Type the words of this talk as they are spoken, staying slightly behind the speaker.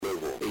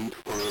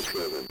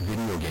5-7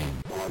 Video Game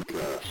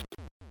Podcast.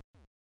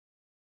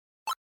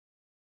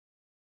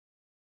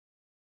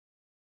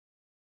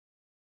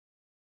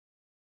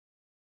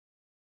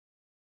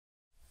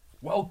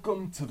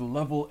 Welcome to the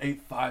Level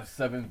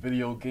 857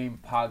 Video Game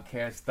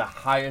Podcast, the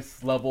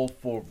highest level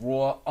for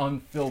raw,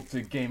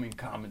 unfiltered gaming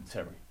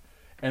commentary.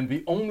 And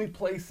the only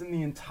place in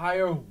the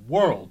entire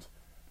world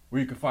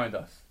where you can find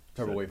us,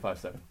 Turbo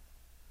 857.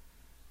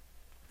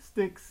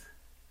 Sticks.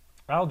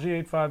 Algae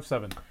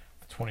 857.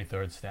 The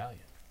 23rd Stallion.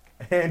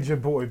 And your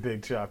boy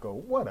Big Choco.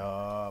 What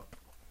up?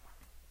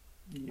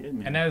 Yeah,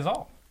 man. And that is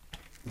all.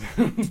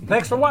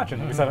 Thanks for watching.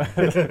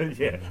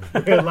 Yeah,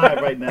 we're live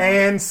right now.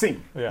 And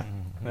scene. Yeah.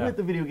 We're at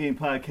the Video Game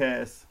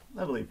Podcast,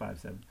 Level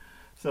 857.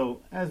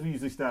 So, as we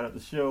usually start out the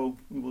show,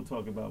 we will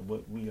talk about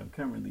what we are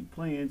currently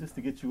playing, just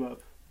to get you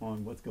up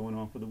on what's going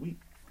on for the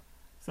week.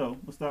 So,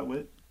 we'll start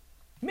with...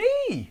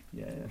 Me!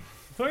 Yeah.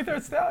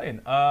 23rd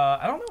Stallion.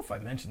 I don't know if I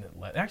mentioned it.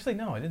 Actually,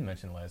 no, I didn't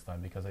mention it last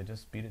time because I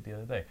just beat it the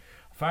other day.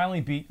 Finally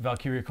beat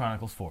Valkyria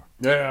Chronicles 4.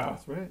 Yeah.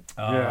 That's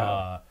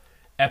right.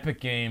 Epic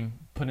game.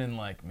 Put in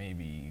like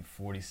maybe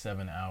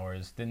 47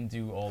 hours. Didn't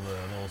do all the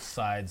little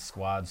side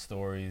squad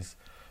stories.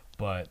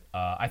 But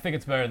I think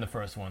it's better than the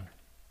first one.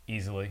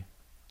 Easily.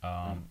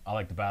 I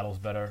like the battles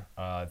better.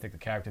 I think the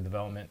character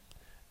development.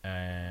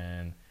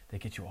 And they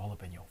get you all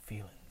up in your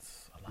feelings.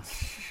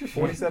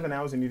 47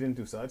 hours and you didn't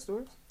do side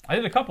stories? I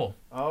did a couple.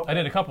 Oh, okay. I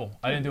did a couple.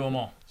 I didn't do them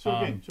all.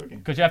 Short game.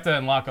 Because you have to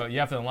unlock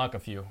a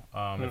few.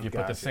 If you put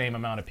Gotcha. the same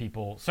amount of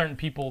people, certain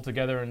people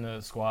together in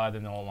the squad,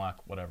 then they'll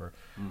unlock whatever.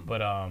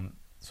 But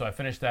so I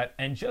finished that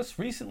and just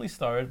recently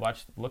started.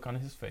 Look on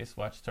his face.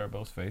 Watch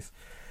Turbo's face.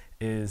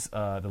 Is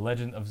The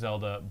Legend of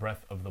Zelda: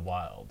 Breath of the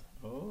Wild.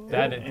 Oh,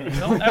 Don't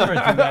ever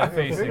do that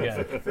face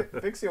again.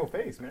 Fix your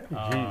face, man.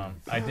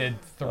 I did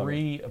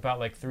about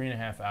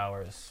 3.5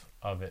 hours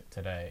of it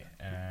today,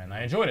 and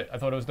I enjoyed it. I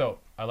thought it was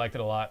dope. I liked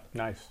it a lot.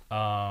 Nice.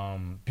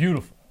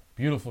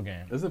 Beautiful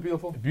game. Is it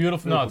beautiful?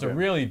 Beautiful. No, it's a game.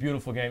 really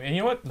beautiful game. And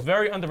you know what's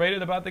very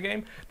underrated about the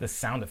game? The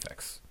sound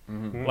effects.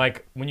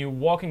 Like when you're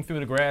walking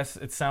through the grass,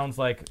 it sounds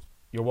like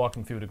you're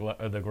walking through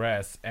the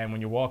grass, and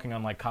when you're walking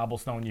on like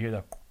cobblestone, you hear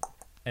the,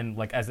 and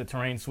like as the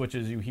terrain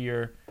switches, you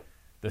hear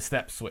the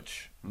step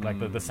switch, like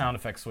the sound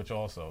effect switch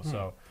also.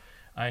 So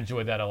I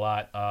enjoyed that a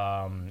lot.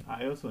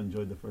 I also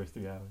enjoyed the first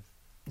 3 hours.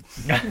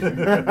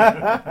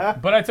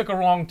 But I took a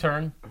wrong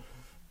turn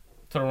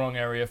to the wrong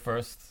area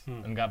first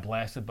and got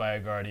blasted by a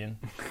guardian,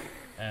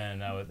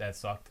 and that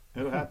sucked.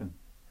 It'll happen.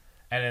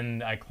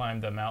 And then I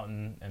climbed a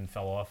mountain and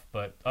fell off.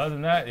 But other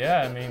than that,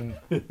 yeah, I mean,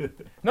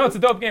 no, it's a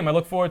dope game. I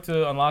look forward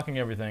to unlocking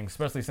everything,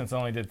 especially since I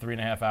only did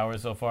 3.5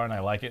 hours so far, and I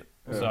like it.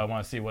 Yeah. So I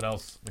want to see what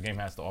else the game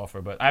has to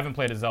offer. But I haven't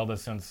played a Zelda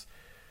since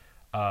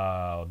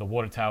the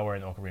Water Tower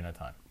and Ocarina of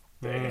Time.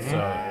 So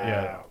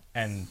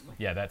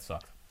yeah, that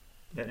sucked.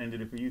 That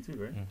ended it for you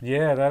too, right?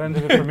 Yeah, that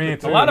ended it for me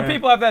too. A lot of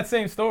people have that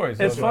same story.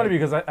 So it's funny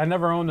because I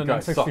never owned an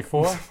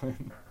N64.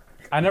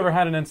 I never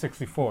had an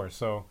N64,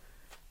 so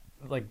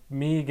like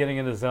me getting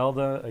into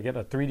Zelda, I get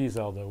a 3D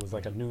Zelda was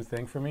like a new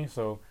thing for me.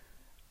 So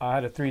I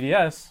had a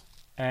 3DS,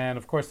 and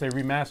of course they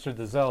remastered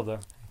the Zelda,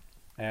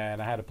 and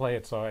I had to play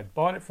it. So I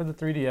bought it for the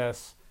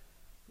 3DS.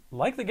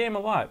 Liked the game a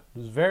lot.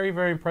 Was very,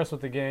 very impressed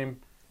with the game.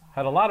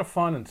 Had a lot of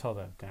fun until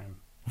that damn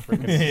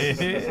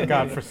freaking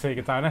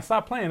godforsaken time. And I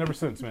stopped playing ever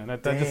since, man.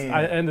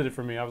 I ended it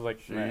for me. I was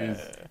like, man.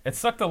 It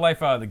sucked the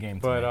life out of the game.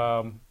 But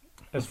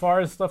as far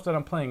as stuff that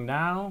I'm playing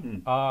now,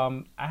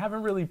 I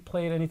haven't really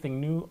played anything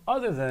new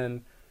other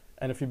than,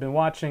 and if you've been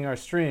watching our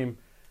stream,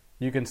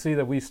 you can see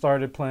that we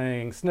started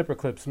playing Snipper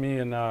Clips, me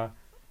and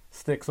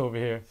Sticks over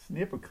here.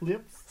 Snipper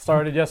Clips?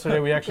 Started yesterday.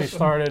 We actually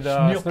started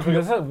Snipper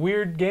Clips. It's a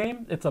weird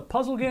game. It's a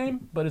puzzle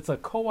game, but it's a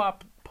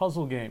co-op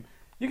puzzle game.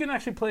 You can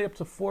actually play up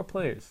to 4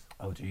 players.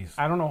 Oh, jeez.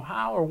 I don't know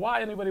how or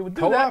why anybody would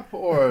do Co-op that.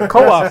 or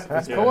co-op?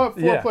 It's co-op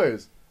 4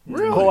 players.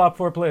 Really? Co-op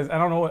 4 players. I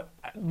don't know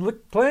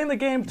what. Playing the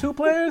game 2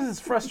 players is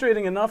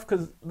frustrating enough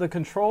because the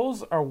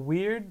controls are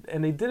weird,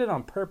 and they did it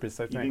on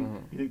purpose. I think.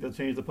 You think they'll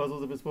change the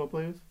puzzles if it's 4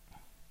 players?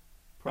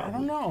 Probably. I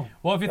don't know.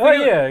 Well, if you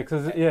think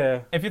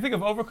if you think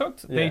of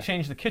Overcooked, they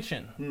changed the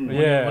kitchen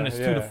when it's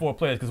 2 to 4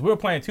 players. Because we were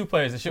playing 2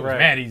 players, the shit was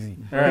mad easy.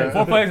 Right.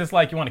 4 players, it's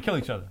like you want to kill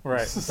each other.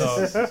 Right.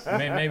 So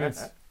maybe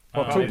it's.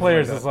 Well, 2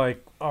 players is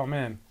like, oh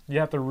man, you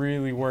have to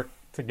really work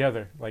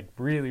together, like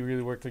really,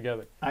 really work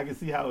together. I can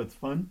see how it's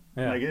fun.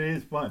 Yeah. Like it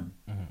is fun,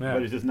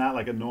 but it's just not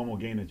like a normal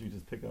game that you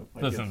just pick up.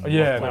 Like, Listen,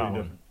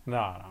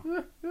 no.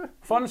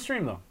 Fun to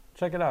stream though.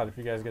 Check it out if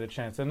you guys get a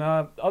chance. And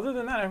other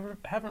than that,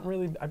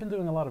 I've been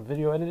doing a lot of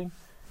video editing.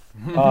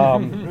 You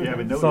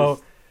haven't noticed. So,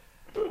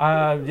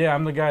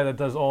 I'm the guy that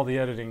does all the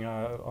editing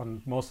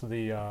on most of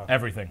the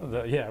everything.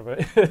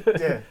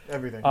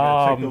 Everything.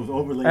 Check those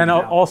overlays and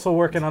out. Also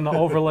working on the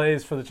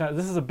overlays for the channel.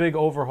 This is a big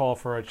overhaul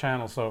for our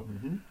channel. So,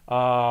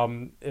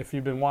 if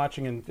you've been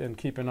watching and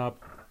keeping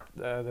up,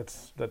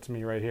 that's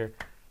me right here.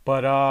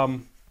 But I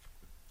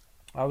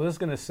was just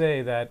gonna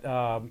say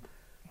that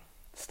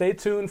stay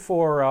tuned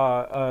for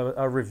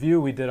a review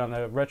we did on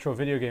a retro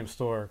video game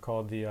store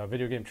called the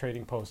Video Game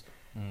Trading Post.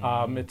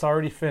 It's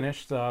already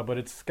finished, but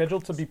it's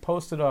scheduled to be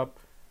posted up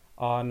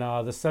on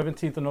the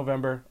 17th of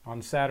November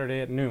on Saturday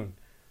at noon.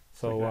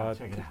 So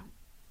check it out.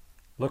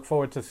 Look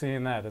forward to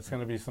seeing that. It's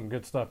going to be some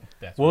good stuff.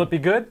 That's Will right. it be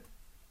good?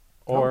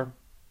 Or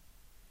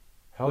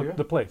Hell yeah.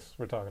 the place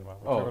we're talking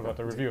about? We're talking about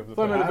the review of the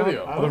Thought I place. made a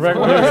video. I The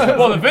regular.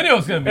 Well, the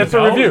video's gonna be It's a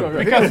dope, review.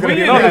 because we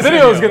No, the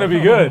video is going to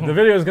be good. The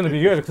video is going to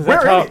be good because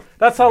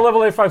that's how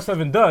Level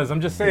 857 does.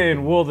 I'm just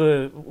saying,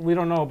 we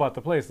don't know about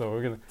the place though.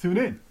 We're gonna Tune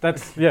in.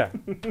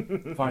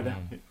 Find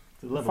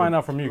out. Find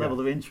out from you Level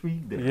guys. of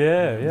intrigue there.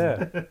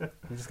 Yeah.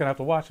 You're just gonna have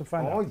to watch and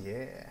find Oh out.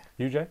 yeah.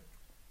 You, Jay?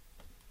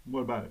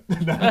 What about it?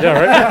 Yeah,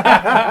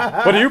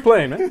 right. What are you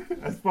playing, man?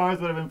 As far as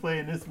what I've been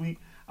playing this week,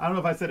 I don't know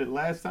if I said it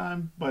last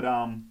time, but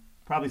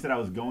probably said I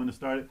was going to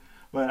start it.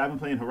 But I've been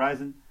playing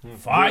Horizon.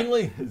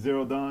 Finally.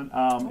 Zero Dawn.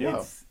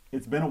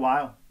 It's been a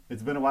while.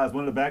 It's one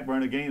of the back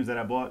burner games that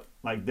I bought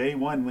like day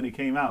one when it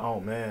came out. Oh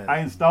man. I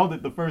installed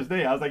it the first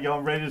day. I was like, yo,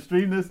 I'm ready to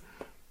stream this.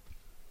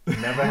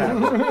 Never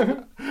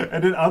happened.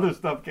 And then other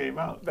stuff came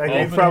out. That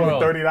game's Open probably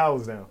world.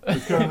 $30 now.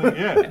 It's currently,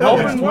 it's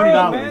Open $20.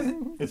 world,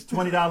 man. It's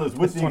 $20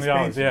 with the $20,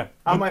 expansion. yeah.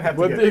 I might have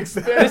to With get the it.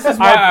 expansion. This is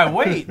why I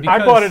wait. I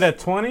Because bought it at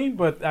 20,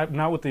 but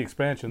not with the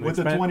expansion. With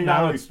the now $20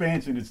 it's-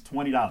 expansion, it's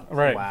 $20.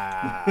 Right.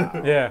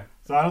 Wow. Yeah.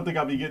 So I don't think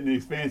I'll be getting the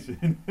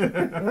expansion.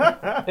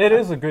 It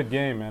is a good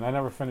game, man. I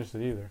never finished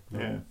it either.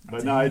 Yeah,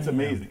 but no, it's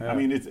amazing. Yeah. I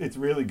mean, it's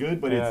really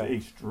good, but Yeah.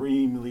 it's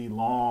extremely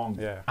long.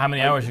 Yeah. How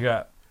many hours you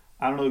got?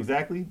 I don't know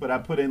exactly, but I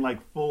put in like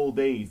full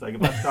days. Like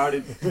if I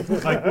started,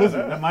 like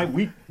listen, my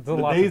week, It's a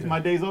lot to do. my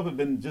days off have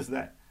been just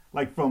that.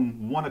 Like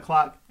from 1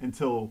 o'clock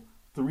until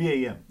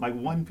 3 a.m. Like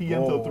 1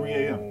 p.m. till 3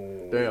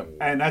 a.m. Damn.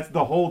 And that's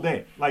the whole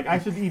day. Like I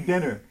should eat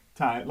dinner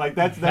time. Like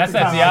that's That's the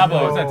that time I Diablo.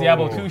 go. It's that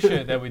Diablo 2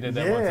 shit that we did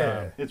that one Yeah.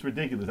 time. It's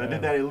ridiculous. I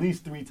did that at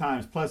least 3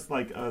 times, plus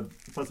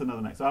plus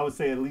another night. So I would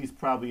say at least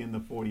probably in the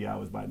 40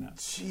 hours by now.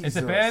 Is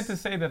it bad to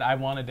say that I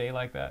want a day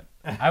like that?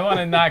 I want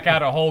to knock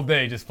out a whole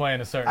day just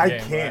playing a certain I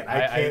game. can't.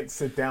 right? I can't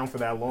sit down for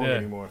that long Yeah.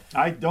 anymore.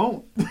 I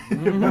don't.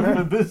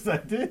 For this, I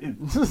did.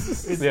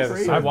 It's Yeah,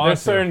 crazy. I want there's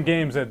to. certain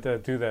games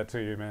that do that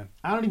to you, man.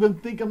 I don't even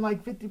think I'm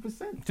like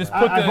 50%. Just I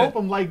put the- hope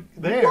I'm like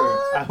there.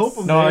 I hope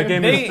I'm No, there. that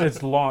game They-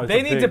 it's long. It's They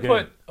a need to big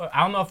put. game.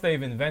 I don't know if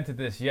they've invented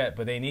this yet,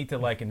 but they need to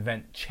like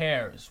invent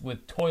chairs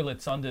with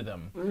toilets under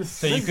them,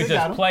 so you could They got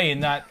just 'em. play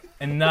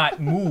and not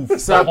move the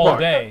South whole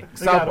Park. day.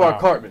 South Park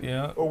Cartman.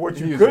 Yeah. Or what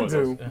You you use could one of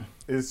those. do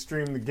is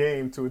stream the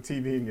game to a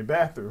TV in your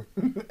bathroom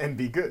and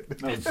be good.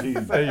 No,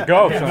 jeez. There you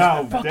go.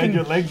 son. No, then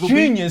your legs will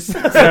Genius.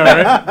 Yeah,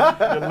 right?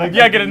 be. Your legs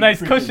You gotta will get a be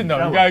nice freaking cushion though.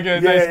 You jello. gotta get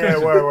a Yeah, nice yeah,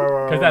 cushion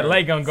word. because that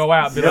leg gonna go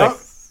out. Be Yep. like,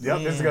 Yep,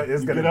 it's You gonna get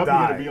up, you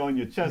die. gotta be on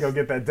your chest. Go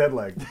get that dead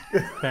leg.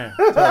 Damn.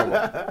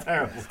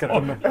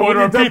 Terrible.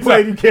 order a Done pizza.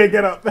 playing, you can't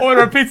get up.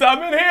 Order a pizza.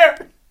 I'm in here.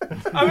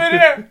 I'm in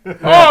here.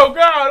 Oh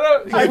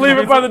God. Just leave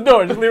it by the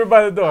door. Just leave it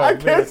by the door. I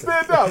can't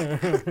stand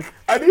up.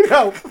 I need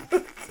help.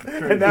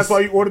 And that's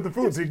why you ordered the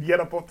food, so you can get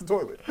up off the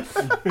toilet.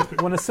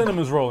 When the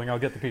cinema's rolling, I'll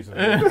get the pizza.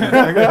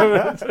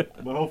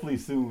 But hopefully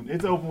soon.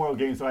 It's an open world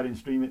game, so I didn't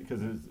stream it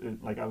because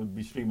like I would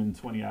be streaming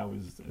 20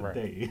 hours a Right.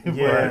 day.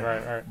 Yeah.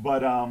 Right.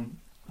 But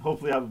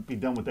hopefully I'll be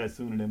done with that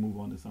soon and then move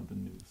on to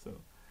something new. So,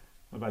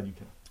 what about you,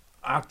 Ken?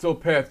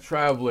 Octopath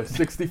Traveler,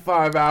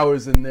 65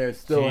 hours in there.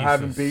 Still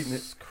haven't beaten it.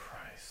 Jesus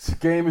Christ. This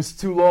game is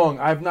too long.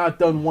 I've not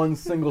done one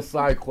single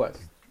side quest.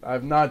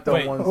 I've not done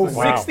Wait, one oh,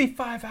 single. wow.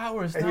 65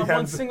 hours, And not you have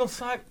one the- single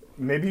side.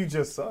 Maybe you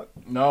just suck.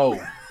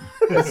 No.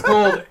 It's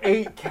called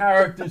 8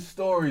 character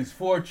stories,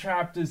 4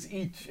 chapters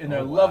each, and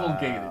they're level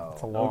gated.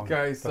 That's a long.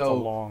 Okay, That's so a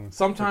long.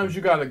 sometimes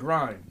you gotta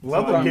grind.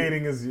 Level Sometimes-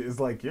 gating is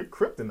like your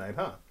kryptonite,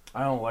 huh?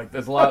 I don't like.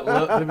 There's a lot.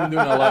 They've been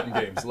doing a lot in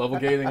games. Level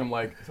gating. I'm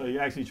like, So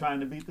you're actually trying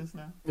to beat this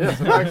now?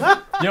 yes. I'm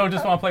actually, You don't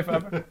just want to play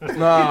forever?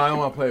 no, I don't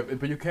want to play it.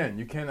 But you can.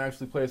 You can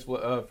actually play it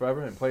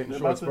forever and play it in They're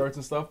short about to- spurts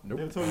and stuff. They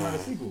were Nope. talking about a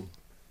sequel.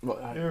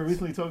 Well, They were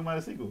recently talking about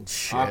a sequel.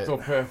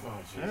 Octopath. Oh,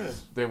 Yeah. jeez.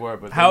 They were,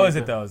 but How they- is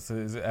it though?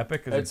 Is it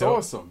epic? Is It's it dope?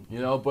 awesome, you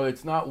know, but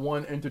it's not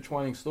one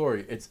intertwining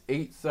story. It's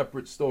 8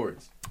 separate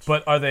stories.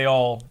 But are they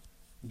all?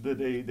 They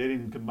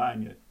didn't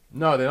combine yet.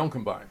 No, they don't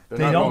combine. They're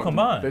They not don't going to.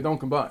 combine? They don't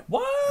combine.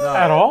 What? No.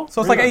 At all?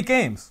 So it's like Really? 8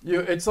 games.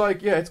 It's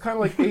like, yeah, it's kind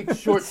of like 8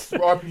 short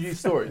RPG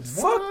stories.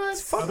 What? I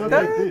Fuck thought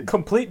that. they did.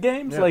 Complete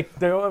games? Yeah. Like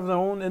they all have their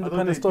own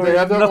independent they- stories. They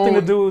have their Nothing own,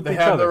 to do with they each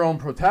have other. their own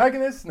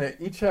protagonists, and they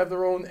each have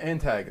their own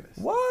antagonists.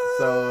 What?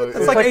 So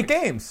It's like 8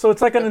 games. So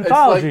it's like an It's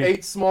anthology. like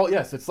 8 small.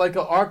 Yes, it's like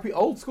a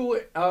old school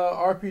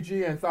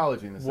RPG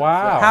anthology. In a sense.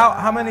 Wow.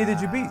 Yeah. How many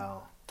did you beat?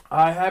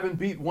 I haven't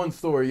beat one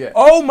story yet.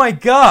 Oh my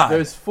God!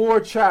 There's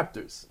 4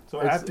 chapters. So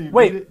It's- after you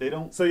wait. beat it, they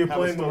don't. So you're have a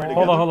playing the story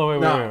whole- together? Hold on,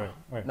 No.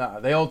 wait. Nah,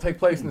 they all take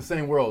place in the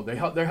same world.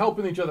 They're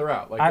helping each other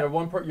out. Like I-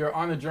 you're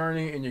on a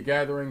journey and you're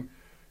gathering.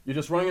 You're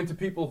just running into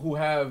people who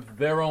have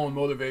their own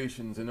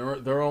motivations and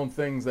their own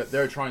things that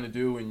they're trying to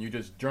do, and you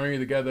just journey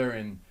together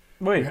and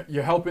Wait.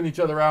 you're helping each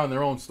other out in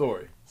their own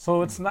story.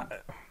 So it's not.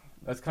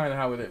 That's kind of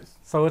how it is.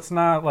 So it's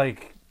not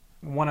like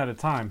one at a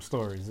time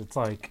stories. It's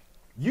like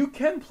You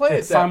can play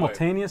it's it that way.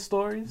 simultaneous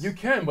stories. You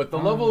can, but the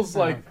I don't levels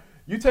understand. like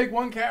you take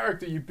one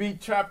character, you beat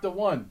chapter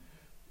 1.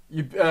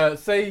 You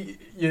say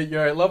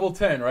you're at level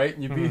 10, right?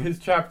 And you beat his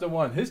chapter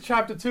 1. His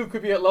chapter 2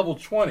 could be at level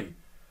 20.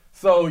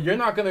 So you're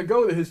not going to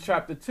go to his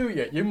chapter 2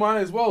 yet. You might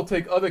as well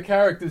take other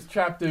characters'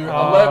 chapter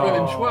 11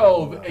 and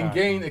 12 and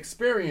gain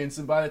experience.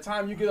 And by the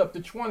time you get up to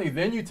 20,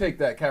 then you take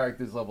that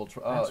character's level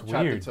chapter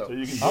weird. 2. So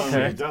you can join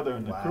with each other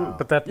in the crew.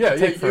 But that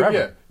takes forever.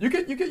 Yeah. You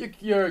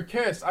get your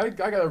cast. I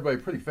got everybody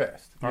pretty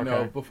fast. You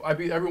know, I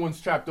beat everyone's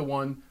chapter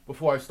 1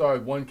 before I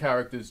started one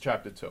character's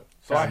chapter 2.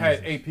 So I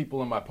had 8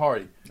 people in my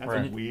party.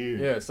 That's weird.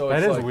 Yeah, so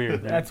that it's is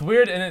weird. That's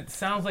weird, and it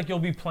sounds like you'll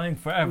be playing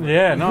forever.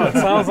 Yeah, no, it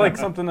sounds like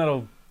something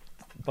that'll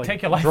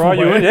take your life draw away.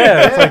 you in.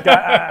 Yeah, it's like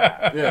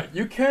yeah,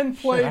 you can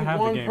play I have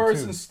the one game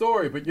person's too.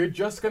 story, but you're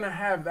just gonna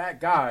have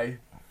that guy,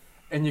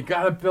 and you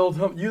gotta build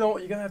him. You're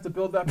gonna have to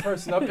build that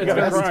person up. It's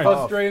gonna be grind.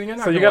 frustrating. You're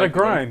not so you gonna gotta like the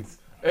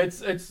game.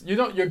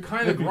 grind. You're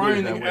kind of If you do it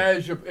grinding that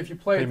way. if you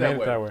play They it made that it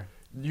way. that way.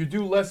 You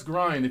do less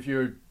grind if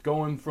you're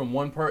going from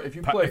one part. If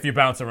you play, If you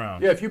bounce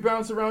around. yeah, if you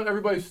bounce around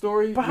everybody's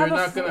story, But you're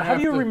not gonna how have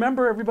do you to.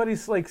 remember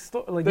everybody's like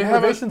They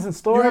have motivations and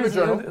stories? You have a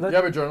journal. and You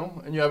have a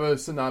journal, and you have a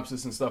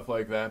synopsis and stuff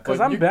like that. Because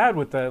But I'm you- bad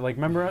with that. Like,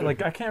 remember,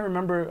 like I can't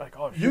remember. Like,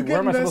 oh, You shoot, get where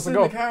am I supposed invested to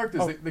in go? the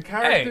characters. Oh. The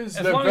characters,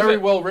 as they're long as very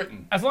it- well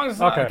written. As long as it's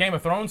not Okay. Game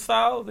of Thrones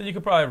style, then you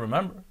could probably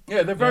remember.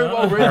 Yeah, they're very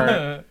well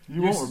written.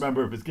 You won't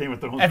remember if it's Game of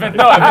Thrones. If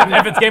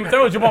it's Game of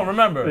Thrones, you won't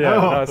remember. Yeah,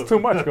 no, it's too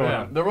much going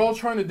Yeah, on. they're all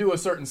trying to do a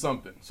certain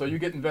something, so you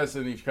get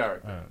invested in each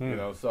character. You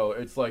know, so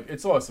it's like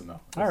it's awesome though.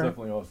 It's All right.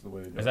 definitely awesome the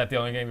way to do Is it. that the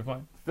only game you're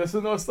playing? This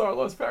is no Star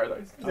Lost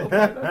Paradise. Still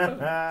playing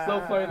that.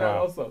 Still playing that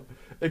also.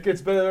 It gets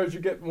better as you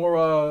get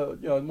more,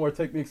 more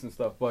techniques and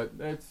stuff. But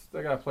I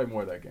gotta play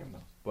more of that game though.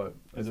 But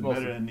Is it's it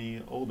mostly, better than the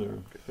older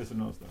Fist of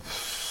North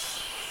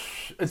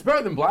Star? it's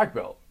better than Black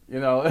Belt. You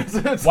know, it's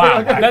Wow,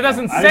 like- that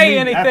doesn't I say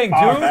didn't mean anything,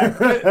 that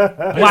dude.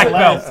 far. Black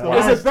belt.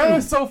 Is it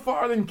better so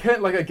far than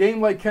like a game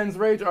like Ken's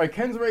Rage? All right,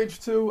 Ken's Rage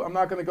 2, I'm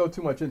not going to go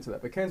too much into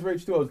that. But Ken's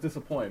Rage 2, I was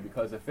disappointed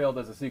because it failed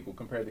as a sequel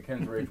compared to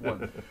Ken's Rage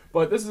 1.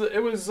 But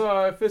it was Fist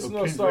of So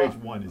North King's Star. Rage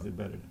 1 is it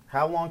better?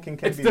 How long can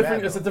Ken It's be different.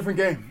 mad, It's a though? different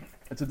game.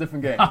 It's a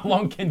different game. How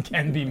long can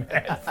Ken be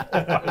mad for?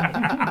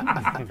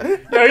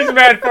 Yo, he's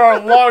mad for a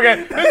long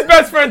ass. His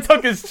best friend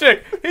took his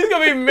chick. He's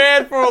gonna be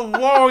mad for a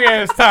long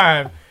ass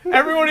time.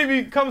 Everyone he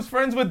becomes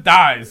friends with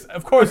dies.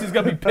 Of course he's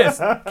gonna be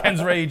pissed.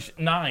 Ken's Rage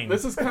 9.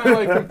 This is kind of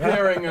like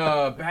comparing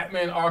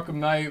Batman Arkham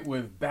Knight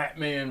with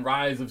Batman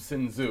Rise of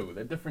Sinzu.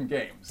 They're different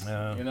games.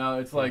 You know,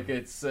 it's like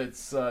it's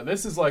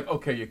this is like,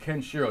 okay, you're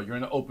Ken Shiro. You're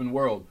in an open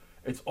world.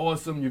 It's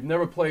awesome. You've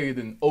never played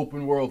an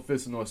open world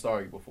Fist of North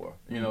Star before.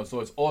 You know, so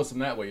it's awesome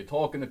that way. You're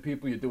talking to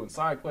people. You're doing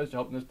side quests. You're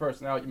helping this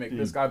person out. You make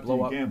this guy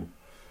blow up. Gamble.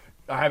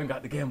 I haven't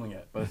got the gambling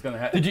yet, but it's gonna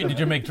happen. Did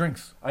you make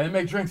drinks? I didn't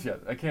make drinks yet.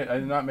 I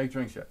did not make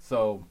drinks yet.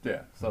 So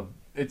yeah. So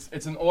it's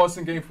an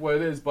awesome game for what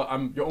it is. But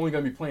you're only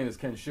gonna be playing as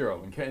Ken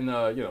Shiro and Ken.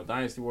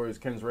 Dynasty Warriors,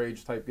 Ken's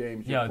Rage type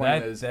games. You're Yo,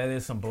 playing that as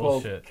is some 12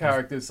 bullshit.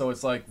 characters. So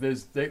it's like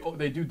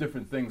they do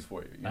different things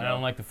for you. You I know?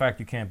 don't like the fact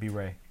you can't be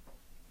Ray.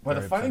 But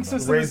the Very fighting upset about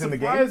system is Raising the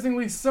game?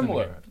 surprisingly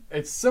similar.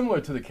 It's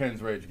similar to the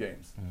Ken's Rage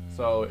games.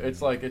 So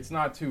it's like it's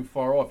not too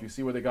far off. You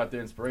see where they got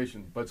their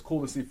inspiration. But it's cool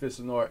to see Fist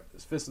of North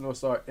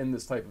Star in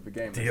this type of a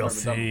game. It's never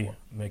been done DLC, before.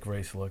 make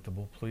Ray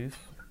selectable, please.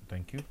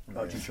 Thank you.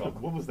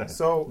 What was that?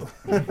 So,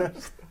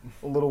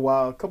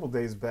 a couple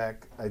days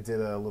back, I did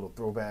a little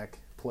throwback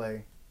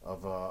play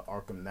of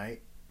Arkham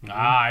Knight.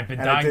 I've been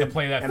And dying to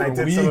play that and for I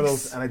did weeks. some of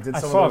those, and I did I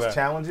some saw of those that.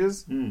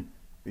 challenges. Mm.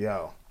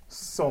 Yo,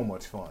 so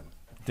much fun.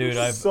 Dude,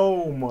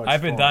 so much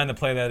I've been fun. dying to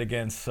play that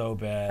again so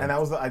bad. And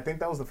I think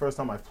that was the first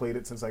time I've played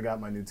it since I got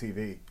my new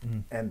TV.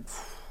 And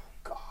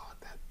God,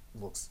 that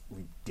looks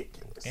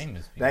ridiculous. Game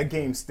is That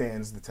game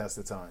stands the test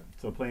of time.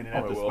 So playing it Oh,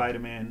 after it will.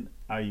 Spider-Man,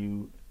 are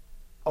you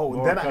Oh,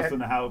 more then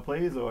accustomed to how it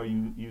plays, or are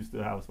you used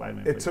to how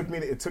Spider-Man plays?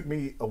 it took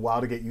me a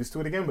while to get used to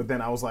it again, but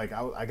then I was like,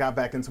 I got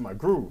back into my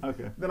groove.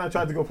 Okay. Then I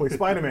tried to go play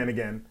Spider-Man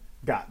again,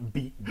 got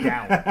beat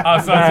down. Oh,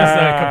 so it's just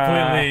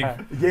a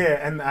completely.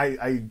 Yeah,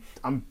 and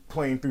I'm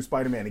playing through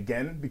Spider-Man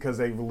again because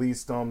they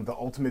released the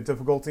ultimate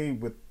difficulty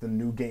with the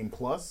new game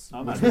plus.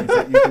 I'm not Which means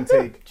that you can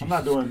take I'm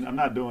not doing. you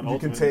can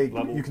ultimate take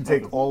level you can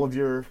take levels. all of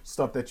your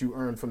stuff that you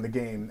earned from the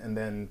game and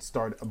then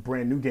start a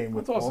brand new game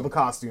with That's awesome. all the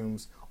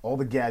costumes, all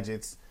the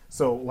gadgets.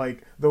 So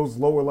like those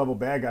lower level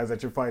bad guys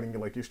that you're fighting,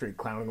 you're straight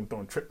clowning them,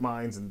 throwing trip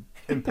mines and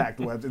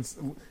impact webs. It's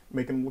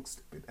making them look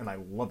stupid, and I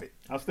love it.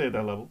 I'll stay at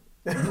that level.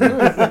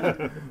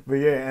 But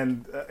yeah,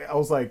 and I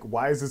was like,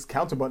 why is this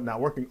counter button not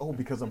working? Oh,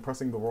 because I'm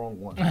pressing the wrong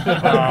one.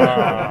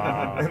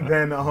 And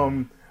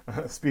then,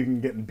 speaking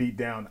of getting beat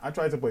down, I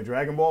tried to play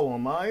Dragon Ball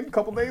online a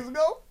couple days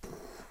ago.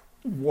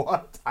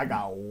 What? I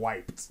got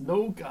wiped.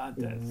 No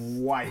contest.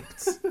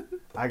 Wiped.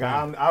 I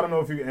don't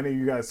know if any of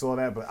you guys saw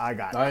that, but I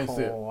got I didn't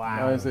see it.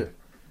 I didn't see it.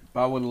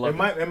 But I would have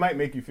loved it. It might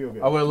make you feel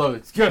good. I would have loved it.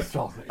 It's just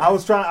chocolate. I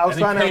was trying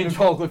out Any new,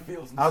 chocolate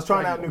feels. I was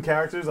trying out new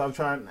characters. I was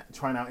trying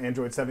out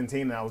Android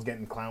 17, and I was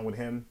getting clown with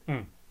him.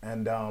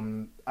 And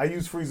I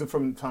used Frieza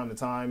from time to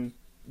time.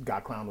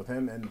 Got clown with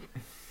him, and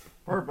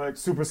Perfect.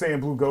 Super Saiyan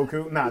Blue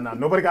Goku. Nah,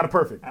 nobody got it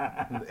perfect.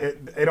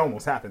 It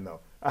almost happened though.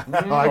 I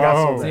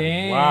got so bad.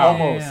 Damn.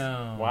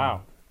 Almost.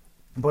 Wow.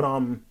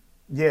 But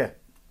yeah,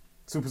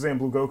 Super Saiyan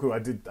Blue Goku. I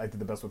did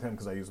the best with him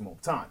because I use him all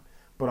the time.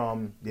 But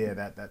yeah,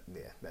 that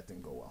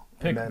didn't go well.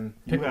 And then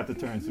You have to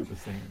turn Super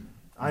Saiyan.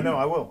 I know,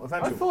 I will, I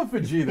eventually. thought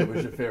Vegeta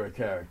was your favorite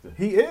character.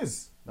 He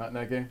is. Not in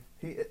that game?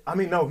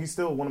 No, he's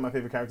still one of my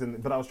favorite characters,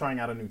 but I was trying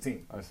out a new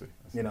team, I see.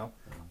 you know?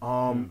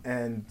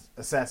 And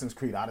Assassin's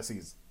Creed Odyssey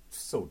is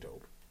so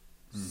dope.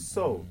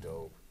 So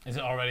dope. Is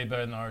it already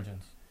better than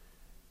Origins?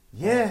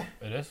 Yeah.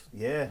 It is?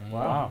 Yeah.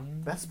 Wow.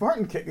 That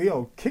Spartan kick,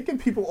 kicking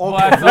people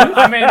off Well,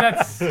 I mean,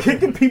 that's...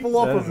 kicking people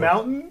off That a is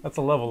mountain. That's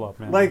a level up,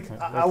 man. Like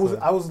That's I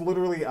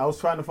was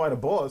trying to fight a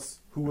boss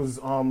who was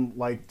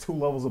like 2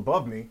 levels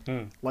above me.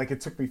 Like it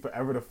took me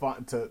forever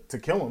to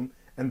kill him,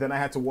 and then I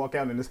had to walk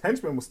out, and his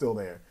henchman was still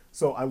there.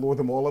 So I lured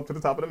them all up to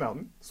the top of the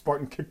mountain.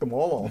 Spartan kicked them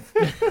all off,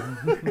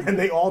 and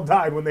they all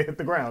died when they hit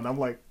the ground. I'm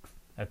like,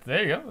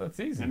 there you go.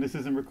 That's easy. And this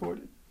isn't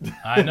recorded.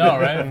 I know,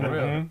 right? For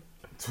real.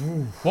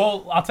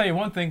 Well, I'll tell you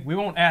one thing. We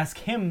won't ask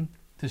him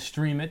to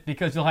stream it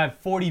because you'll have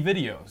 40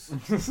 videos.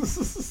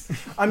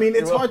 I mean,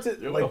 it's hard to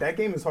You like will. that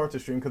game is hard to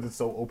stream because it's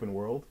so open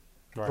world.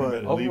 Right.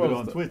 But Leave it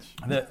on Twitch.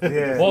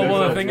 yeah, Well, the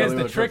That's thing really is,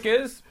 the what trick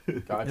is,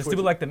 God, just Twitch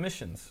do it. like the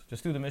missions.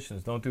 Just do the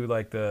missions. Don't do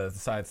like the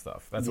side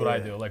stuff. That's what I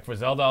Yeah. do. Like for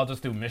Zelda, I'll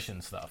just do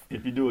mission stuff.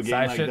 If you do a game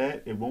Side like shit.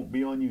 that, it won't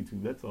be on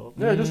YouTube. That's all.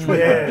 Yeah, just Twitch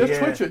Yeah, it. Just yeah.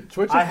 Twitch it.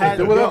 Twitch it. I had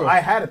do whatever. I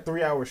had a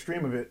 3-hour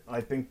stream of it.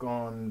 I think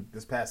on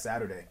this past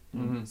Saturday.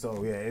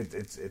 So yeah,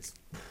 it's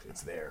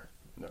there.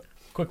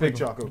 Quickly, Big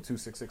Choco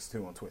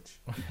 2662 on Twitch.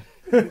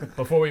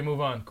 before we move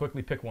on,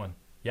 quickly pick one.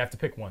 You have to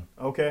pick one.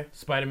 Okay.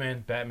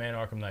 Spider-Man, Batman,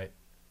 Arkham Knight.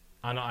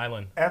 On an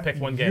island. F Pick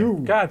one you.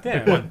 game. God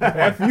damn.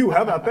 F you.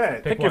 How about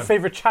that? Pick Pick your one.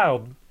 favorite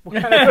child.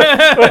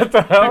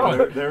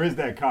 There is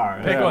that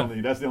car. Pick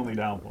one. That's the only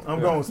downfall. I'm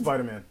going with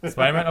Spider-Man.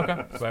 Spider-Man?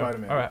 Okay.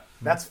 Spider-Man. All right.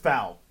 That's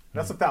foul.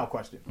 That's a foul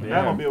question.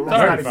 That won't be a It's rule. all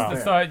not right. even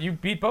It's fair. all right. You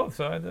beat both,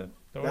 so I had to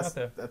throw it out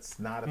there. That's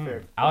not a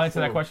fair. I'll answer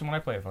that So, question when I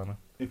play it finally.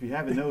 If you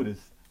haven't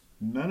noticed,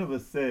 none of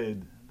us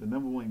said the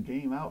 #1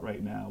 game out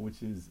right now,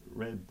 which is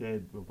Red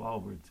Dead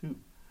Revolver 2.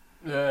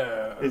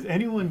 Yeah. Is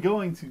anyone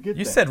going to get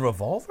You that? said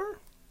Revolver?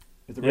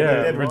 It's a Yeah,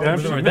 Red Dead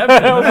Redemption.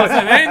 Redemption. I was like,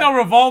 there ain't no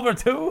Revolver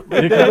 2. You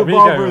could be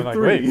Revolver like,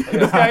 3. wait.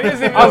 This guy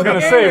isn't even I was know what gonna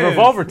the say game is.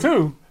 Revolver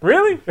 2.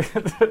 Really?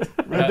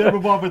 Red Dead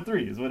Revolver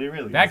 3 is what it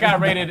really is. That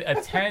got rated a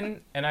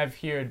 10, and I've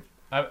heard...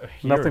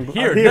 Nothing but-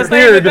 Heard.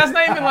 Heard. That's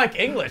not even like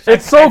English.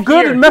 It's so I've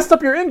good heard. it messed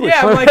up your English.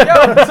 Yeah, I'm like, yo,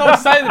 I'm so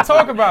excited to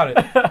talk about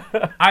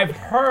it. I've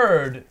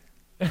heard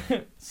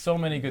so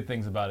many good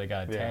things about it.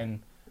 Got a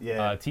 10.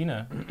 Yeah.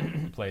 Tina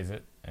plays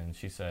it, and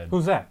she said...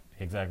 Who's that?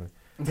 Exactly.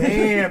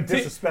 Damn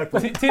disrespectful.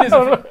 Tina's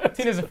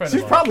a friend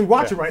She's of ours. probably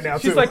watching right now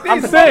She's too. like,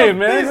 I'm these saying,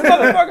 man. these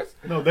motherfuckers.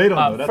 No, they don't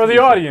know. That's For what the he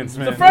said. audience,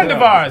 man. She's a friend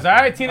of ours, all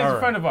right? Tina's All a right.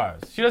 friend of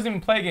ours. She doesn't even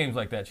play games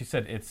like that. She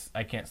said,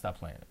 I can't stop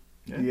playing it.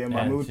 Yeah,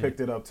 my And mood she- picked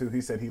it up too. He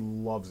said he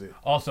loves it.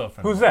 Also a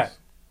friend Who's of ours. that?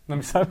 Let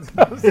me stop.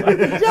 Sorry,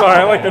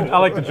 I like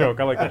the joke.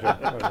 I like the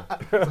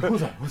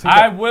joke.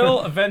 I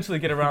will eventually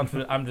get around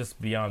to it. I'm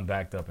just beyond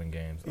backed up in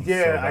games. I'm so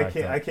I backed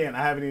can't. up. I can't.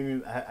 I haven't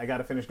even. I got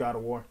to finish God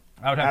of War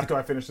I would have after to,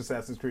 I finish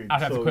Assassin's Creed.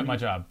 I'd have to So quit you- my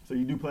job. So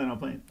you do plan on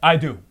playing? I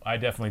do. I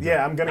definitely do.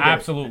 Yeah, I'm gonna get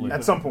Absolutely. it.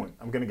 At some point.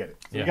 I'm gonna get it.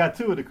 So Yeah. You got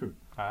 2 of the crew.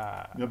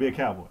 You'll be a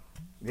cowboy.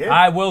 Yeah.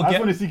 I will I just get.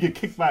 want to see you get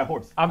kicked by a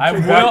horse. I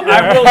will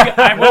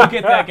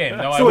get that game.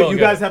 No, I So will. wait, you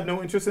get guys it. have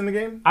no interest in the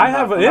game? I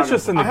have an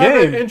interest in the I have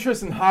an game.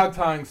 interest in hog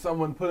tying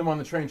someone, put him on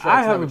the train tracks.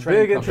 I and have a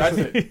train big come. interest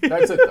That's it.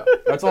 That's it, though.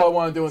 That's all I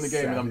want to do in the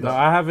game, and I'm No, done.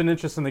 I have an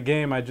interest in the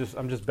game. I'm just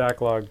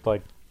backlogged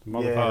like a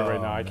motherfucker Yeah.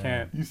 right now. I man.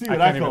 can't. You see I what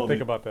can't I even called think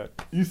it. about that.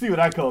 You see what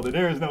I called it.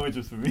 There is no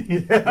interest for me. He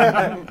does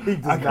I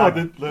not. called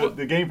it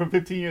the game from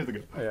 15 years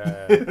ago.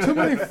 Yeah. Too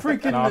many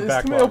freaking, No, I'm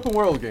there's too many backlogged. open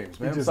world games,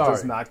 He man. I'm just sorry.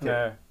 does not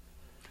care.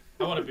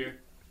 Yeah. I want a beer.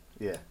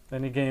 Yeah.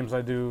 Any games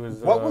I do is.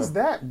 What was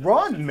that?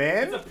 Run,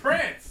 man.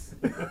 Prince.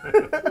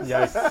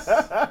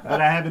 Yikes.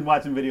 But I have been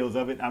watching videos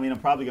of it. I mean, I'm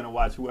probably going to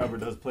watch whoever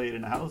does play it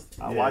in the house.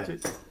 I'll Yeah. watch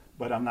it.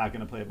 But I'm not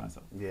going to play it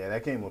myself. Yeah,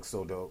 that game looks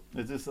so dope.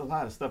 There's just a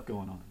lot of stuff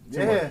going on.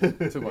 Yeah.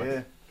 Too much.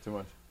 Yeah. Too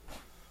much.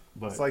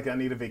 But It's like I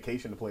need a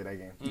vacation to play that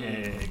game. yeah,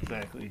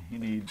 exactly. You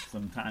need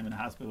some time in the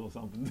hospital or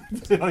something.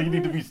 You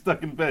need to be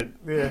stuck in bed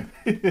Yeah.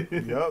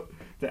 Yup.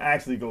 to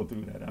actually go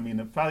through that. I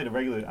mean, probably the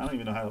regular, I don't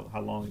even know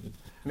how long it is.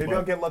 Maybe But-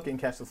 I'll get lucky and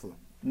catch the flu.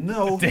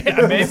 No.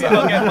 Damn, maybe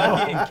I'll get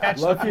lucky and catch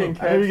Lucky and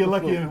catch Maybe get the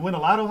lucky flu. and win a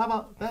lotto. How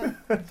about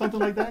that? Something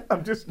like that?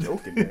 I'm just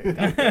joking,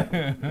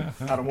 man.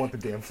 I don't want the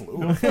damn flu.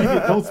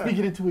 Don't speak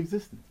it into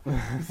existence.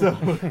 So,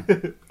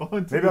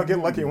 on to Maybe I'll get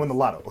lucky and win the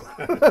lotto.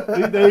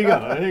 There you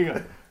go. There you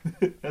go.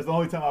 That's the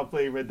only time I'll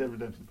play Red Dead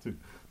Redemption 2.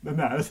 No,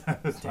 that's fine.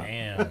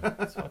 Damn,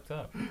 that's fucked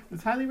up.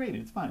 It's highly rated.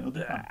 It's fine. It'll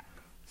do fine.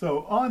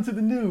 So on to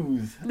the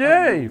news. Yay!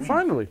 of the week.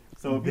 Finally.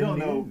 So if you don't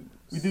know,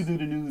 we do the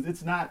news.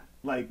 It's not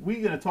like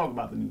we're gonna talk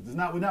about the news.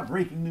 We're not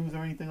breaking news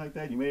or anything like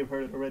that. You may have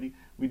heard it already.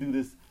 We do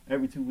this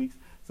every 2 weeks.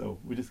 So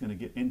we're just gonna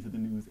get into the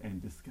news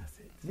and discuss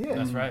it. Yeah.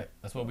 That's right.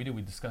 That's what we do.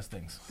 We discuss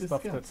things.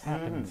 Stuff Discuss. that's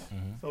happened.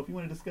 So if you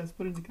want to discuss,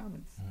 put it in the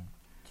comments.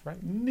 That's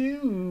right.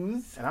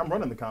 News. And I'm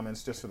running the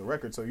comments just for the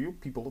record, so you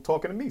people are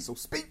talking to me, so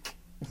speak.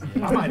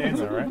 I might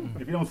answer. All right.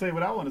 If you don't say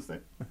what I want to say,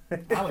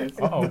 I'll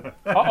answer. Uh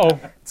oh.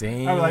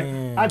 Damn. I'm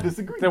like, I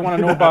disagree. They want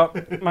to know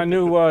about my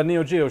new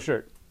Neo Geo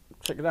shirt.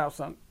 Check it out,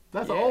 son.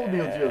 That's an old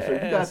Neo Geo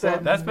shirt. You got that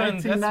in that's been-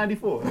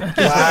 1994.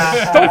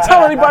 Don't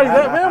tell anybody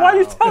that, man. Why are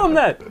you telling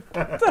that?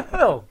 What the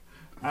hell?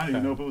 I don't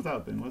even know if it was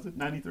out then. Was it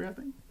 93? I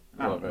think.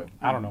 I don't know.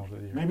 I don't know. The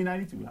year. Maybe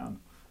 92. I don't know.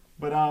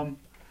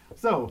 But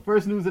so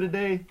first news of the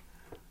day.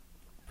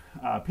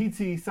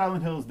 PT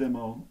Silent Hills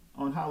demo.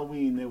 On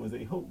Halloween, there was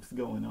a hoax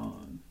going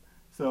on.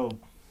 So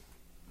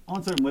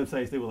on certain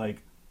websites, they were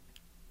like,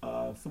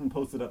 someone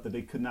posted up that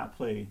they could not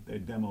play their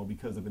demo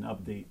because of an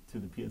update to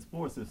the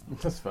PS4 system,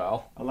 That's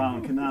foul.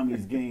 allowing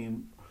Konami's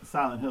game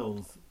Silent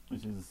Hills,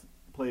 which is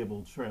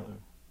playable trailer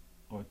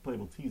or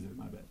playable teaser.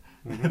 My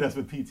bad. That's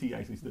what PT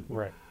actually stood for.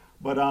 Right.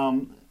 But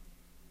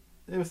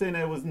they were saying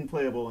that it wasn't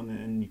playable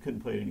and you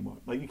couldn't play it anymore.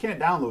 Like, you can't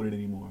download it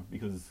anymore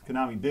because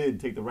Konami did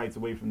take the rights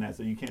away from that,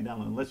 so you can't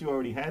download it. Unless you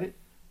already had it,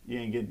 you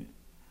ain't getting it.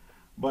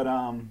 But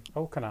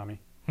Oh, Konami.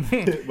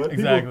 but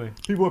Exactly.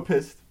 people were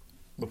pissed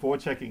before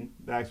checking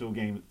the actual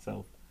game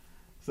itself.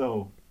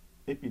 So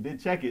if you did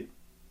check it,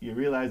 you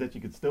realize that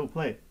you could still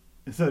play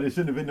it. So there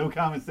shouldn't have been no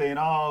comments saying,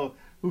 "Oh,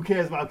 who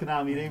cares about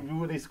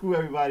Konami? They screw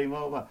everybody." Blah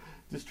blah blah.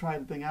 Just try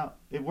the thing out.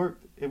 It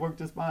worked. It worked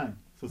just fine.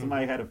 So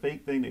somebody had a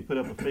fake thing. They put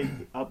up a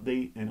fake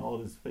update and all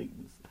this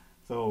fakeness.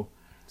 So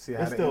See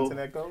how it's the still-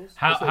 internet goes?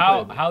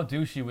 How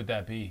douchey would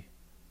that be?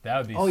 That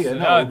would be. Oh, yeah, no,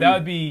 that, it'd that be-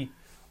 would be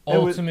it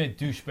would- ultimate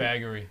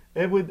douchebaggery.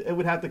 it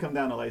would have to come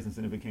down to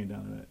licensing if it came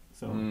down to that.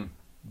 So,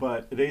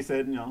 but they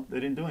said they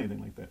didn't do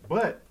anything like that.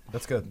 But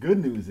That's good. good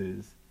news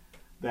is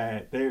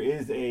that there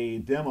is a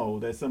demo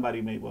that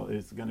somebody made. Well,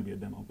 it's going to be a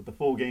demo, but the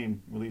full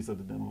game release of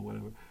the demo, or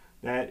whatever,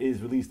 that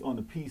is released on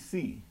the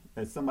PC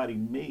that somebody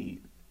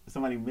made.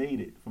 Somebody made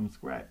it from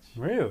scratch.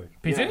 Really?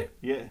 PC?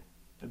 Yeah.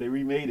 They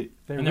remade it.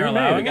 They And they're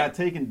remade allowing It it. got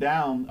taken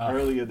down Oh.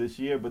 earlier this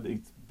year, but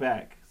it's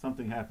back.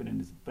 Something happened and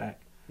it's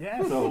back.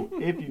 Yeah. So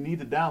if you need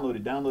to download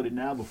it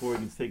now before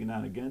it gets taken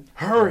down again.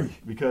 Hurry!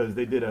 Because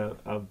they did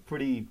a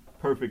pretty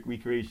perfect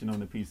recreation on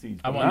the PC.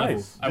 I want Nice.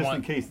 Just I in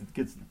want. case it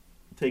gets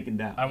taken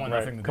down. I want Right,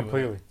 nothing to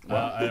completely. do with it.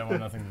 I don't want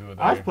nothing to do with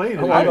that. I was playing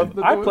it. Oh,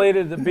 I I played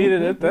it, beat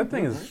it. That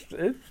thing is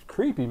it's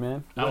creepy,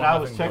 man. I when want I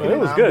was nothing to do checking with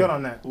it was I'm good. good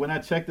on that. when I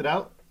checked it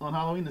out on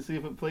Halloween to see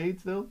if it played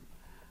still,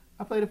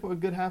 I played it for a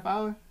good half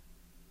hour.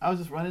 I was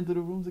just running through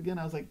the rooms again.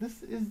 I was like,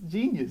 this is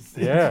genius.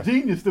 Yeah. It's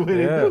genius the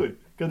way Yeah. they do it.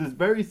 Because it's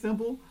very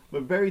simple,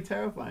 but very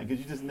terrifying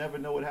because you just never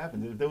know what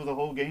happens. If there was a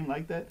whole game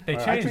like that, They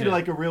I changed treat it it.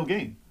 like a real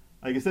game.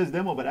 Like it says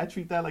demo, but I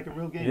treat that like a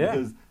real game Yeah.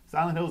 because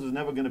Silent Hills was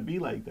never going to be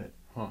like that.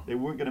 Huh. They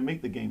weren't going to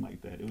make the game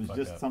like that. It was Fuck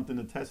just up. something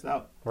to test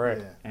out. Right.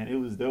 Yeah. And it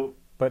was dope.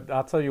 But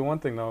I'll tell you one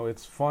thing though,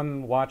 it's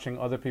fun watching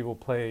other people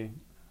play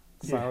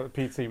Silent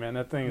PT, man.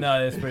 That thing is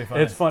No, it's pretty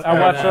funny. it's fun. I Yeah,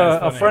 watch no, it's a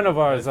funny. friend of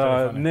ours, It's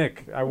pretty funny.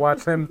 Nick. I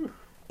watched him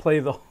play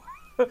the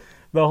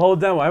the whole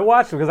demo. I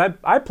watched it because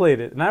I played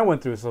it and I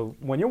went through it. So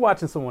when you're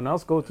watching someone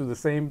else go through the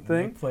same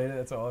thing, played it.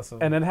 That's awesome.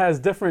 and it has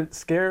different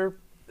scare,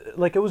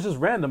 like it was just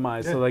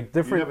randomized. Yeah. So like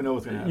different. You never know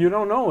what's going to happen. You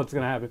don't know what's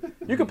gonna happen.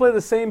 You can play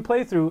the same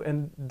playthrough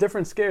and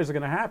different scares are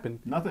gonna happen.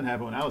 Nothing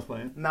happened when I was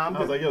playing. Nah, I'm I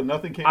was good. like, yo,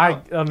 nothing came I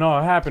out. no,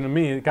 it happened to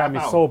me. It got Half me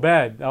hour. so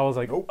bad. I was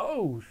like, Nope.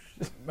 oh.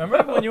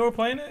 Remember when you were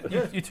playing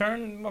it? You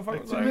turned, motherfucker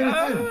Like was 2 like,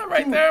 minutes in.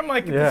 right there. I'm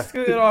like, Yeah. just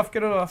get it off,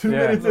 get it off. 2 Yeah.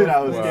 minutes in, I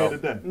was Wow. scared to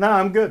death. Nah,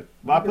 I'm good.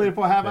 But I played it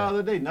for a half hour of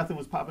the day. Nothing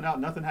was popping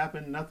out. Nothing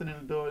happened. Nothing in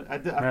the door. I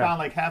Yeah. found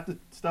like half the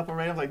stuff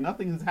already. I was like,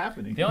 nothing is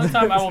happening. The only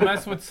time I will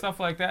mess with stuff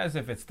like that is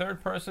if it's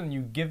third person, you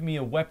give me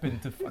a weapon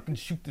to fucking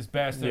shoot this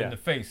bastard Yeah. in the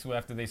face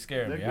after they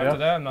scare me. Yeah. After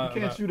that, I'm You not. can't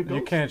I'm not- shoot a ghost.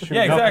 You can't shoot.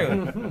 Yeah, nothing.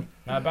 exactly.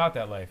 Not about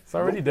that life. It's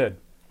already dead.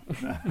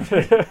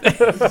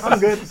 I'm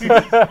good.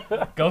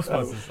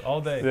 Ghostbusters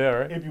all day. Yeah,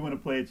 right. If you want to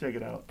play it, check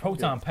it out.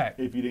 Proton If- pack.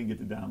 If you didn't get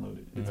to download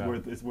it, it's Yeah.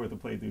 worth a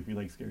playthrough if you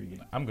like scary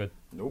games. I'm good.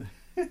 Nope.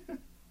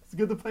 It's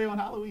good to play on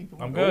Halloween. Come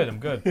on. I'm good. I'm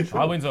good.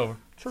 Halloween's over.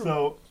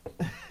 So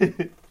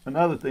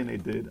another thing they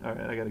did. All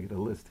right, I got to get a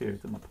list here.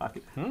 It's in my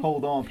pocket.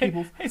 Hold on,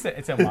 people. He said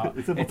it's in my.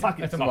 It's in my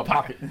pocket. It's in my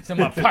pocket. It's in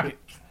my pocket.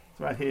 It's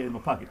right here in my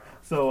pocket.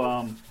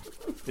 So,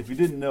 if you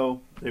didn't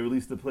know, they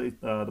released the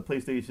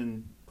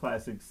PlayStation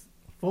Classics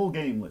full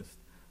game list.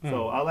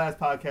 So our last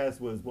podcast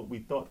was what we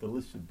thought the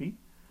list should be.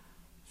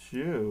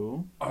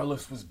 Our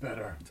list was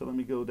better. So let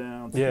me go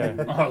down. To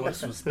Yeah. Our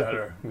list was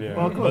better. Yeah.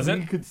 Well, of course, Was it?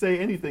 we could say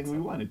anything we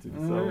wanted to.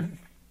 So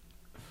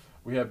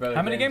We had better.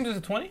 How many games is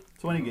it? 20?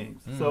 20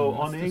 games. So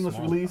on the that's too English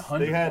small. release,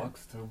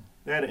 $100 too.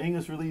 they had an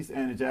English release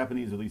and a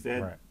Japanese release. They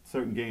had Right.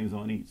 certain games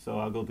on each. So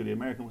I'll go through the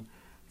American one.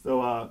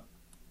 So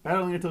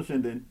Battle Arena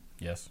Toshinden,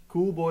 Yes.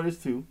 Cool Borders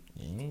 2,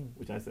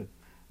 which I said.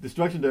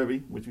 Destruction Derby,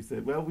 which we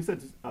said. Well, we said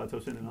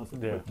Toshinden also.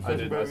 Yeah. but I Destruction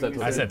did. Derby, I said we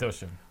Toshinden. I said those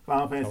two.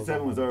 Final Fantasy was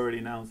 7 on was my list. already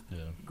announced. Yeah.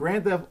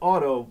 Grand Theft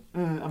Auto,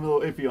 I'm a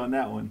little iffy on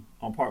that one.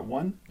 On part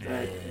 1, I Yeah.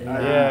 didn't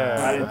What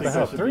think the that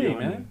hell, should 3, be on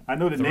man? there. I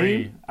know the Three.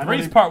 name. I know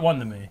Three's they- part 1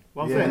 to me.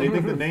 Well, I'm Yeah. saying they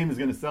think the name is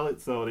going to sell it,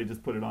 so they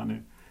just put it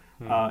on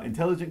there.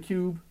 Intelligent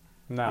Cube.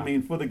 No. I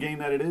mean, for the game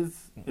that it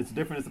is, it's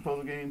different. It's a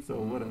puzzle game, so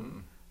whatever.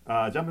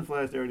 Jumping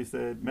Flash, they already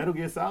said. Metal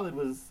Gear Solid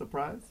was a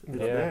surprise. It's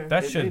Yeah. there.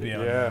 That They should made be it. on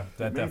Yeah. there. That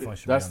They made definitely it.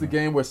 should That's be the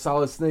on game where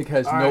Solid Snake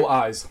has All no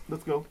right. eyes.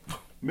 Let's go.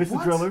 Mr.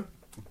 What? Driller.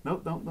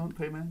 Nope, don't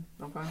pay, man.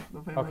 Don't pay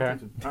my Okay.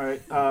 attention. All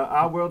right.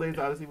 Our World Age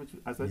Odyssey, which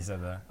I there. said. You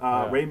said that.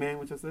 Rayman,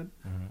 which I said.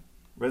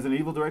 Resident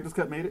Evil Director's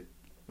Cut made it.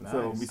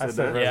 So Nice. we I said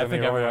said that. Yeah, I Resident think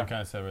Evil, everyone yeah.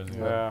 kind of said Resident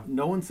Evil. Yeah.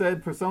 No one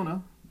said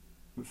Persona.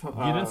 You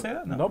didn't say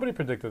that? No. Nobody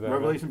predicted that. man.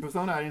 Revelation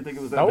Persona. I didn't think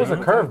it was that. That was a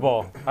big.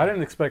 curveball. I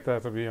didn't expect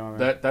that to be on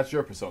there. That's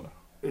your persona.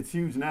 It's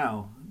huge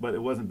now, but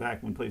it wasn't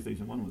back when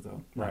PlayStation 1 was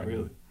out. Not Right.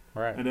 really.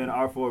 Right. And then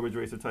R4 Ridge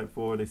Racer Type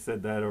 4, they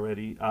said that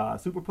already.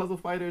 Super Puzzle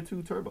Fighter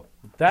 2 Turbo.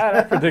 That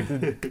I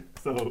predicted.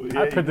 So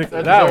I predicted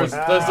That that deserves- was,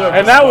 deserves and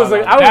a that was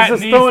like, spotlight. I was That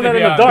just needs throwing to that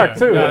in be the on dark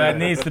there. too. No, that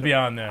needs to be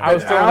on there. I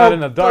was throwing that in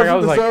the dark. I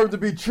was doesn't like, deserve to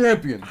be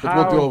champion. But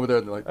How- we'll do over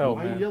there. Like, oh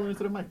Why are you man, yelling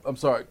into the mic? I'm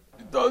sorry.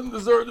 It doesn't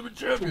deserve to be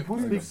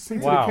champion.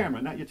 Speak Wow. to the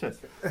camera, not your chest.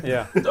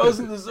 yeah. It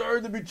doesn't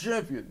deserve to be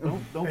champion.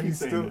 Don't And keep he's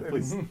saying still, that, and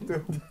please.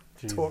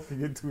 he's still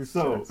talking into his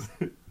So, chest.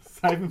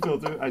 Siphon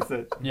Filter, I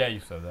said. Yeah,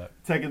 you said that.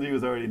 Tekken 3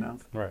 was already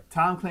announced. Right.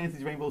 Tom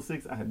Clancy's Rainbow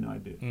Six, I have no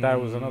idea. That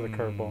was another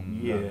curveball.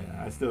 Yeah,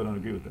 I still don't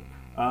agree with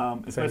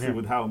that. Especially here.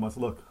 with how it must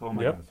look. Oh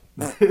my Yep.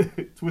 gosh.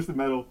 Twisted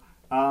Metal.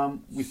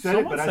 We said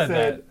Someone it, but said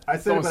that. I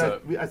said Someone it, said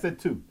but I said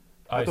 2.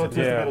 Oh, I you thought said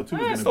Twisted yeah. Metal 2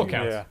 was it going still to be.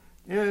 counts. Yeah.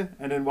 Yeah,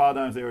 and then Wild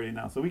Arms they already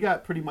announced. So we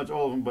got pretty much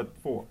all of them but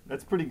 4.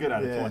 That's pretty good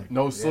out of Yeah. 20.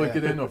 No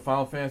Suikoden or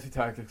Final Fantasy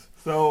Tactics.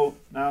 So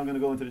now I'm going to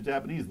go into the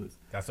Japanese list.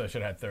 That's what I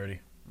should have had 30.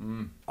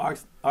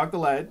 Arc the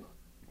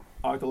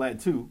Lad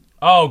 2.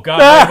 Oh,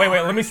 God. Wait,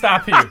 let me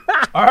stop you.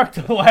 Arc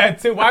the Lad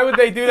 2. Why would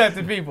they do that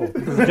to people?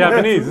 It's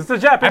Japanese. It's the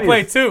Japanese. I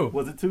played 2.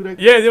 Was it 2 that?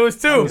 Yeah, there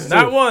was 2. was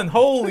Not 2. 1.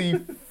 Holy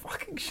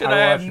fucking shit. I I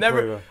have watched you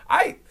never.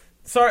 play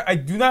Sorry, I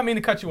do not mean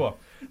to cut you off,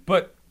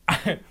 but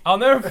I'll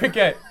never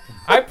forget.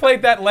 I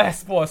played that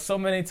last boss so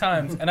many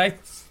times, and I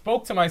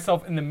spoke to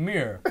myself in the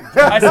mirror.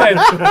 I said,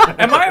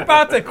 am I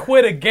about to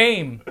quit a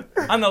game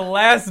on the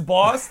last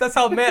boss? That's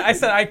how mad. I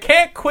said, I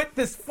can't quit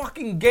this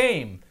fucking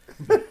game.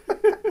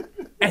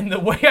 And the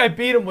way I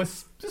beat him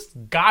was just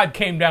God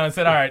came down and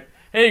said, all right,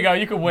 here you go,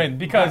 you can win.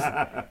 Because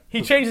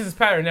he changes his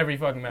pattern every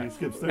fucking match.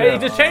 skips through. Hey, he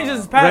just changes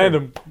his pattern.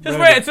 Random. Just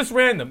Random. it's just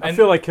random. I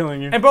feel like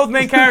killing you. And both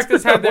main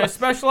characters had their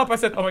special up. I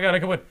said, oh my God, I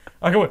can win.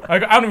 I don't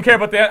even care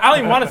about the end. I don't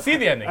even want to see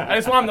the ending. I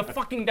just want him to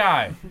fucking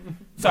die.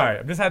 Sorry,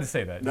 I just had to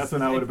say that. That's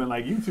when I would have been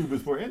like, YouTube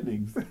is for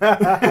endings. Yo,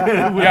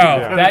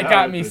 that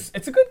got me.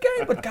 It's a good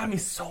game, but got me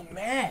so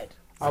mad.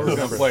 I was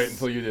going to play it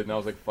until you did, and I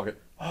was like, fuck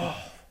it.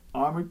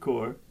 Armored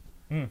Core,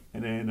 and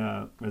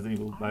then Resident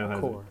Evil Biohazard.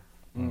 Core.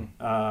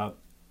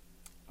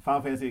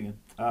 Final Fantasy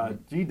again.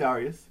 G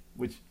Darius,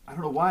 which I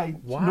don't know why.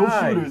 No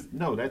Why? shooters.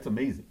 No, that's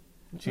amazing.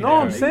 No,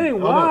 I'm saying Oh,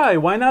 no. why?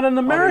 Why not an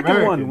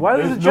American one? Why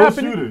There's is it no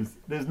Japanese? shooters.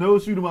 There's no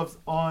shoot 'em ups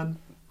on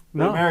the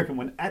No. American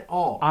one at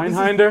all. This is-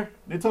 Einhinder.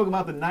 They're talking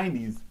about the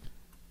 90s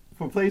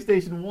for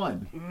PlayStation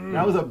 1.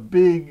 That was a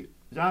big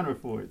genre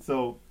for it.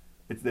 So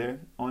it's there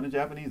on the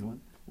Japanese one,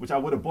 which I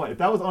would have bought. If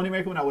that was on the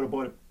American one, I would have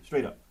bought it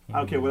straight up. I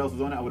don't care what else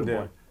was on it, I would have Yeah.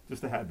 bought it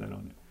just to have that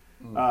on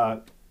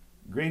it.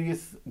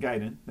 Gradius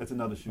Gaiden, that's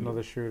another shooter.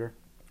 Another shooter.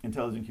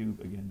 Intelligent Cube,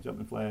 again,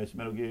 Jumping Flash,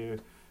 Metal Gear,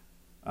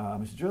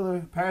 Mr. Driller,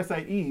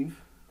 Parasite Eve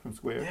from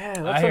Square. Yeah,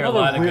 that's I hear a another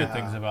lot of weird. good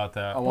things about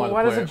that. I Well, wanted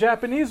why to does play the it.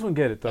 Japanese one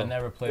get it though? I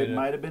never played It it.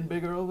 might have been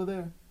bigger over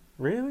there.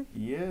 Really?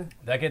 Yeah.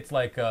 That gets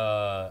like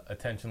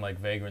attention, like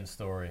Vagrant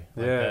Story.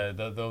 Like Yeah.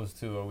 those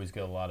two always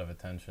get a lot of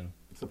attention.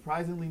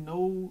 Surprisingly,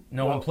 no.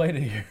 No well, one played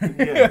it here.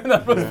 Yeah. None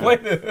of us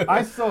played it.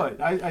 I saw it.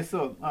 I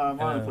saw it.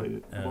 Marlon played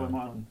it. yeah. Boy,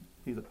 Marlon.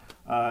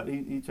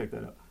 He checked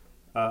that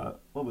out.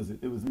 What was it?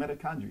 It was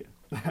mitochondria.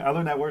 I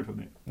learned that word from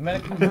there.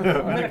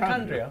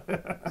 Mitochondria.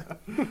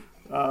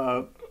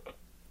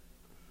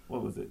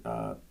 What was it?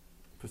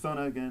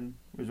 Persona again.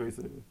 Ridge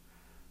Racer.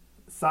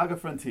 Saga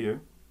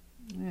Frontier.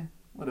 Yeah,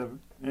 whatever.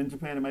 In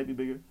Japan, it might be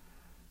bigger.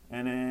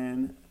 And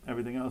then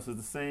everything else is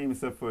the same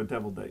except for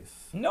Devil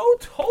Dice. No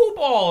toe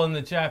ball in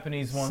the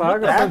Japanese one.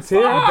 Saga What the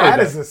Frontier? fuck? I That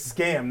played is a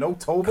scam. No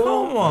toe Come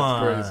ball.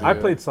 on. That's crazy. I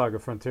played Saga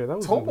Frontier. That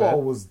was Toe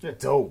ball was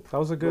dope. That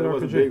was a good But it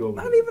wasn't RPG. big over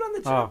Not there. even on the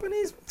Oh.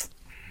 Japanese.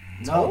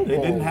 No, they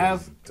didn't ball have.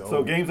 was dope.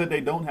 So games that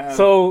they don't have,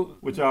 So,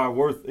 which are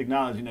worth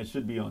acknowledging, that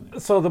should be on there.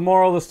 so the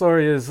moral of the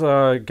story is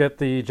get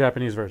the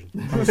Japanese version.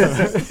 One of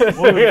the stories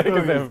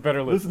Because they have a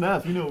better list. Listen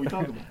up, you know what we're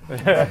talking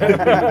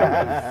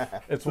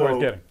about. It's So, worth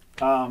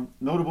getting.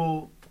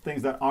 Notable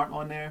things that aren't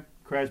on there: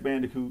 Crash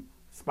Bandicoot,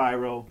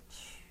 Spyro,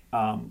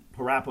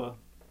 Parappa,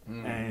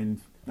 and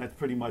that's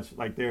pretty much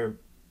like those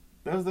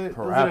are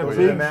Parappa, their Those are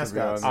big the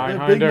mascots. I-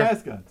 they're big Einhinder.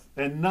 mascots,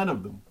 and none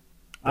of them.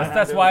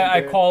 That's Einhinder why wasn't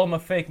I there, call them a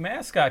fake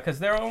mascot, because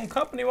their own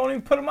company won't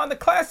even put them on the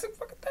classic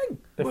fucking thing.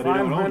 If Well, they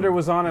don't own Einhinder them.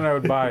 was on it, I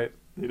would buy it.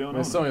 They don't I know.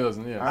 mean, Sony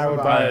doesn't, yeah. I would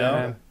buy buy it, it.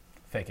 man.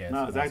 Fake ass.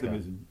 No, it's mascot.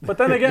 Activision. But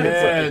then again,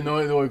 Yeah, it's no,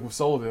 they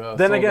sold it.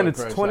 then sold again, it,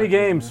 it's Crash 20 Bandicoot.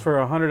 games for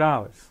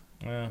 $100.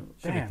 Yeah,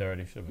 should be Damn.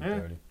 30. Should be Yeah.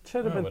 30.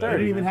 Should have been Oh, They 30.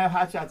 didn't even man. have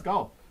Hot Shots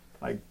Golf.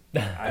 Like,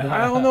 I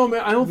don't know,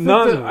 man. I don't think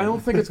None that, of I them. don't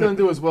think it's gonna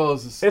do as well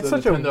as It's the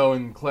such a- Nintendo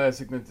and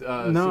classic No.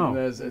 Super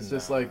NES. It's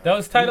just like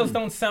Those titles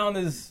don't sound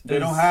as. They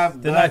as- don't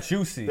have They're that- not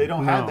juicy. they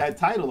don't No. have that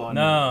title on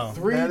No.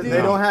 3D.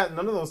 They don't have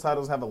none of those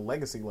titles have a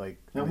legacy like.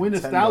 there. And we're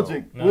Nintendo.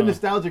 nostalgic. No. We're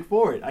nostalgic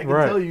for it. I can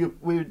Right. tell you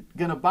we're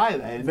gonna buy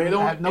that. And They I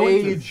don't have no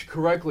age interest.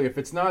 correctly. If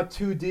it's not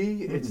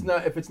 2D, it's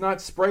not. If it's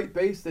not sprite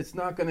based, it's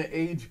not gonna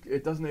age.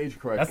 It doesn't age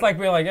correctly. That's like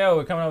being like, yo,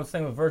 we're coming out with this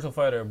thing with Virtual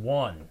Fighter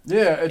 1.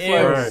 yeah, it's Ew.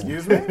 like Right.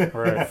 Excuse me.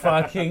 Right.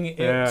 Fucking.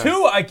 Yeah.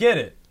 2, I get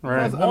it.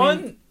 Right. I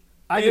One, mean,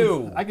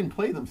 I can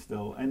play them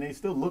still, and they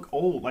still look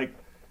old. Like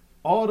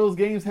all those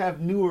games have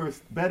newer,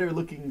 better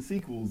looking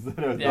sequels that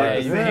are like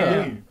the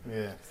same game.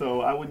 Yeah.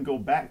 So I wouldn't go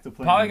back to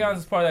playing. Polygons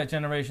is part of that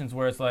generations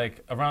where it's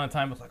like around the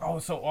time it's like, oh,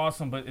 it's so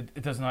awesome, but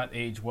it does not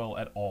age well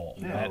at all.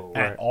 Yeah.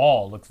 At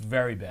all, looks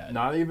very bad.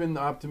 Not even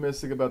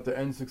optimistic about the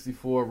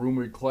N64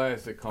 rumored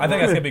classic. I think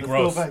that's gonna be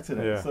gross. Let's go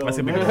back to that. Yeah. So That's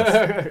gonna be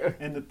gross.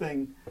 and the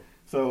thing,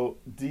 so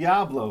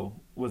Diablo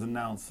was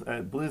announced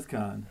at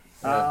BlizzCon,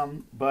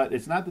 but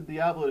it's not the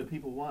Diablo that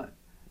people want.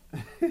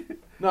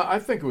 No, I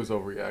think it was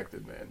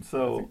overreacted, man.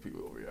 So- I think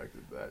people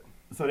overreacted to that.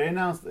 So they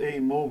announced a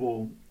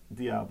mobile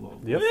Diablo.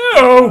 Yep.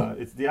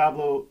 It's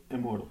Diablo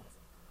Immortal.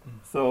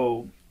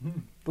 So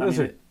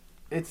Blizzard.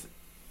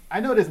 I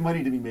know there's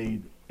money to be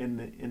made in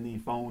the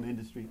phone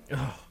industry,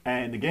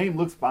 and the game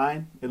looks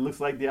fine. It looks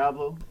like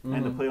Diablo,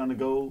 and to play on the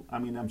go. I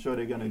mean, I'm sure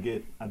they're gonna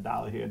get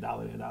 $1 here, $1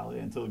 there, $1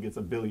 there, until it gets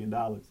 $1 billion.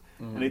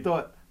 And they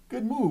thought,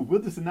 good move.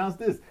 We'll just announce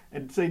this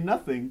and say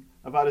nothing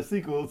about a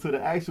sequel to the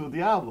actual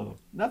Diablo.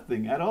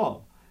 Nothing at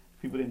all.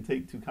 People didn't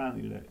take too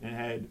kindly to that, and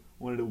had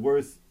one of the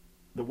worst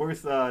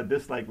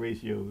dislike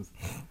ratios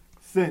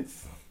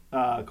since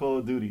Call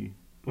of Duty.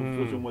 Which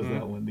one was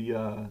that one?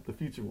 The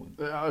future one.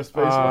 Space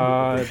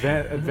one.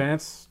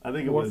 Advanced I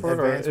think it was Warfare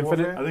or Advanced Infinite,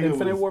 Warfare? I think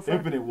Infinite it was Warfare?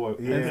 Infinite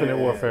Warfare. Yeah. Infinite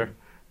Warfare.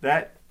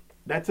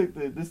 That took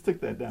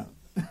that down.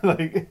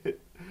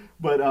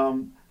 But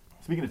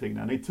speaking of taking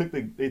down, they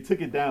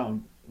took it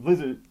down.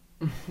 Blizzard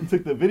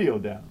took the video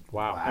down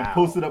Wow. and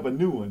posted up a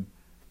new one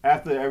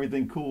after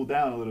everything cooled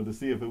down a little to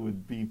see if it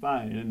would be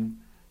fine. And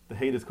the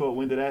haters caught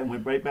wind of that and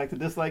went right back to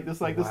dislike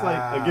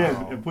again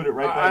and put it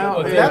right back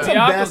up. That's a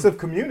Diablo- massive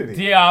community.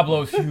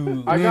 Diablo's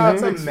huge. I got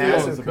It's a mixed massive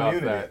feelings about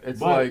community. that. It's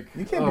But like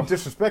You can't be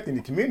disrespecting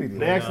the community.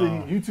 They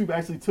YouTube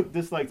actually took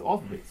dislikes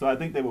off of it. So I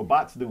think they were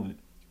bots doing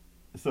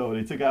it. So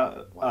they took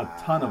out a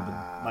ton of them.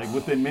 Like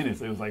within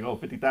minutes, it was like,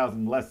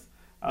 50,000 less.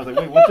 I was like,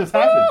 wait, what just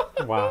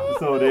happened? Wow.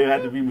 So they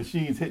had to be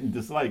machines hitting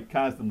dislike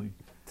constantly.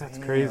 That's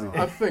crazy.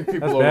 I think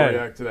people That's bad.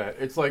 overreact to that.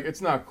 It's like,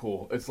 it's not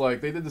cool. It's like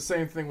they did the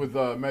same thing with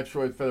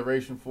Metroid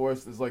Federation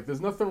Force. It's like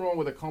there's nothing wrong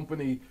with a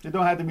company. It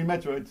don't have to be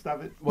Metroid.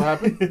 Stop it. What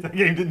happened? The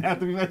game didn't have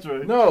to be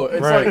Metroid. No,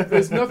 it's Right. like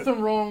there's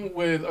nothing wrong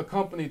with a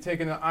company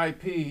taking an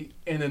IP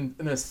in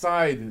a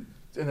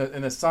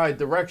side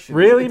direction.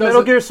 Really? It Metal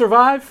doesn't- Gear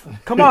Survive?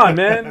 Come on,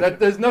 man.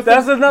 There's nothing.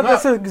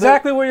 That's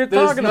exactly what you're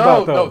there's talking no,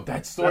 about, though. No,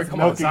 that story. That's Come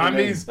on, milking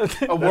the zombies,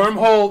 a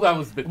wormhole. That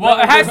was. Well,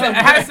 it has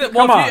to.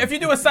 Well, Come on. if you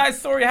do a side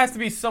story, it has to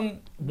be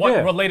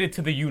somewhat related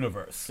to the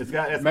universe. It's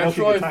milking the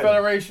Metroid title.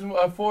 Federation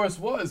Force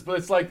was, but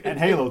it's like And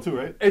Halo too,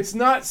 right? It's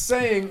not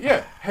saying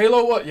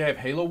Halo. What? Yeah,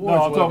 Halo Wars.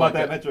 No, I'm what talking about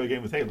about that Metroid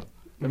game was Halo.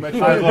 The Might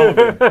as Metroid. well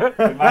have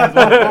been. It might as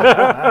well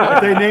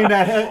have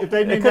been. If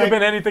they named It could have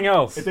been anything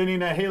else. If they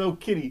named that Halo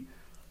Kitty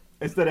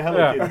instead of Hello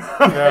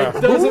Yeah. Kitty.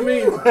 It doesn't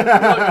mean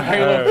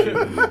Halo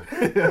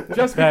shit.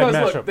 Just Bad because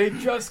mashup. look, they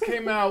just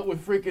came out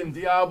with freaking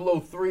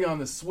Diablo 3 on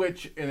the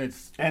Switch, and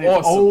it's And awesome.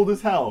 it's old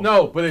as hell.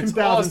 No, but it's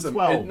awesome.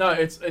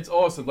 2012. It's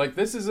awesome. Like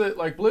this is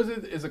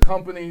Blizzard is a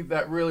company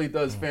that really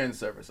does fan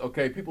service.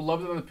 Okay, people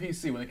loved it on the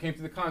PC. When it came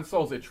to the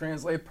consoles, it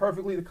translated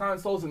perfectly to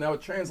consoles, and now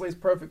it translates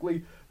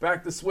perfectly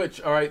back to Switch.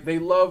 All right, they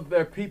love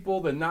their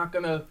people. They're not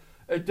gonna.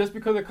 Just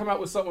because they come out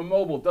with something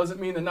mobile doesn't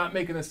mean they're not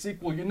making a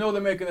sequel. You know they're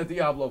making a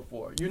Diablo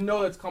 4. You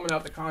know that's coming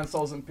out to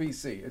consoles and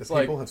PC. It's The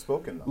like people have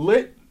spoken, though.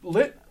 lit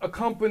a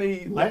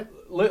company. Lit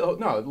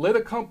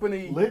a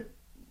company.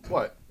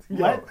 What?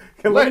 Let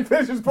Let him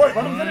finish his point.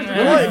 Let him finish his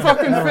Let me point.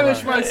 fucking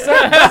finish my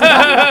sentence.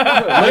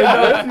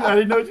 I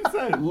didn't know what you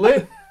said.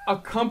 Lit a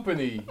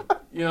company.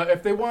 You know,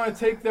 if they want to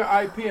take their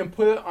IP and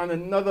put it on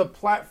another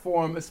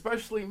platform,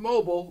 especially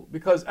mobile,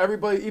 because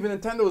everybody, even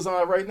Nintendo's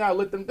on it right now,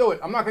 let them do it.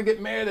 I'm not going to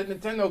get mad at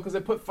Nintendo because they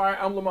put Fire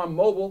Emblem on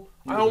mobile.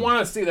 I don't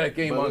want to see that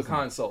game on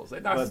consoles.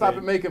 They're not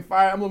stopping making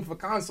Fire Emblem for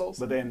consoles.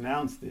 But they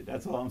announced it.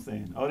 That's all I'm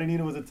saying. All they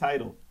needed was a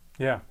title.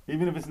 Yeah.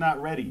 Even if it's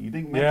not ready. You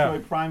think Yeah.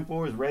 Metroid Prime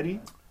 4 is ready?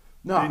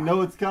 No. They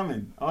know it's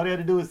coming. All they had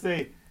to do is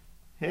say,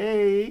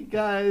 hey,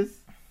 guys,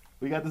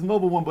 we got this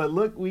mobile one, but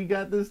look, we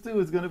got this too.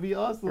 It's going to be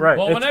awesome. Right.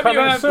 Well, It's whenever you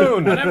coming have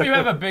soon. whenever you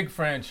have a big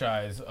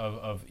franchise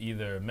of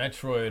either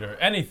Metroid or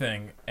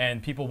anything,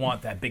 and people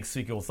want that big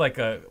sequel, it's like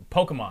a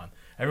Pokemon.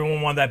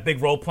 Everyone wanted that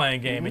big role-playing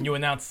game, and you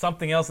announce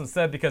something else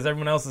instead because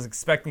everyone else is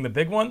expecting the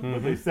big one.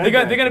 But they said They're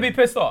that. going to be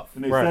pissed off.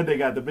 And they Right. said they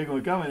got the big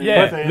one coming. and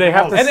Yeah. they're saying They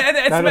have else. to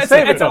And Gotta it's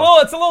save it, though.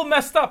 a little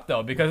messed up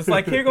though because it's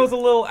like here goes a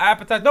little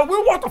appetizer. No, we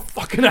want the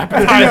fucking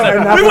appetizer.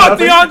 and not we for want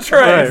the nothing. entree.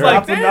 Right, It's right. like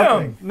Not for damn.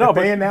 nothing. No, If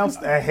but- they announced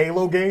a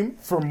Halo game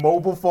for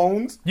mobile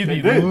phones, You'd They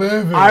be did.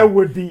 livid. I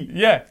would be.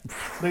 Yeah,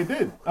 They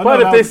did. Oh, But no, if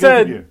that they was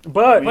Gears of Gear. said,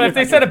 but but if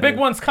they said a big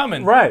one's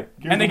coming, right,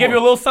 Gears and they of give you a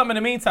War. little something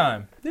in the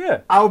meantime,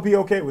 yeah. I would be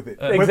okay with it.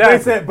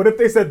 Exactly. But if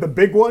they said the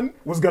big one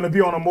was going to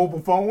be on a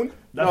mobile phone,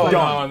 That's No, like,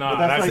 no, no, but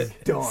that's that's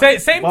like, done.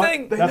 same But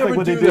thing. They that's never like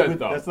what do they did that, with,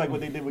 though. that's like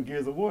what they did with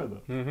Gears of War,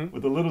 though.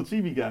 With the little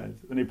chibi guys.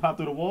 When they popped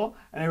through the wall,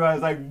 and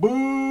everybody's like, boo!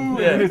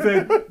 Yeah. And they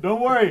said,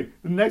 don't worry,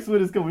 the next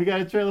one is coming. We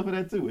got a trailer for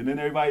that, too. And then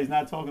everybody's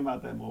not talking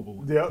about that mobile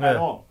one Yep. at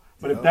all.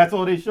 But if that's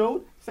all they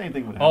showed, Same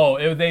thing would happen.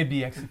 Oh, they'd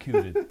be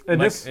executed. And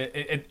Like, this-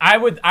 I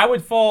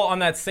would fall on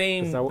that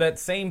same Is that what- that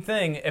same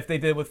thing if they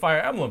did with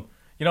Fire Emblem.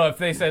 You know, if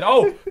they said,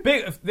 "Oh,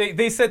 big," if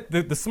they said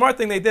the smart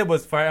thing they did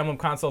was Fire Emblem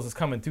consoles is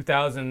coming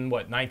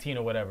 2019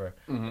 or whatever,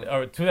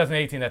 or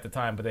 2018 at the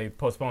time, but they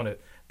postponed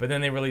it. But then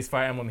they released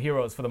Fire Emblem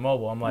Heroes for the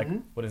mobile. I'm like,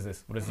 what is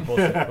this? What is this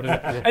bullshit? What is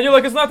it? And you're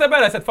like, it's not that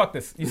bad. I said, fuck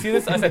this. You see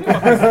this? I said,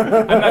 fuck this.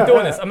 I'm not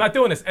doing this. I'm not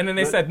doing this. And then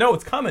they said, no,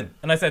 it's coming.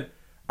 And I said,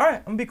 all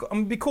right, I'm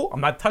gonna be cool.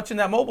 I'm not touching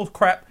that mobile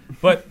crap,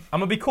 but I'm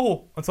gonna be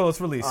cool until it's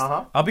released.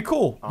 I'll be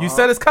cool. You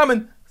said it's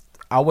coming.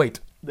 I'll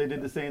wait. They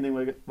did the same thing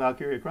with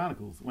Valkyria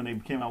Chronicles when they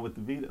came out with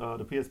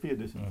the PSP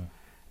edition.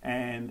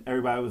 And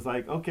everybody was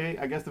like, okay,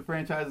 I guess the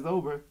franchise is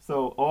over.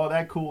 So all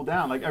that cooled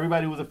down. Like,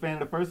 everybody who was a fan of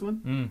the first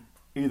one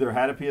either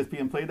had a PSP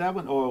and played that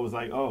one, or it was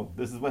like, oh,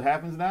 this is what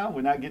happens now?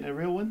 We're not getting a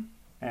real one?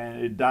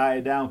 And it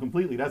died down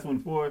completely. That's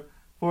when 4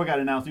 got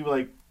announced. You were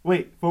like,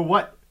 wait, for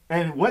what?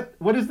 And what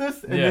is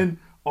this? And then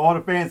all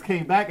the fans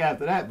came back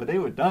after that, but they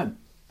were done.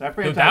 That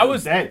franchise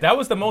was dead. That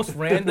was the most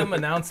random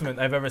announcement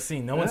I've ever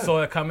seen. No one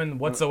saw it coming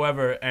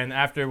whatsoever. And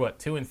after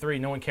 2 and 3,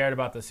 no one cared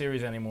about the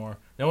series anymore.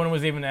 No one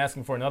was even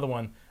asking for another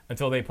one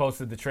until they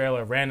posted the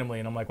trailer randomly.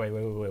 And I'm like, wait.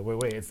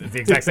 It's the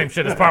exact same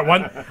shit as part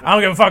 1. I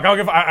don't give a fuck.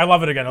 I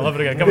love it again. Come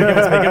on, give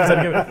it to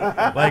me. Give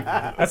it. Like,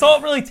 that's all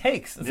it really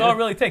takes. That's all it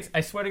really takes. I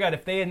swear to God,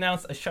 if they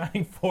announce a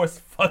Shining Force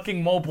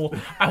fucking mobile,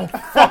 I will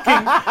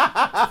fucking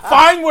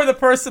find where the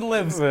person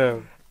lives.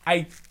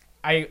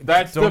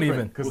 That's don't different,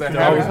 even because they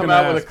I was haven't come gonna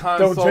out with a ask.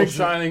 console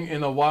Shining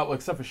in a while,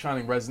 except for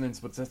Shining Resonance,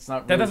 but that's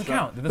not. That really doesn't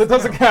count. That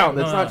doesn't count.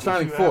 That's No, not no.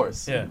 Shining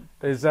Force. Yeah.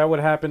 Is that what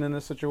happened in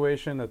this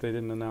situation, that they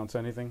didn't announce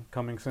anything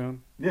coming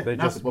soon? Yeah, They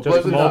nothing. just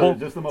Blizzard mobile?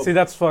 Just the mobile. See,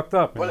 that's fucked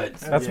up, man. But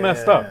it's- That's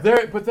messed up.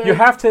 They're You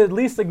have to at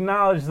least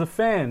acknowledge the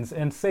fans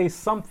and say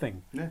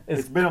something. Yeah, is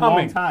it's been a coming.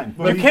 long time.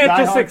 You can't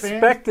just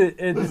expect it.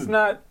 It's Listen.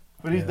 not.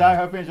 For these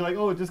diehard fans, you're like,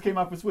 oh, it just came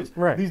out for Switch.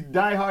 Right. These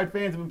diehard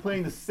fans have been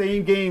playing the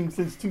same game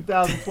since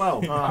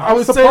 2012. I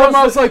was saying,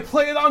 I was like,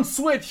 play it on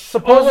Switch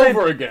all they-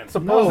 over again.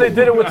 Suppose they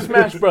did it with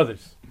Smash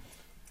Brothers.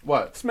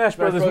 What? Smash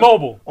Brothers Brothers?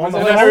 mobile. On And the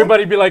then phone?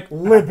 everybody be like,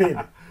 Livid.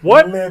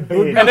 what?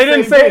 Livid. And they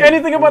didn't Same say game.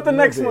 anything about the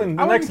next Livid. one,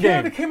 the I next wouldn't care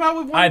if game. they came out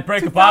with one. I'd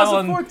break a bottle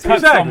and 2014. touch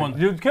Exactly. someone.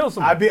 You'd kill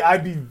someone. I'd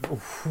be.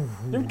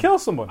 You'd kill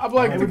someone. I'm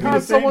like, It would be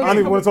because the same- someone. I don't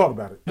even want to talk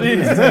about it.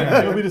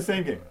 It'll be the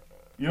same game.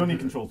 You don't need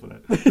controls for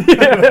that.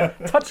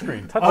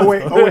 Touchscreen. Oh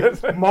wait,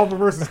 Marvel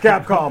vs.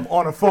 Capcom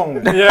on a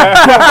phone.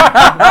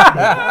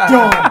 Yeah.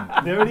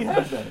 Done. They already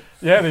have that.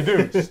 Yeah, they do.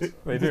 They Just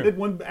do. hit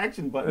one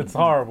action button. It's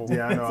horrible.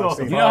 Yeah, I know. So- I've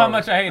seen You know how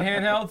much I hate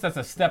handhelds? That's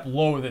a step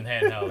lower than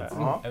handhelds.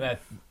 And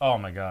that, oh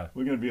my God.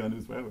 We're going to be on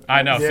this forever.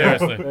 I know, Yeah.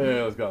 seriously.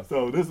 Yeah, let's go.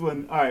 So this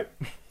one, all right.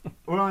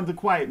 We're on to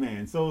Quiet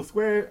Man. So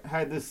Square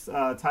had this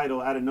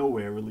title out of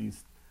nowhere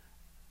released.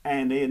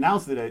 And they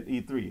announced it at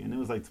E3, and it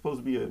was like supposed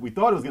to be we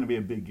thought it was going to be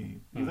a big game.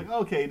 He's like,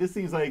 okay, this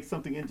seems like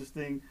something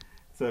interesting.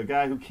 It's a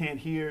guy who can't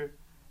hear,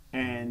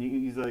 and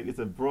he's like, it's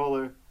a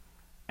brawler.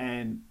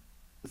 And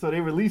so they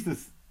released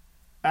this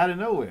out of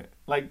nowhere.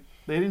 Like,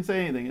 they didn't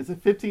say anything. It's a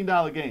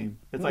 $15 game.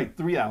 It's like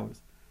 3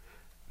 hours.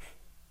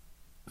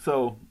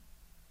 So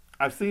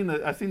I've seen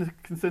the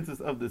consensus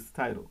of this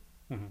title,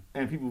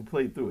 and people who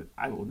played through it.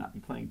 I will not be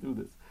playing through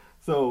this.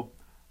 So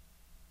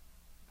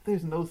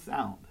there's no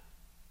sound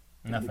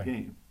in the Nothing.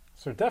 game.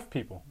 So deaf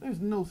people. There's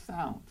no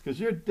sound because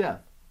you're deaf.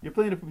 You're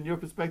playing it from your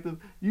perspective.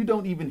 You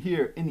don't even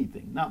hear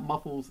anything. Not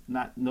muffles.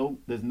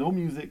 There's no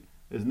music.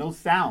 There's no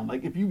sound.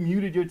 Like if you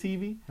muted your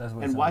TV That's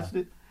what it and sounds watched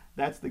it,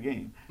 that's the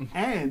game.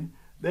 And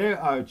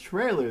there are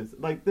trailers.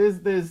 Like there's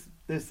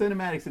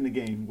cinematics in the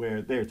game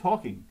where they're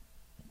talking,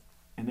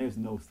 and there's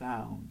no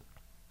sound.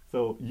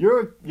 So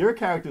your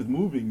character's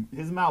moving,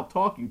 his mouth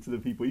talking to the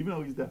people, even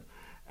though he's deaf,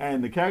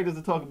 and the characters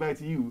are talking back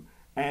to you.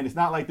 And it's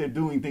not like they're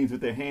doing things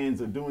with their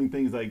hands or doing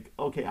things like,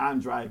 okay, I'm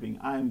driving,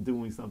 I'm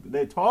doing something.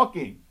 They're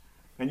talking,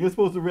 and you're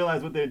supposed to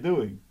realize what they're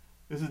doing.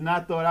 This is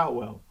not thought out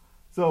well.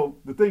 So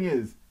the thing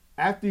is,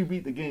 after you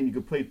beat the game, you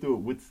can play through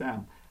it with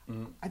sound.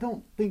 I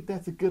don't think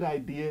that's a good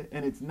idea,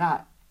 and it's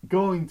not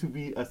going to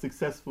be a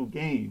successful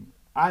game.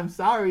 I'm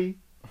sorry.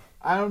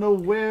 I don't know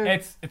where.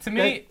 It's to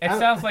me, that- it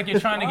sounds like you're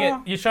trying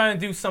to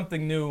do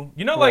something new.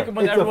 You know, like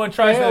when it's everyone a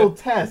tries failed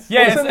to. test.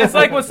 Yeah, it's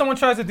like when someone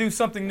tries to do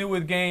something new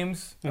with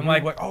games, and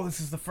like, oh, this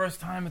is the first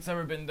time it's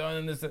ever been done,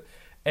 and this.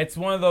 It's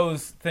one of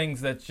those things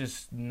that's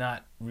just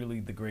not really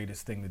the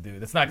greatest thing to do.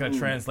 That's not going to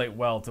translate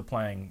well to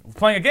playing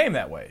a game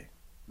that way,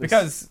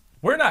 because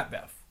we're not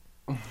deaf.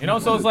 You know,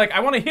 so it's like I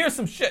want to hear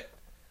some shit.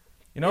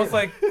 You know, it's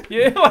like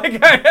If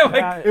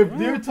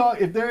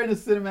they're in a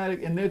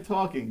cinematic and they're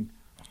talking,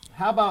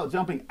 how about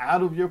jumping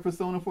out of your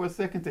persona for a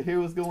second to hear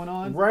what's going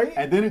on? Right.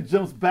 And then it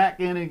jumps back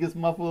in and it gets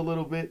muffled a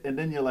little bit, and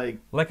then you're like,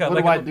 what do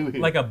like I do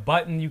here? Like a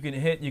button you can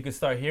hit, you can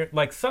start hearing,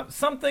 like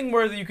something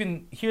where you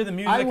can hear the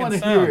music I and want to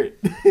sound. hear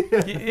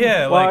it.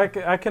 Yeah, Well, like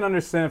I can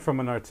understand from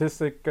an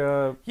artistic point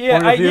of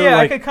I view. I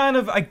like, could kind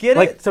of I get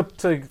like it.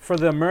 to for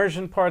the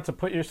immersion part, to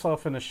put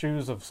yourself in the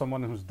shoes of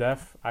someone who's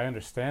deaf. I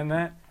understand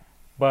that,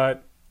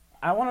 but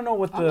I want to know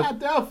what I'm not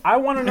deaf. I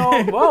want to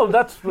know. Well,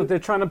 that's what they're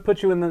trying to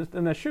put you in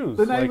their shoes.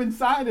 They're not even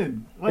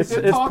signing. Like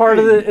It's part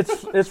of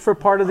the it's for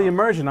part of the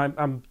immersion.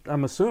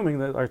 I'm assuming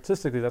that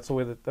artistically that's the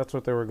way that's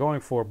what they were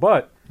going for.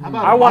 But How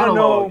about I a want to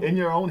monologue know. in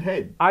your own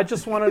head. I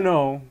just want to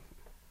know,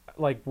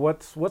 like,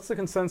 what's the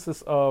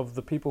consensus of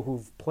the people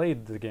who've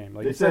played the game?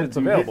 Like They you said, it's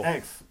available. Hit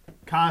X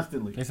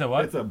constantly. They said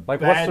what? It's a Like,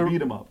 what's bad the-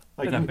 beat 'em up.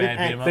 Like It's you a hit bad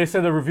beat 'em X. up. They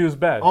say the review's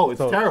bad. Oh, it's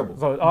terrible.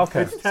 So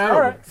okay, It's terrible.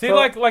 All right. See, So-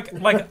 like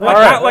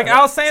right.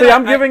 I was saying. See,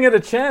 I'm giving it a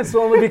chance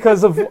only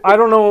because of I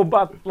don't know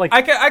about like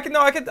I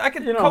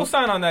could you know.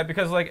 co-sign on that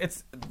because like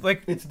it's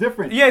like It's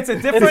different. yeah, it's a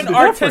different different.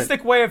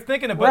 artistic way of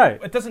thinking, but Right.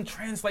 it doesn't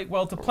translate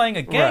well to playing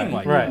a game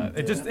like Right. that.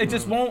 It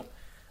just won't.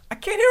 I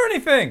can't hear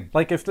anything.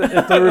 Like if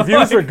the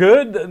reviews are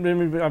good, then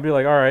maybe I'd be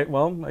like, all right,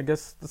 well, I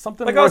guess it's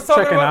something Like I was worth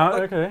talking checking about, out.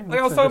 like, Okay, like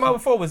I was talking about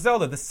before with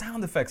Zelda, the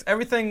sound effects,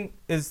 everything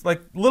is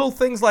like little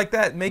things like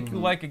that make you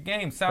like a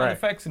game. Sound Right.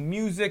 effects and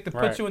music to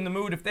put Right. you in the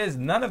mood. If there's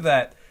none of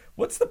that,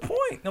 what's the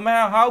point? No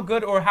matter how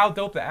good or how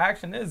dope the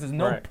action is, there's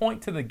no Right.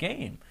 point to the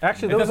game.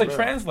 Actually, It there was doesn't a-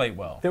 translate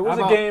well. There How was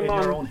a about game in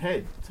your own on.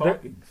 head,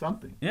 talking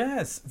something.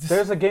 Yes.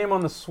 There's a game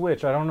on the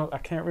Switch. I don't know. I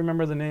can't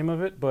remember the name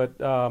of it, but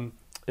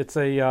it's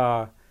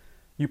a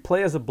you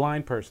play as a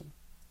blind person,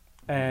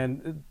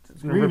 and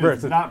it's in Screen reverse.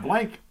 is not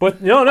blank.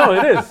 But no,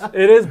 it is.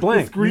 It is The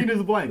blank. screen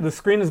is blank. The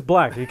screen is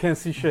black. You can't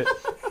see shit.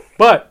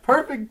 But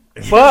Perfect.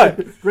 you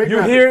Great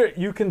graphics.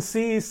 you can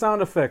see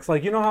sound effects.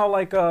 Like you know how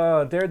like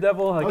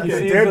Daredevil, like you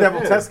Okay. see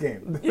Daredevil Yeah. test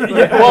game.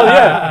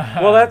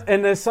 Well, that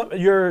and there's some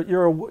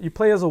you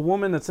play as a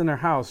woman that's in her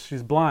house.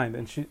 She's blind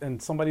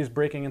and somebody's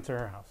breaking into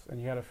her house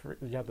and you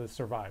have to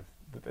survive.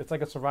 It's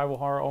like a survival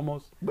horror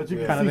almost. But you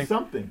Yeah. can Kinda see thing.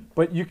 something.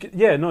 But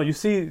you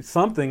see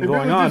something If it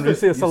going was on. just You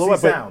see a You see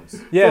silhouette. but-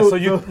 sounds. Yeah, So- so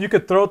you so- you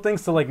could throw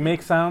things to like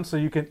make sounds. So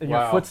you can in your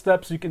Wow.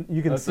 footsteps you can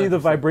That's see the interesting.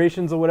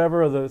 vibrations or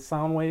whatever or the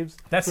sound waves.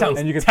 That sounds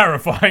and you can-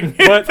 terrifying.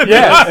 But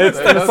yeah, it's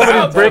That somebody's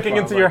sounds breaking terrifying,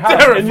 into your like,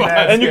 house, and you,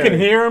 terrifying. and you can Scary.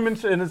 hear them,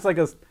 and it's like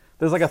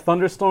there's like a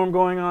thunderstorm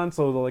going on,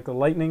 so like the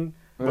lightning.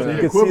 But So you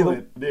the can see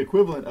them.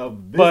 equivalent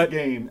of this But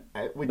game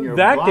when you're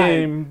that blind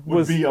game would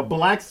was- be a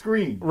black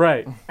screen.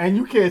 Right, And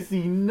you can't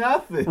see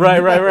nothing.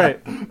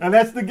 right. And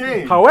that's the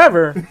game.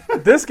 However,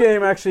 this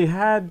game actually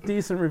had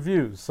decent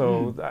reviews,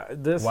 so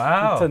this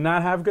Wow. to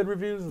not have good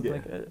reviews, is Yeah.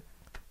 like,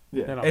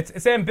 Yeah. you know.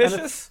 It's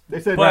ambitious. They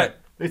said But-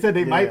 they said they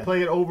Yeah. might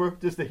play it over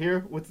just to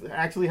hear what's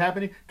actually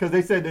happening because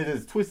they said that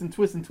there's twist and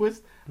twist and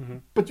twist,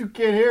 but you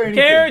can't hear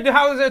anything. Can't hear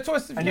how is that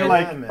twisted? And you're Yeah,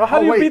 like, man. Well, how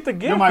do you wait, beat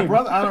the You're my game?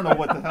 brother. I don't know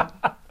what the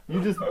hell.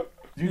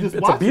 You just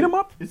It's watch a beat 'em it.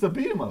 up? It's a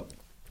beat 'em up.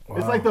 Wow.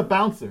 It's like the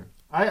bouncer.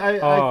 I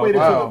Oh,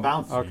 equated wow. to the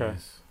bouncer. Okay.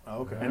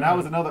 Okay. And that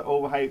was another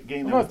overhyped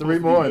game. I'm That was about to read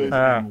supposed more be on good this. and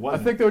I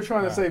wasn't. think they were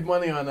trying to save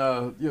money on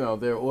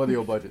their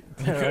audio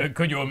budget.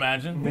 Could you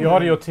imagine? The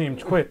audio team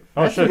quit.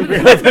 Oh shit!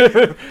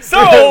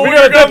 So We we're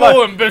got a a deadline.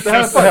 little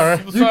ambitious.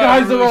 You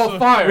guys are all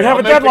fired. We have I'll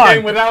a make the deadline.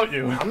 game without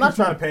you. I'm not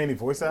trying to pay any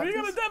voice We actors.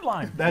 got a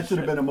deadline. That should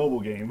have been a mobile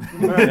game.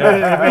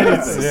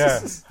 Yeah.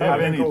 I've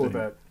been anything. cool with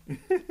that.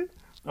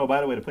 Oh,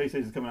 by the way, the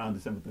PlayStation is coming out on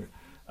December 3rd.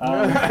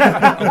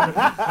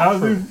 I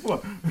was losing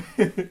before.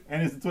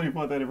 And it's the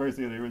 24th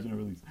anniversary of the original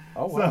release.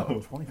 Oh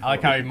wow. So, I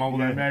like how he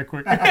mumbled Yeah. that mad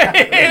quick.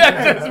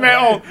 That shit's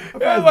man old.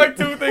 It was like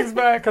 2 things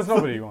back. Because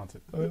nobody wants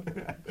it.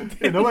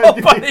 yeah,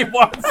 nobody- Nobody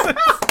wants it.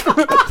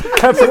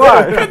 That's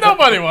why.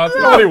 Nobody wants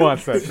it. Nobody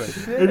wants that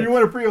thing. if you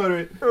want to pre-order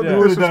it, Yeah. you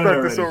would have done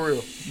it Disrespect already. is so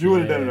real. You would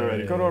have done it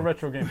already. Go to a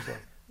retro game store.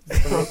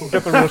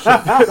 Get the real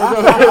shit.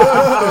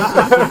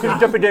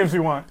 Get the games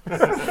you want.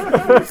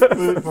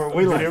 For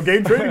way less. Video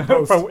game trading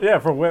post. Yeah,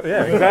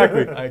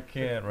 exactly. I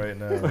can't right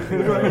now. Look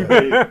on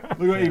eBay.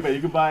 Look on eBay.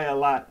 You can buy a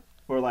lot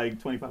for like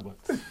 $25.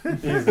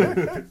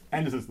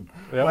 And the system.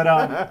 Yep.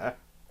 But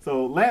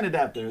so LAN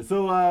adapter.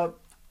 So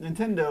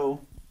Nintendo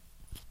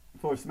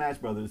for Smash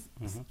Brothers,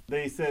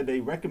 they said they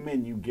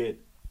recommend you get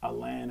a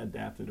LAN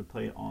adapter to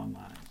play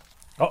online.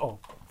 Uh-oh.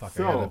 Fuck,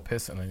 So- I got a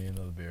piss and I need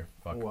another beer.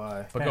 Fuck.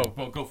 Why? But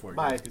go for it.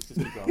 Bye.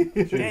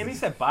 Damn, he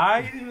said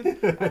bye.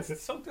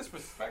 That's so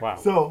disrespectful. Wow.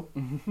 So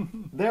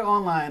they're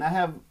online. I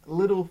have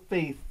little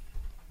faith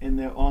in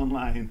their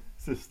online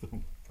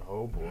system.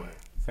 Oh boy.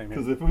 Same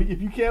Because here.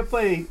 if you can't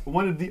play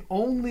one of the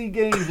only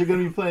games you're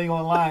going to be playing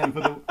online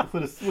for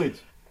the Switch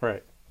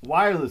Right.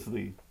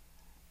 wirelessly,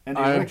 and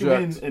I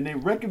recommend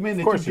object. that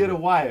you course you get a do.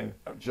 wire,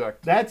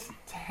 Object. that's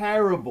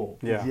terrible.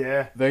 Yeah.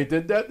 Yeah. They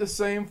did that the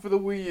same for the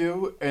Wii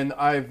U, and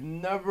I've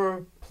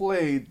never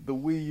played the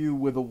Wii U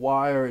with a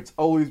wire. It's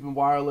always been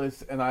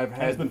wireless, and I've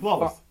had it's been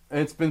flawless. And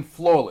it's been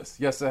flawless.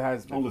 Yes, it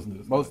has been. Don't listen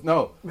to this.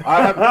 No,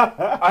 I have.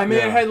 I may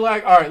have Yeah. had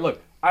lag. All right,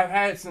 look, I've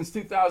had it since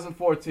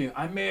 2014.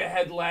 I may have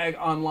had lag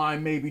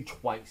online maybe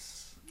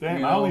twice. Damn,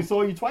 You I only know?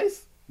 saw you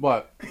twice.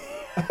 What?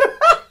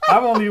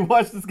 I've only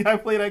watched this guy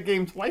play that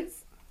game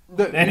twice.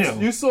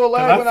 Damn. You saw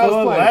lag 'Cause when I I was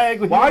saw playing. lag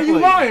when Why you are you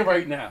played. lying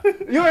right now?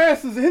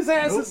 His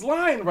ass is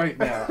lying right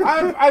now.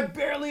 I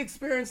barely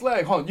experienced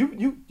lag. Hold on,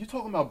 you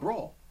talking about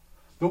Brawl?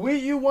 The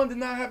Wii U one did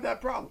not have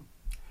that problem.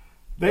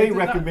 They did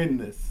not. recommend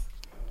this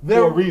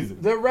They're, for a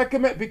reason. They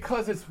recommend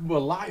because it's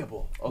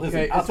reliable. Okay,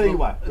 Listen, I'll It's tell you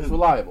why. It's Listen.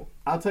 reliable.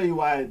 I'll tell you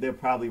why they're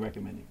probably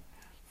recommending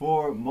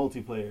for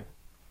multiplayer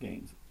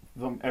games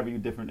from every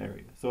different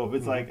area. So if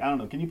it's like, I don't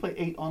know, can you play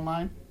 8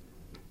 online?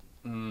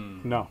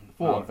 No.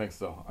 4. I don't think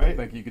so. Right? I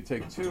think you could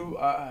take 2.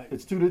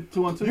 It's 2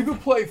 on 2. You could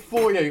play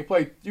 4. Yeah, you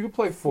could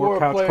play 4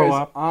 couch players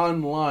co-op.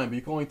 online, but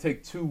you can only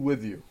take 2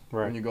 with you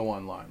Right. when you go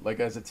online. Like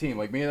as a team,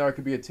 like me and I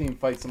could be a team,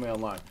 fight somebody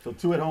online. So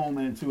 2 at home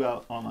and 2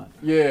 out online.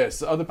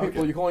 Yes, other people.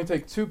 Okay. You can only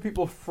take 2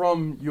 people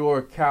from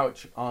your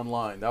couch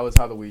online. That was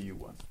how the Wii U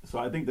was. So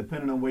I think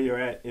depending on where you're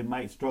at, it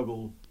might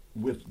struggle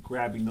with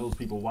grabbing those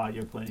people while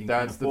you're playing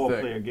That's in a the thing.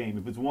 4-player game.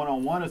 If it's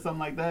 1-on-1 or something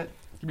like that,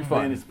 be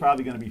fine. then it's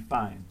probably going to be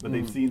fine. But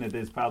they've seen that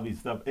there's probably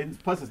stuff.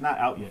 And plus, it's not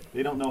out yet.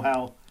 They don't know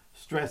how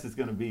stressed it's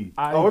going to be.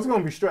 It's going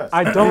to be stressed.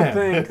 I don't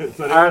think.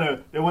 So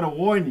they want to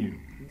warn you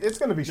It's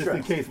going to be just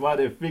stressed. in case while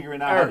they're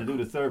figuring out how to do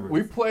the servers.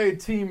 We played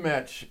team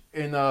match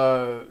in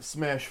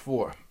Smash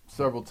 4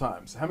 several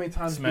times. How many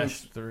times?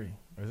 Smash 3.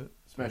 Is it?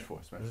 Smash 4.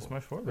 Smash Is 4. it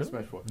Smash 4? It's Really?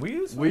 Smash 4. We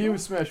use We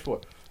use Smash 4.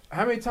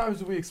 How many times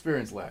did we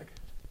experience lag?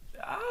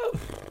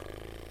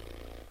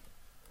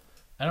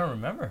 I don't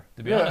remember,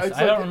 to be Yeah, honest. it's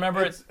I don't like- remember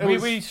it's- it. it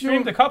was We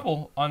streamed a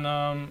couple on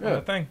Yeah.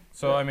 the thing.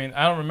 So, I mean,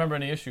 I don't remember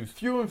any issues.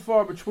 Few and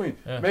far between.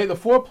 Yeah. Made the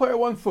 4-player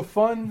one for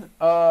fun.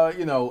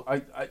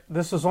 I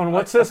This is on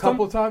what a system?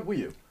 couple of times. Wii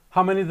U.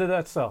 How many did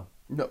that sell?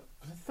 No,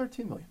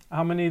 13 million.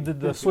 How many did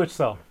the Switch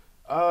sell?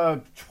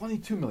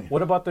 22 million.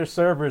 What about their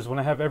servers when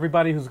I have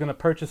everybody who's going to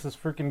purchase this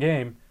freaking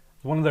game,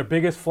 one of their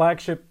biggest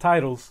flagship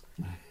titles,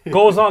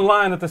 goes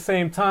online at the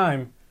same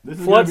time, This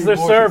is floods gonna their be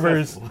more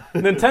servers?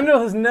 successful.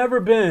 Nintendo has never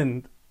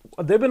been.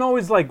 They've been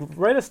always like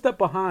right a step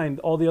behind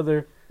all the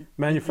other You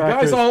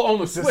manufacturers. guys all own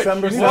the Switch.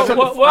 December You know,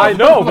 7th. I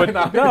know,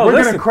 but no, We're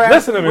listen, gonna crash.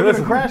 listen to me. We're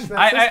Listen, gonna crash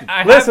that system.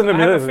 I listen to me.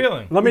 have Listen. a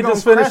feeling. Let me We're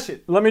just gonna finish. crash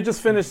it. Let me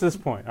just finish this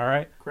point. All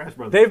right. Crash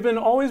Brothers. They've been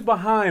always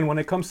behind when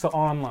it comes to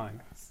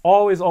online.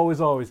 Always, always,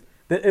 always.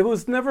 It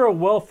was never a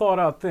well thought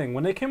out thing.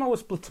 When they came out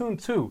with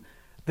Splatoon 2,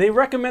 they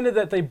recommended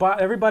that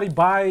everybody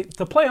buy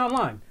to play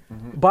online.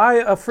 Buy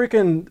a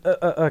freaking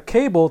a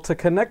cable to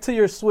connect to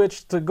your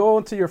Switch to go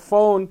into your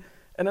phone,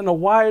 and then a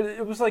wire.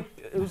 It was a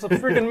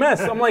freaking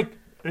mess. I'm like,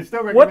 They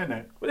still what?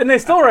 recommend that. And they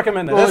still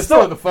recommend that. Well, They it's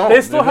still the phone.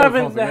 They still They do the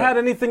haven't phone thing, yeah. had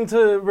anything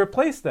to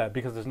replace that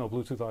because there's no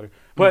Bluetooth audio.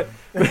 But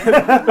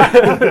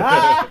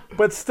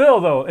but still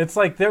though, it's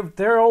like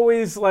they're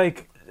always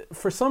like,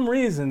 for some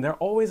reason they're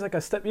always like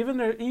a step. Even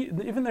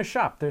their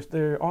shop,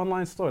 their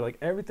online store, like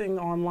everything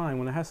online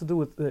when it has to do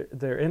with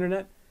their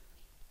internet,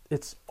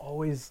 it's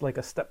always like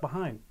a step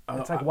behind.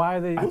 It's like, why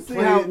are they? We'll see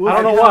Played- how-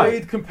 I don't know I why.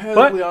 played competitively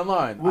But-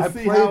 online. We'll I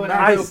see played how it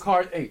Mario is.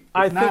 Kart 8.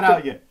 I It's think not that-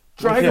 out yet.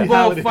 Dragon We'll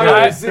see Ball how it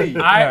Fighter is. Z.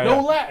 I-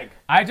 No lag.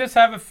 I just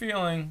have a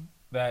feeling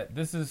that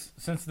this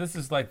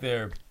is like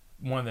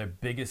one of their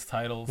biggest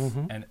titles,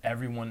 and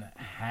everyone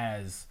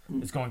is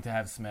going to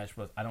have Smash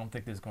Bros. I don't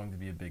think there's going to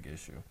be a big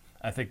issue.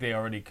 I think they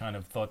already kind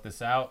of thought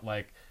this out.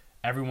 Like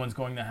everyone's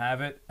going to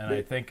have it, and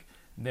I think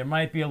there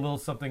might be a little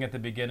something at the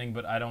beginning,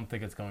 but I don't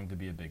think it's going to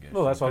be a big issue.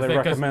 Well, that's why they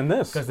recommend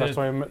this. 'cause That's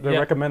why there's- they yeah.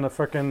 recommend a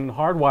freaking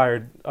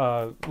hardwired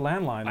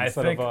landline I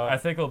instead think of. I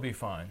think it'll be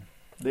fine.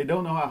 They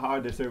don't know how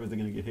hard their servers are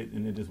going to get hit,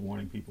 and they're just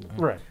warning people.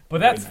 Right. But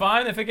that's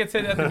fine if it gets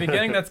hit at the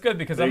beginning. That's good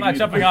because I'm They not use-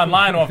 jumping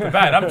online off the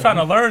bat. I'm trying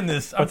to learn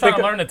this. I'm trying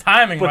to learn the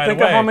timing But right think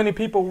away. of how many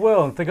people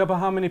will. Think about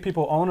how many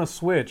people own a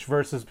Switch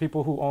versus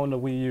people who own a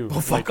Wii U.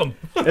 Fuck 'em.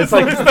 It's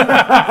like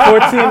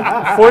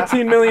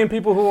 14 million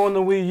people who own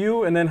the Wii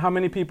U, and then how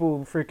many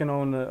people freaking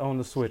own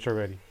the Switch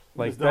already?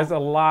 Like, Just that's a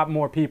lot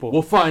more people.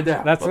 We'll find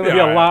out. That's going to be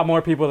a lot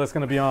more people that's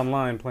going to be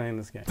online playing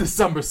this game.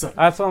 December 7th.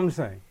 That's what I'm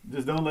saying.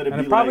 Just don't let it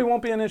And be it probably like,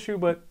 won't be an issue,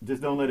 but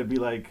just don't let it be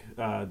like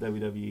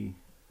WWE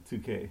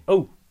 2K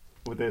oh,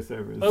 with their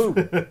servers. Don't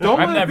I've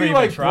let it never be even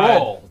like tried.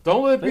 Brawl.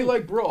 Don't let it be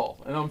like Brawl,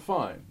 and I'm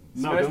fine.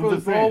 No, Smash I'm Bros.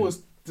 just Brawl saying. was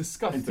and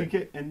disgusting.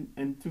 2K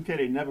and 2K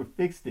they never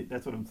fixed it.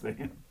 That's what I'm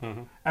saying.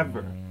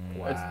 Ever.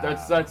 That's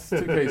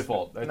 2K's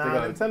fault. I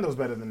Nah, think Nintendo's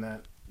better than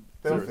that.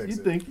 They'll You fix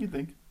it. You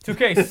think.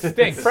 2K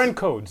stinks. friend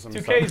codes. I'm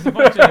 2K is sorry.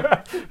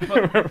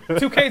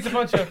 a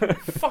bunch of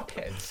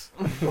fuckheads.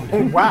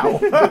 Wow.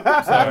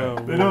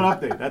 They don't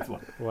update. That's why.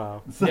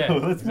 Wow. So Yeah,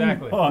 let's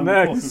exactly. move on.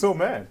 Next. He's so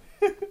mad.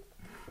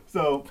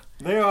 So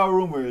there are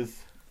rumors.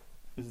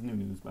 This is new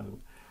news, by the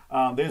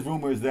way. There's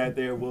rumors that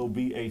there will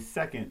be a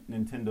second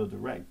Nintendo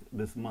Direct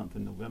this month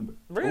in November.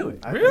 Really?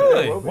 I think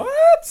Really? there will be.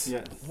 What?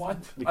 Yes. What?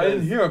 Because I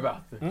didn't hear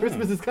about this.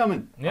 Christmas is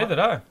coming. Yeah, did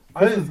I?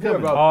 I didn't hear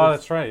coming. about Oh,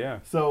 this. that's right. Yeah.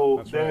 So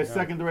That's their right, yeah.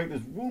 second Direct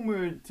is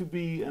rumored to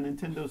be a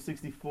Nintendo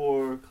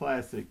 64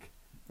 Classic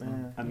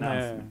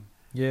announcement.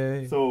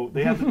 Yay. So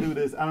they have to do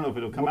this. I don't know if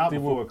it'll come out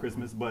Whoop-de-whoop. before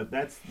Christmas, but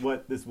that's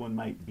what this one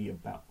might be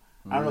about.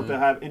 I don't know if they'll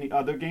have any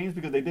other games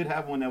because they did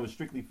have one that was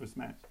strictly for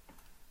Smash.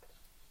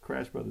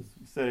 Crash Brothers.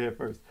 You said it here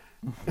first.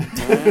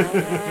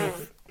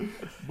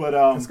 But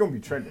It's gonna be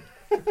trending.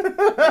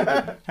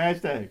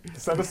 hashtag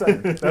December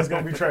 7th. That's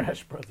gonna be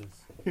trash. Brothers.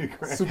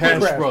 Crash. Super Hash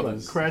Crash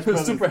Brothers. Crash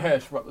Brothers. Super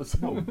Hash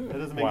Brothers. No, that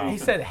doesn't make Wow. any He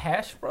sense. said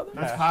Hash Brothers?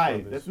 That's Hash high.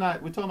 Brothers. That's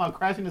not. We're talking about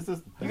crashing the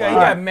system. You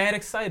got mad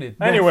excited.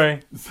 Anyway,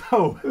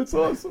 So That's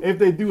awesome. if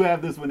they do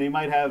have this one, they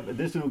might have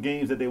additional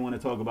games that they want to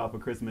talk about for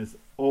Christmas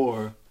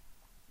or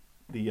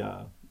the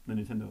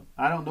the Nintendo.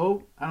 I don't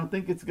know. I don't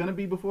think it's gonna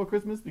be before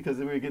Christmas because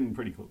we're getting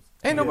pretty close.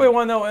 Ain't nobody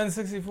want no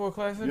N64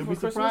 classic You'll for be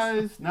Christmas.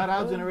 surprised. Not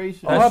our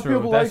generation. A lot That's of true,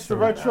 people like that's the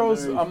true.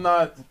 retros. I'm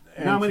not.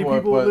 How many for it,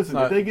 people but listen? it's If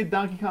not- they get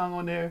Donkey Kong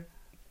on there,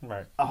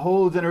 Right. a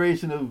whole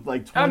generation of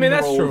like 20 I mean,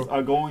 that's year olds true.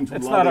 are going to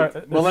It's love not our. it.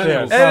 It's, Millennials.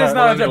 yeah, it's It not is our-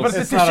 not our millennials. generation, but It's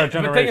it's not our the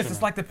thing generation. is,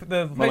 it's like the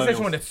Millennials. PlayStation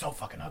one. It's so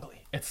fucking ugly.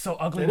 It's so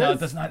ugly It now. is. It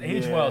does not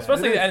age Yeah, well,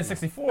 especially it the is.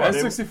 N64.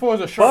 N64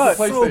 is a sharp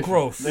But- PlayStation. So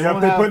gross. They Yeah, won't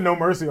if they have- put No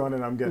Mercy on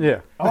it, I'm getting Yeah.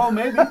 it. Oh,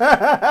 maybe.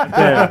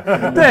 Damn.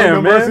 Put Damn,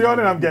 No Mercy man. on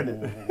it, I'm getting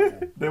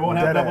it. They won't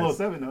have Dead ass.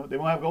 007 though. They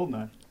won't have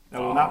GoldenEye. That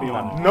will not be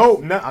on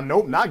there.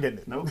 Nope, not getting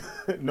it. Nope.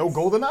 No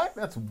GoldenEye?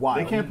 That's wild.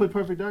 They can't put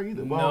Perfect Dark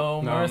either.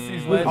 Well, No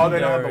Mercy's Oh, they don't have the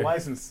legendary.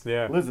 license.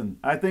 Yeah. listen,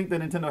 I think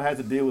that Nintendo has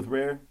a deal with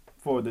Rare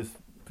for this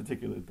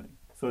particular thing.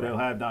 So they'll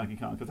have Donkey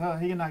Kong.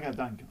 Because he and I got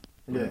Donkey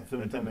Kong. Yeah, So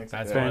Nintendo. makes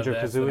That's sense. one of Banjo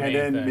that's the Kazooie. main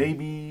And then thing.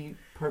 maybe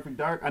Perfect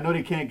Dark. I know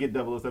they can't get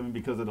 007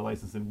 because of the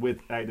licensing with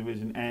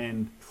Activision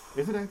and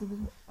is it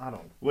Activision? I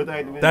don't. With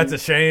Activision. That's a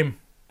shame.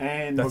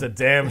 and That's a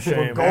damn shame.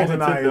 and GoldenEye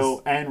Nintendo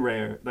is- and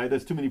Rare. Like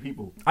there's too many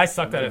people. I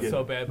sucked at it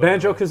so bad.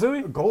 Banjo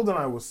Kazooie.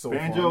 GoldenEye was so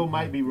Banjo fun.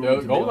 might be rumored Yeah,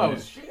 to be GoldenEye on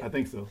was there. shit. I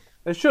think so.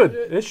 It should.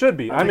 It should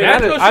be. I mean,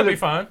 Banjo I should be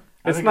fine.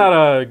 it's think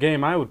not a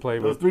game I would play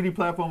Those with. 3D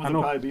platformers I will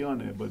know. probably be on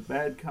there, but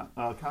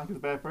Conker's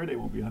Bad Fur Day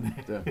won't be on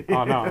there.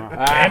 Oh no. no.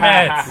 Damn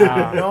it.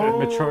 Nah,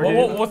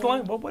 maturity. What's the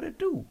line? What would it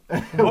do?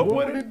 What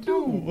would it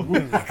do?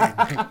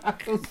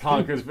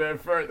 Conker's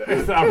Bad Fur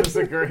Day. That was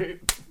a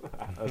great.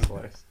 That's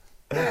nice.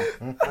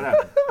 What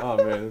happened? Oh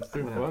man, it's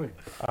too funny.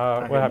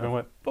 What happened?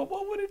 What? But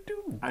what would it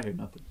do? I hear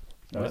nothing.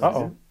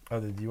 Uh-oh. Oh,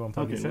 did you want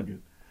to Okay, talk we're shit?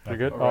 good. You're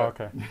good. All Oh,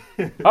 right.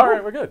 okay. All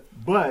right, we're good.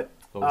 But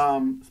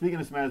Close. speaking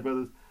of Smash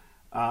Brothers,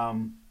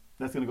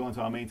 that's gonna go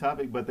into our main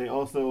topic. But there's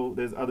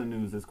other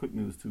news. There's quick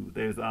news too.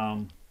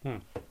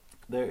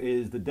 There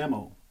is the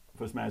demo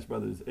for Smash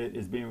Brothers. It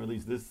is being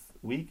released this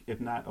week, if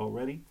not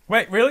already,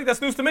 Wait, really?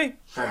 That's news to me?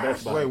 at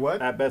Best Buy. Wait,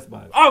 what? At Best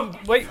Buy. Oh,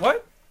 wait,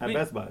 what? At Wait.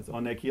 Best Buy's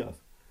on their kiosk.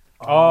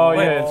 Oh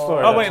Wait, yeah, in store.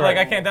 Oh, that's wait, like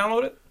right. I can't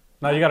download it?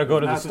 Now you got to go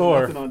to the Nothing-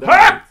 store. nothing on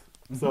downloads.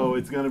 So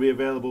it's going to be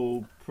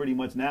available pretty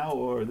much now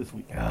or this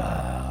week.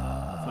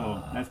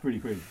 So that's pretty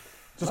crazy.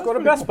 Just go to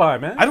Best Buy,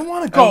 man. I don't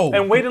want to go.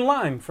 And wait in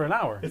line for an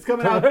hour. It's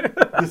coming out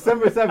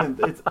December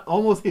 7th. It's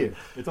almost here.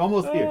 It's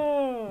almost here.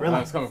 Nah,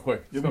 Relax. it's coming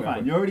quick. It's You'll be coming fine.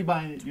 quick. You're already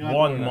buying it. You're not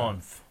 1 doing that.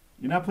 month.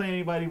 You're not playing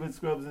anybody with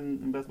scrubs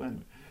in Best Buy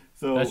anyway.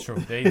 So That's true.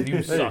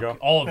 You suck. go.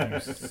 All of you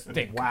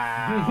stink.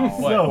 Wow.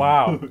 So,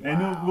 Wow.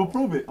 And we'll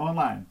prove it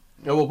online.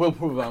 Yeah, we'll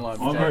prove it online.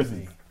 On Beat your asses.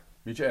 Versus.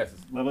 Beat your asses.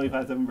 Level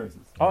 857 Versus.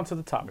 On to the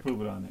We'll topic.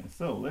 prove it on there.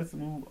 So let's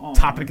move on.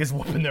 Topic is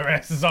whooping their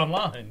asses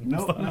online.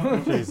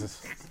 No.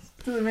 Jesus.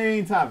 To the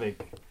main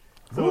topic.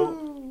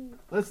 So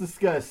let's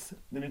discuss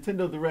the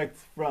Nintendo Direct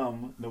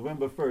from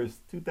November 1st,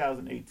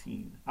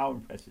 2018. Our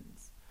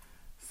impressions.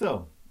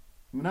 So,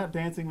 we're not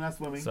dancing, we're not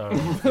swimming. So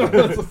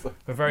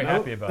we're very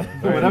happy about it.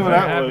 Very, Whatever very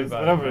that happy was, about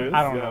whatever it. it is.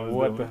 I don't Yeah, know was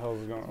what doing. the hell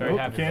is going on. Very Nope,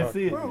 happy can't about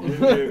see it.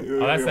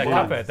 Oh, that's that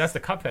blind. Cuphead. That's the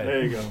Cuphead.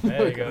 There you go.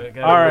 There you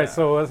go. All right,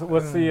 so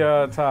what's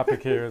the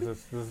topic here? Is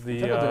this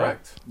the Nintendo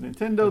Direct.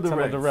 Nintendo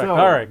Direct. Direct. So,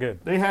 All right,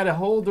 good. They had a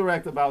whole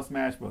direct about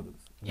Smash Brothers.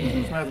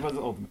 Smash Brothers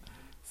Ultimate.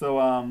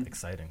 So,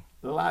 Exciting.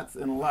 lots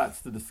and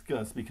lots to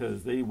discuss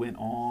because they went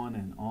on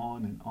and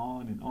on and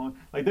on and on.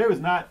 Like there was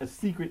not a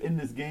secret in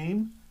this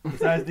game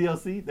besides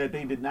DLC that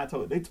they did not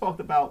talk. They talked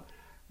about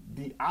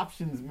the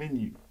options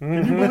menu.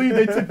 Can you believe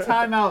they took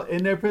time out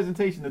in their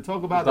presentation to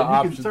talk about The that you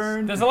options. can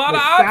turn There's a lot the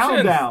of sound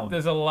options. down.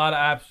 There's a lot of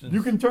options.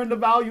 You can turn the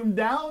volume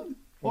down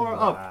or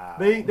up.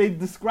 They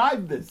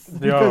described this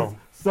because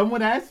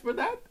someone asked for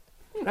that.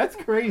 That's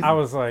crazy. I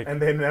was like, And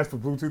they didn't ask for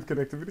Bluetooth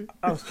connectivity?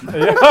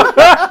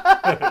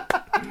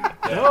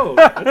 no,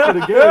 that's for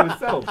the game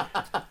itself.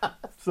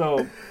 So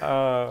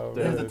uh,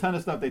 there's a ton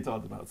of stuff they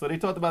talked about. So they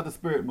talked about the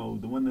spirit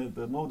mode,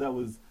 the mode that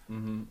was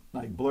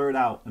like blurred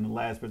out in the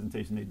last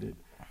presentation they did.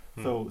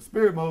 So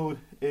spirit mode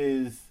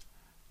is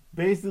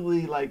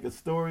basically like a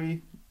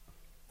story.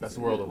 That's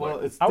the world of Well,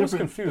 light. it's I was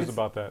different. confused It's-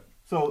 about that.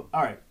 So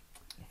all right,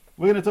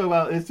 we're gonna talk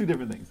about it's two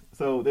different things.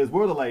 So there's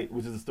World of Light,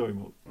 which is a story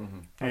mode,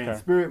 and Okay.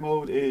 spirit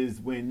mode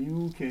is when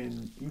you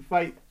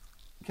fight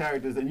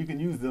characters and you can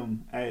use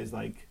them as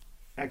like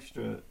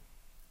extra.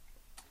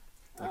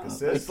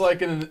 assist? It's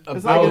like an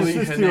It's like an ability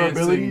assist to your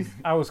enhancing abilities.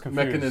 I was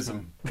confused.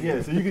 mechanism.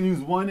 Yeah, so you can use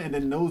one, and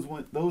then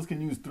those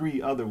can use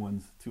 3 other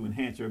ones to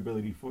enhance your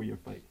ability for your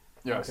fight.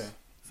 Yes. Okay.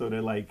 So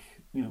they're like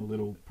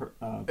little.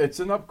 It's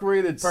an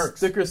upgraded Perks.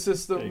 sticker There you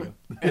system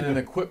and an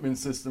equipment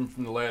system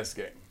from the last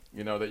game.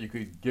 That you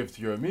could give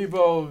to your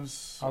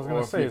amiibos I was or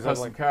gonna for say, your is that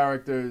custom like-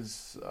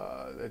 characters.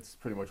 That's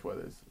pretty much what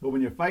it is. But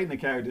when you're fighting the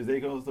characters, they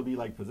can also be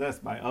like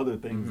possessed by other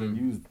things and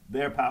use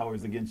their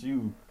powers against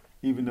you,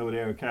 even though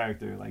they're a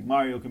character. Like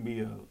Mario can be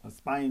a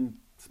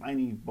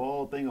spiny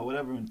ball thing or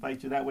whatever and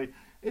fight you that way.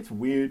 It's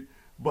weird,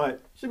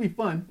 but should be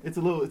fun. It's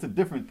a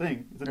different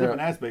thing. It's a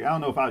different aspect. I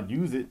don't know if I'd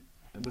use it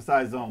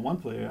besides on one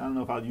player. I don't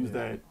know if I'd use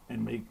that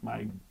and make I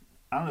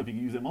don't know if you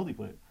can use it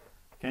multiplayer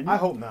Can you? I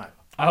hope not.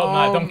 I hope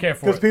not. Don't care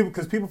for it.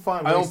 Because people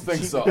find I ways don't to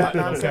think cheat so. that I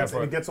don't nonsense, care for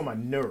and it. it gets on my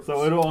nerves.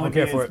 So it'll only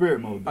be Okay, in for it. spirit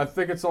mode. I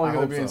think it's only I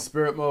going to hope be in so.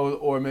 spirit mode,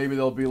 or maybe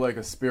there'll be like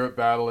a spirit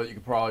battle that you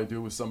could probably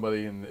do with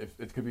somebody, and if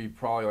it could be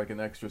probably like an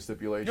extra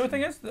stipulation. You know the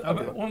thing is,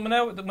 Okay.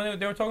 when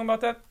they were talking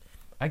about that,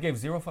 I gave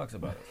 0 fucks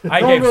about it. I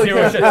Don't gave really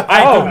 0 care. shits.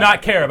 I do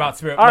not care about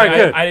Spirit. All right,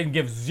 good. I didn't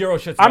give 0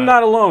 shits. About I'm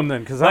not alone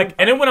then, because like,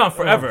 and it went on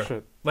forever. Oh,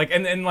 shit. Like,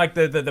 and like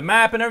the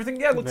map and everything,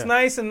 yeah, it looks Yeah.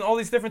 nice and all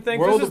these different things.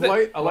 World This of is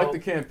Light, I like the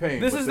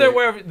campaign. This but is they-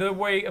 their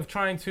way of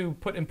trying to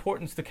put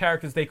importance to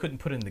characters they couldn't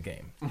put in the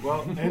game.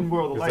 Well, in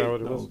World of Is Light, that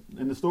what it though, was?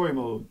 in the story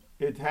mode,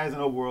 it has an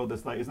overworld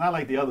that's like, it's not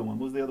like the other one.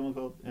 What was the other one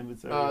called?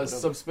 Emissary?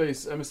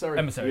 Subspace Emissary.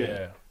 Emissary, Yeah.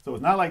 yeah. So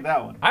it's not like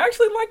that one. I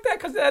actually like that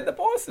because they had the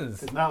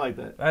bosses. It's not like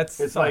that. That's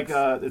It's sucks.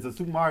 like it's a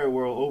Super Mario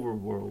World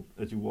overworld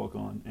that you walk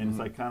on, and it's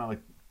like kind of like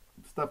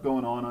stuff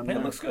going on Yeah, there.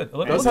 it looks good. It It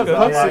looks does have good.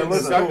 Yeah, cutscenes. it looks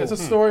It's got- cool. it's a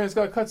story and it's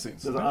got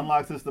cutscenes. There's an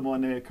unlock system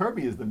on there.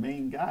 Kirby is the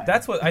main guy.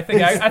 That's what I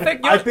think. I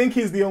think. I think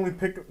he's the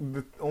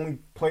only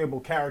playable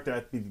character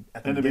at the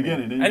in the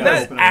beginning. Then you and gotta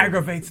that open it up.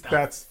 aggravates them.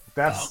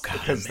 That's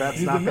because that's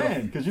He's not the gonna-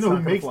 man, because you it's know not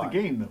who gonna makes fly. the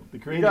game though. The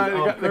You creator got,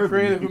 of the Kirby.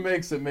 creator who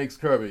makes it makes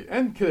Kirby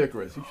and Kid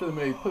Icarus. You should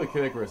have put a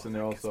Kid Icarus in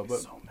there also,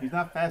 but He's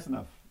not fast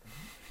enough.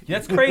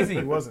 That's crazy.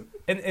 He wasn't.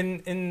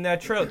 In that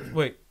trailer.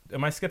 Wait,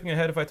 am I skipping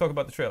ahead if I talk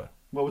about the trailer?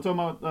 Well, we're talking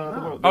about the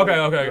world.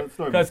 Okay. the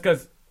story.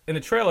 Because in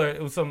the trailer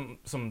it was some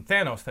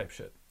Thanos type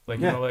shit. Like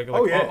Yeah. you know, like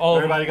Oh, yeah. all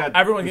of Everybody them, got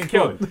everyone getting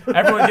killed,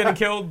 everyone getting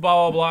killed,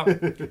 blah blah blah.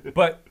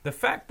 But the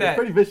fact It's that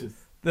pretty vicious.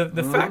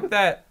 the fact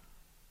that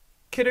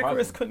Kid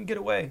Icarus Surprising. couldn't get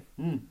away,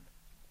 Mm.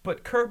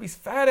 but Kirby's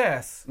fat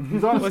ass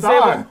He's on a was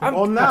star. able. I'm,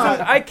 Well, nah,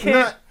 dude, I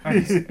can't. nah.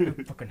 I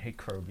fucking hate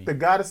Kirby. The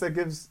goddess that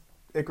gives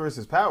Icarus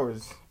his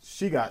powers,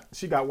 she got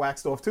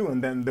waxed off too,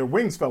 and then their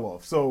wings fell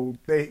off, so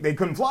they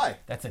couldn't fly.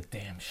 That's a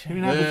damn He shame,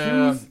 didn't have the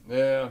yeah, shoes.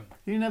 yeah.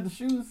 He didn't have the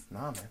shoes.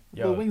 Nah, man. The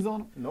Yo, wings on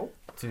him. Nope.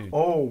 dude.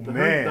 Oh The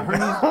man.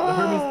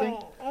 Hermes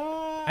thing.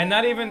 And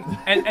not even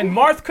and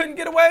Marth couldn't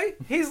get away.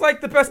 He's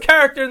like the best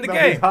character in the No,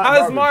 game. he's hot How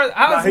does garbage.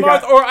 How Nah, does he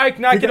Marth got- or Ike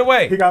not get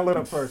away? He got lit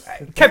up first.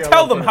 Can't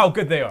tell them how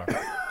good they are.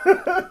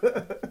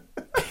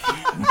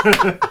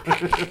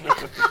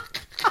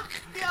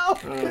 Oh,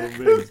 man.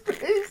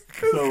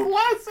 So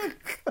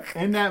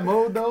in that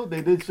mode though,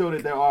 they did show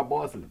that there are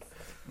bosses.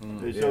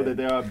 They showed that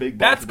there are big bosses.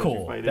 That's that you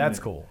cool. fight in That's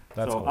there. cool.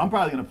 That's so cool. I'm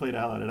probably gonna play the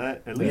hell out of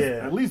that. At least,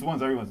 Yeah. at least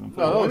once everyone's gonna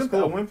play. No, it. it's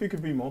cool. What if you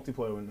could be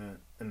multiplayer in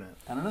that?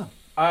 I don't know.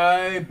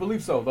 I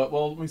believe so. But,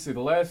 well, let me see.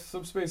 The last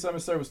Subspace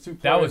Emissary was 2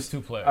 players. That was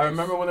 2 players. I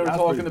remember when they were That's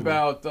talking pretty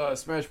cool. about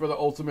Smash Bros.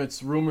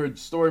 Ultimate's rumored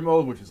story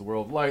mode, which is the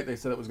World of Light. They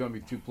said it was going to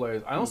be 2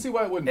 players. I don't see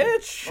why it wouldn't be.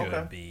 It should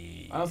Okay.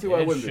 be. I don't see why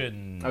it wouldn't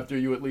shouldn't. be. After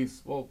you at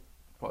least, well,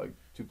 probably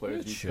 2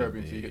 players It use should Kirby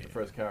until you be. get the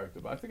first character.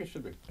 But I think it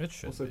should be. It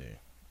should We'll see. be.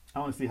 I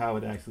want to see how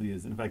it actually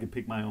is, and if I could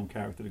pick my own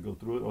character to go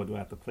through it, or do I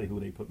have to play who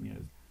they put me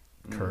as?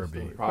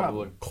 Kirby.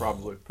 Probably.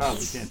 Probably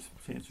can't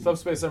choose.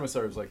 Subspace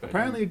Emissary is like that.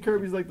 Apparently,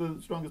 Kirby's like the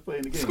strongest player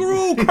in the game.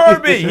 Screw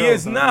Kirby. He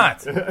is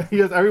not. He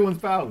has everyone's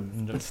powers.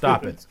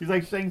 Stop it. He's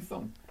like Shang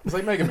Tsung. It's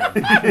like Mega Man.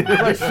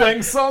 It's like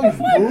Shang Tsung.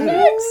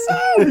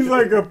 He's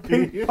like a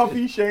pink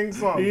puppy Shang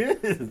Tsung. He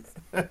is.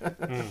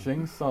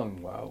 Shang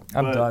Tsung. Wow.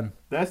 I'm But done.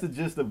 That's the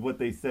gist of what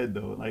they said,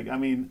 though. Like, I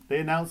mean, they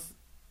announced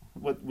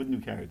what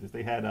new characters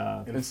they had.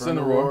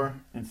 Incineroar.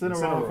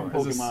 Incineroar from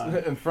Is this-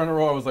 Pokemon.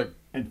 Infernoar was like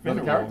another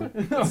Infinity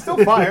character. Still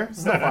fire.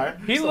 Still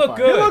fire. He Still looked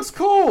fire. good. He looks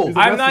cool. He's a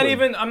I'm not wrestler.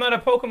 even. I'm not a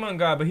Pokemon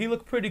guy, but he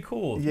looked pretty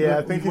cool. Yeah,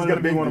 I think He's he's one of gonna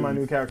the be big one of my dudes.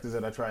 new characters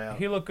that I try out.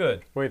 He looked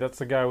good. Wait, that's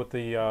the guy with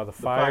the fire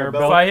fire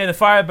belt. belt. The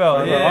fire belt.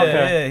 Fire Yeah, belt,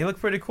 okay. yeah. He looked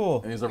pretty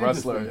cool. And he's a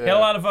wrestler. Interesting. He had a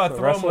lot of So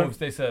throw wrestler? moves.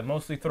 They said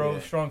mostly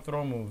strong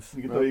throw moves.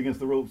 You can throw you against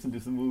the ropes and do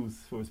some moves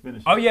for his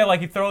finish. Oh yeah,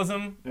 like he throws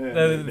him. Yeah,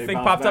 the they thing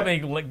bounce pops up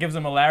back. and he gives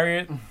him a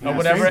lariat or Yeah,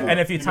 whatever. same. And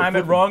if you You time can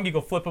it flip wrong, you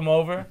go flip him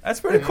over. That's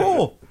pretty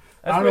cool.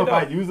 That's I don't know if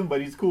pretty I'd dope. use him, but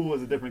he's cool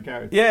as a different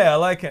character. Yeah, I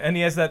like it. And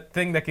he has that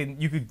thing that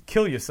you could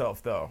kill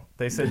yourself though.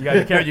 They said you got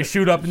to carry, you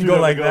shoot up and Shoot go up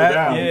and like go that.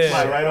 down. Yeah,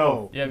 Fly right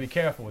off. yeah. Be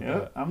careful with Yeah,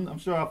 that. I'm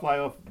sure I'll fly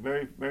off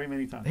very, very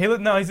many times.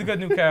 He's a good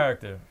new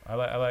character. I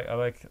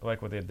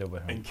like what they did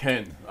with him. And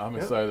Ken. I'm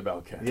excited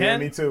about Ken. Yeah, Ken?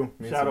 me too.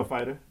 Me Shadow too.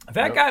 Fighter.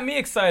 That got me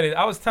excited.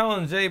 I was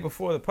telling Jay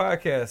before the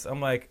podcast.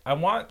 I'm like,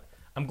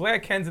 I'm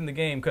glad Ken's in the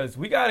game because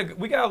we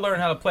gotta learn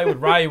how to play with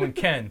Ryu and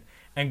Ken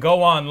and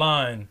go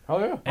online Oh,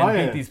 yeah. and Oh, beat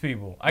yeah. these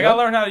people. I gotta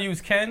learn how to use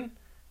Ken.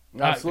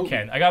 Absolutely.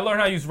 Ken. I gotta learn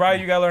how to use Ryu.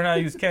 You gotta learn how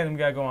to use Ken. And we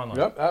gotta go online.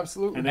 Yep,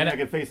 absolutely. And then And I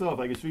can face off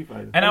like a Street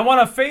Fighter. And I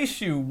want to face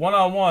you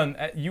one-on-one,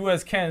 you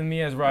as Ken and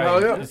me as Ryu.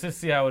 Hell yeah. Let's just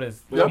see how it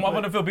is. Yep. I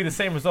wonder if it'll be the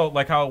same result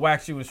like how it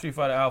whacks you with Street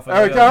Fighter Alpha.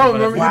 Eric, I don't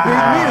remember you beating me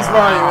as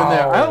Ryu in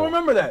there. I don't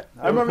remember that.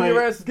 I remember played-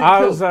 your ass getting I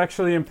killed. was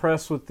actually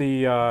impressed with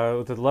the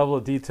level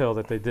of detail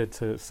that they did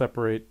to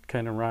separate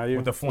Ken and Ryu.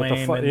 With the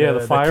flame and the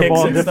the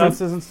fireball kicks and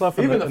differences and stuff.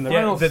 Even and the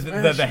Yeah, Final the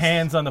smashes.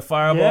 hands on the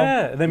fireball.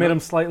 yeah, they made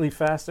them slightly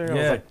faster. I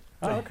was Yeah. like,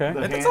 oh, okay. The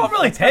That's hands- all it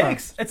really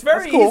takes. It's very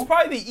That's cool. It's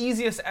probably the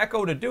easiest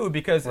Echo to do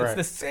because it's Right.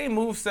 the same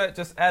moveset,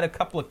 just add a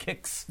couple of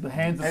kicks. The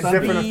hands of And thunder.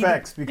 different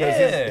effects because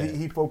Yeah.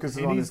 he focuses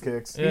And on he's- his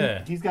kicks.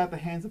 Yeah. He's got the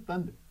hands of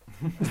thunder.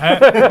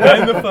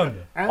 And the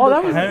thunder. And Oh, the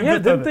that was thunder. yeah.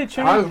 Didn't they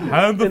change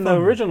Hand the in the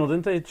thunder. original?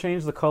 Didn't they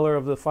change the color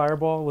of the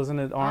fireball? Wasn't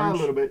it A orange?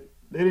 little bit.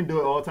 They didn't do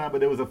it all the time, but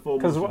there was a full.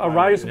 Because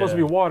Ryu is supposed to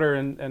be water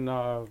and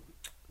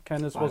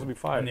Ken is supposed to be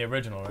fire. In the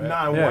original, right?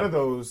 Nah, Yeah. one of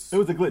those. It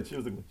was a glitch.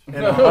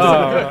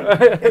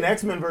 In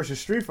X-Men versus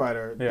Street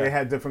Fighter, Yeah. they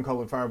had different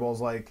colored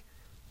fireballs. Like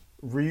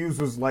Ryu's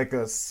was like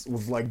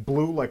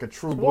blue, like a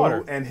true blue,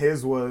 water. and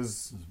his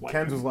was white.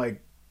 Ken's was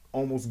like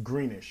almost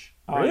greenish.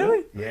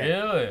 Really? Yeah.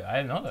 Really? I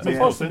didn't know that. It's Yeah.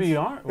 supposed to be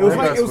orange. It was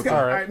Well, like it was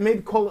all right.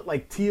 maybe call it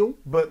like teal,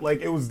 but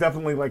like it was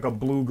definitely like a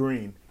blue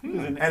green.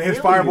 And And his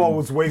fireball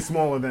was way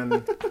smaller than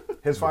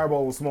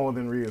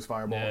Ryu's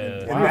fireball.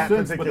 Yeah. In Wow. that But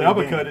the particular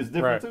uppercut game. is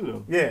different Right. too,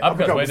 though. Yeah,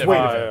 Uppercut's way was way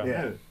different.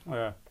 different. Yeah.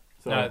 Yeah.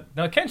 So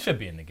No, Ken should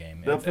be in the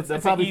game. they'll, It's they'll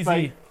an probably easy.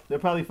 fight. They'll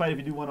probably fight if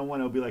you do 1-on-1.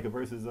 It'll be like a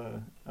versus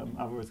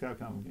Marvel vs.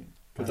 Capcom game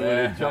because the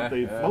way they jump,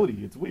 they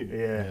floaty. It's weird.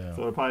 Yeah.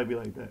 So it'll probably be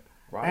like that.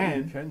 Ryu,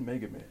 And Ken,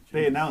 Mega Man.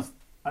 They announced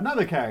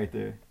another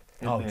character.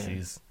 in Oh there,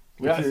 jeez.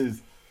 Which Yes.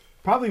 is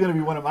probably going to be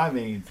one of my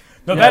mains.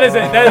 No, that is a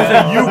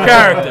you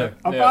character.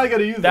 I'm Yeah. probably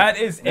going to use That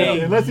it. is Yeah,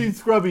 a unless he's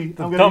scrubby, I'm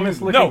going to dumbest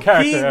use looking no.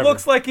 character He ever.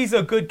 looks like he's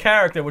a good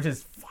character, which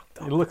is fucked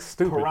up. It looks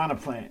stupid. Piranha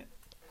Plant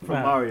from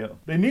Yeah. Mario.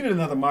 They needed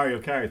another Mario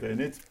character,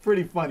 and it's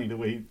pretty funny the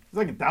way it's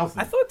like a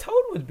Dowson. I thought Toad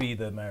would be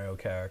the Mario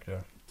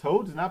character.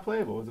 Toad is not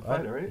playable. It's a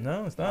fighter, right?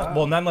 No, it's not. Ah.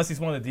 Well, not unless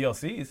he's one of the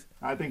DLCs.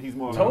 I think he's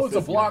more of Toad's an a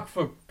assist block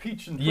for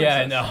Peach and Yeah,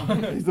 I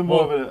Princess. know. He's the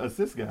more of an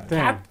assist guy.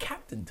 Damn.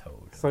 Captain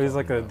Toad. So he's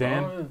like a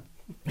Dan. Oh,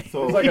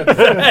 So yeah.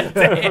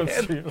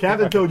 It's like a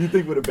Captain Toad, you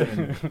think would have been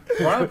in there.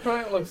 Piranha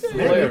Plant looks Maybe.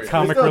 hilarious.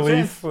 Comic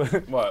There's still a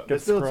relief. What?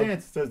 There's still a scrubbed.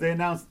 chance. Says they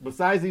announced,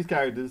 besides these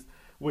characters,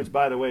 which,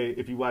 by the way,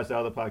 if you watch the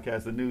other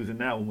podcast, the news in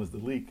that one was the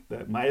leak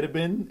that might have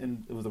been,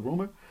 and it was a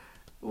rumor.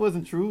 It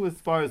wasn't true as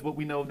far as what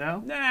we know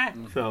now. Nah.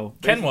 So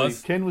Ken basically,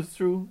 was. Ken was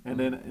true, and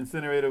then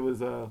Incinerator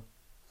was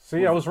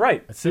See, I was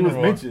right. he was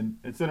Incineroar. mentioned.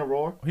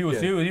 Incineroar. He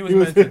was. Yeah. He was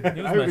mentioned.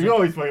 He was You mentioned.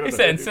 always fucking up He that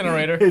said name.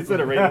 Incinerator.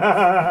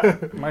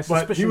 Incinerator. My But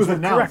suspicions he was were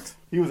announced. correct.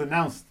 He was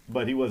announced,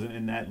 but he wasn't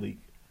in that leak.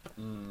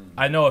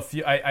 I know a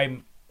few.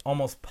 I'm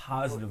almost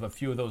positive a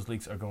few of those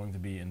leaks are going to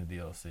be in the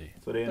DLC.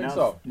 So they Think announced.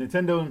 so.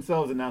 Nintendo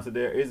themselves announced that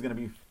there is going to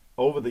be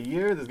over the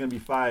year. There's going to be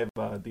 5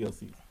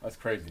 DLCs, That's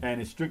crazy.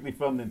 and it's strictly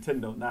from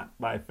Nintendo, not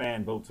by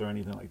fan votes or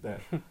anything like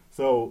that.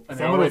 So And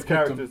they some of already those picked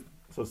 'em. characters.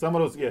 So some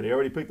of those, yeah, they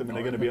already picked them, and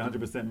they're going to be Already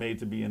 100% made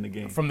to be in the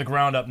game. From the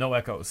ground up, no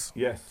echoes.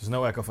 Yes. There's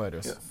no echo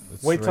fighters. Yes.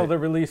 That's Wait till right. they're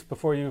released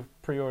before you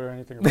pre-order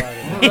anything about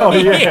it. Oh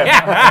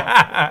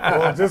yeah.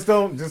 Well, just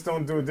don't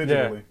do it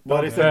digitally.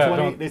 Well, they said Yeah,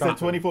 20. don't- They don't.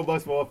 said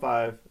 $24 for all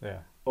 5, Yeah.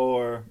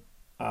 or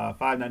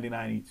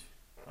 $5.99 each.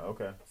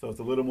 Okay, So it's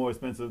a little more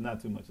expensive,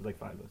 not too much. It's like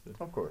 $5.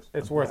 of course.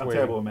 It's worth I'm waiting.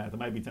 terrible at math. It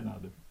might be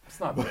 $10. It's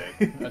not bad.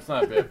 That's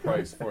not a bad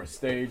price for a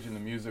stage and the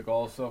music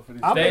also for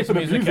these. I'll pay Stage for the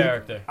music music.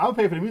 character. I'll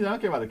pay for the music. I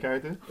don't care about the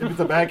character. If it's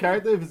a bad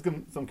character, if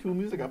it's some cool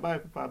music, I'll buy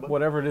it for $5.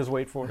 Whatever it is,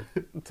 wait for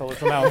it until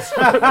it's announced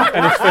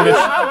and it's finished.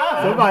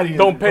 Somebody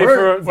Don't pay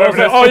for it. Don't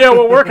say, oh yeah,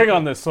 we're working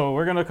on this, so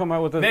we're gonna come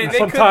out with it They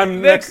sometime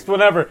could- next,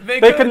 whenever. they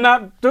They could- could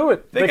not do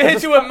it. They can could hit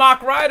just- you with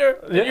Mock Rider,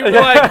 and Yeah, you be yeah.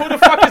 like, "Who the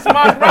fuck is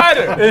Mock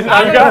Rider? I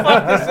don't know who the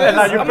fuck this is.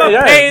 I'm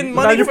not paying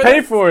money Now you for pay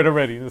this." for it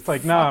already. It's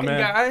like, nah, Fucking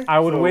man. guy. I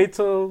would So- wait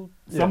till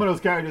Some of those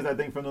characters I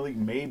think from the league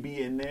may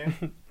be in there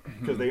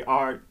because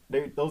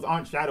those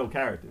aren't shadow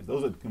characters.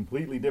 Those are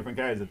completely different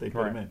characters that they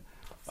put them in.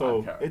 So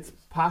Odd characters. it's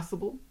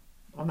possible.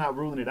 I'm not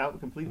ruling it out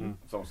completely.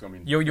 It's almost gonna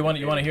be. You want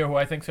to hear who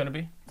I think's gonna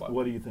be?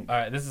 What do you think? All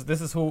right, this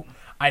is who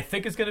I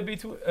think is gonna be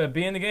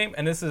in the game,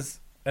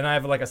 and I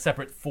have like a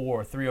separate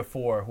 3 or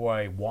 4 who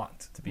I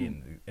want to be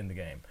in the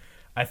game.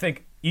 I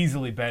think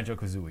easily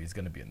Banjo-Kazooie is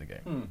gonna be in the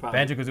game. Probably.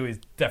 Banjo-Kazooie is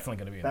definitely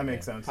gonna be in That the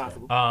makes game. sense.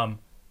 Possible.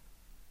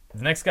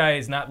 The next guy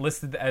is not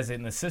listed as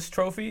an assist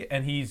trophy,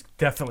 and he's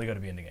definitely going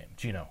to be in the game.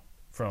 Gino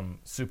from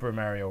Super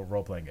Mario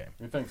role-playing game.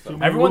 You think so?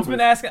 Many Everyone's rumors.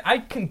 been asking. I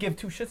can give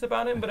 2 shits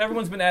about him, but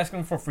everyone's been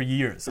asking for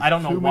years. I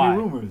don't know Too why.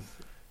 many rumors.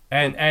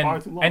 And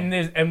Far too long.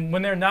 and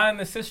when they're not an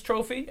assist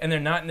trophy and they're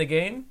not in the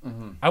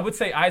game, I would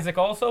say Isaac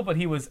also, but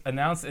he was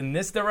announced in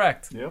this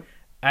direct Yep.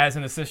 as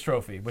an assist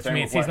trophy, which Same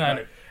means with he's Black not.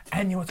 Knight.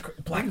 And you know what's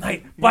Black Knight?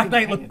 using Black a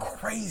Knight hand. looked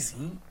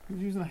crazy. He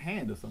was using a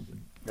hand or something.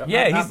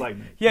 Yeah, Not he's Black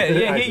Knight. yeah.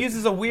 He Isaac.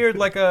 uses a weird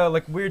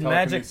weird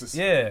magic. Telekinesis.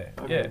 Yeah,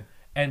 Okay. yeah.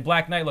 And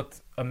Black Knight looked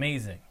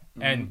amazing,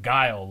 and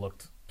Guile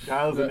looked.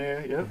 Giles in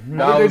there. Yep. I Giles think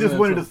they in just there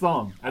wanted too. a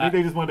song. I think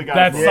they just wanted the guy.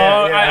 That to song,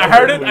 yeah, I that's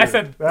heard it. weird. I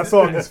said, That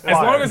song is fire. as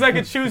long as I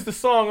could choose the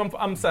song,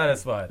 I'm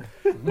satisfied.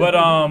 But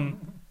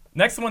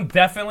next one,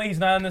 definitely, he's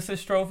not an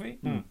assist trophy.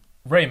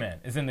 Rayman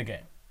is in the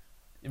game.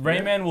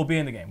 Rayman will be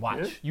in the game. Watch.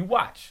 Yeah. You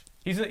watch.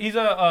 He's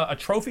a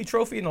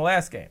trophy in the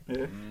last game.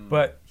 Yeah.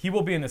 But he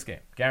will be in this game,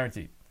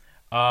 guaranteed.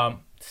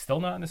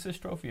 Still not an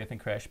assist trophy. I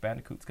think Crash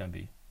Bandicoot's going to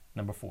be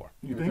number 4.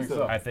 You think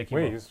so? I think he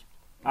Wait, will. he's-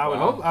 I would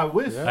hope. I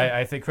wish.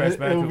 I think Crash It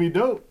would be Bandicoot.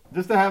 dope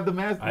just to have the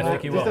mask. I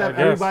think he just will. to have I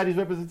guess. everybody's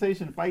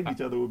representation fighting each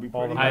other would be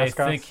All pretty. the I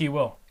mascots. think he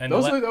will. And That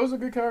the was, la- that was a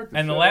good character.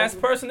 And the Shout last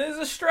out. person is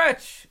a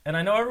stretch. And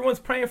I know everyone's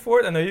praying for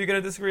it. I know you're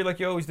going to disagree like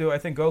you always do. I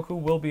think Goku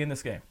will be in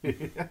this game.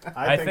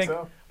 I think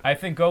so. I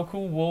think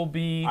Goku will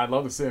be, I'd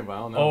love to see him, but I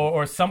don't know.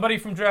 or somebody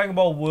from Dragon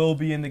Ball will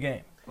be in the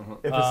game.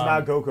 If it's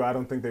not Goku, I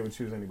don't think they would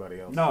choose anybody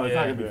else. No, it's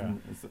Yeah. not gonna be.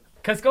 Yeah. From,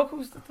 Because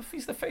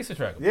he's the face of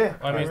Dragon Ball. Yeah,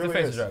 I mean, he's the really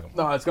face is. of Dragon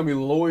Ball. No, it's gonna be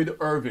Lloyd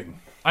Irving.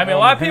 I mean, a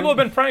lot of people have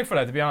been praying for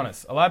that, to be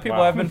honest. A lot of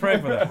people have been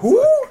praying for that.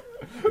 Who?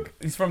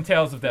 He's from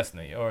Tales of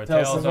Destiny, or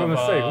Tales Tales of-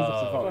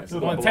 of...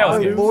 Who's one of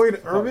Tales games.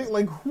 Lloyd Irving?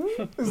 Like, who?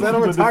 Is that a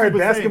retired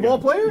basketball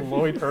player?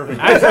 Lloyd Irving.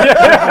 Yes.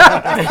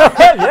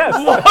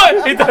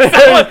 What? He does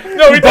sound like,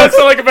 no, he does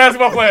sound like a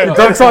basketball player.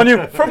 Dunks on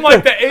you. From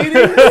like the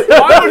 80s?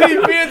 Why would he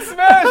be in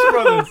Smash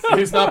Brothers?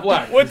 He's not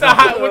black. With the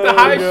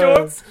high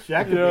shorts?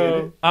 Shaq could be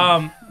in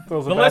it. The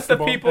list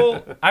of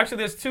people... Actually,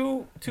 there's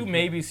two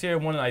maybes here.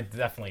 One I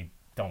definitely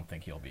don't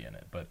think he'll be in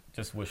it, but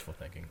just wishful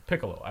thinking.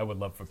 Piccolo. I would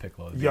love for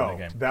Piccolo to be in the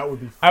game. That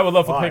would be I would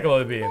love for fire. Piccolo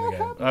to be in the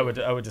game. I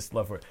would just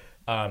love for it.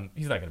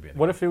 He's not going to be in it.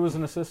 What if he was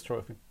an assist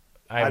trophy?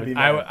 I be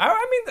mad.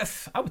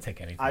 I would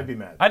take anything. I'd be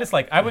mad.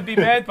 I would be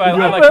mad, but I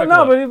like But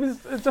Piccolo. no, but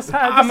it just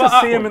had just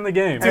to see him in the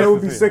game. And it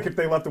would be sick if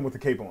they left him with the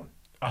cape on.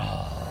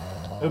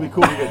 It'd be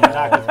cool to get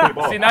knocked his cape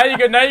off. See, now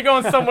you're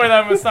going somewhere that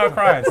I'm going to start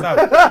crying. Stop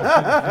it.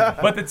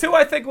 But the two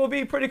I think will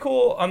be pretty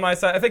cool on my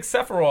side. I think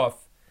Sephiroth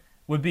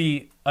would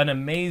be an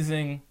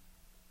amazing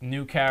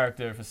new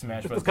character for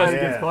Smash Bros. Because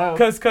against Cloud.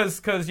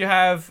 Because you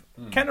have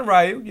Ken and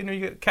Ryu, you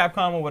get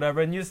Capcom or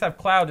whatever, and you just have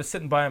Cloud just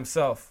sitting by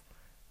himself.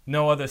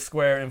 No other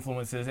Square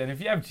influences. And if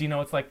you have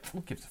Gino, it's like,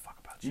 who gives a fuck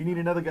about You you? need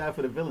another guy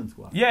for the villain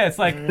squad. Yeah, it's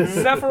like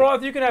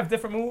Sephiroth, you can have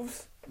different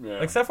moves. Yeah.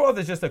 Like Sephiroth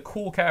is just a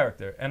cool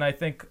character. And I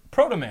think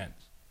Proto Man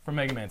from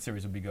Mega Man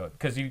series would be good.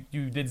 Because you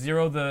did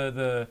zero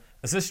the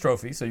assist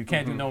trophy, so you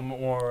can't do no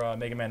more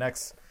Mega Man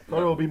X.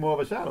 Proto will be more of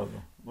a shadow,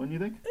 though. Wouldn't you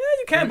think? Yeah,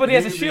 you can, but he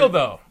has a shield,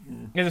 though.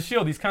 He has a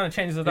shield. He's kind of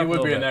changes it up He a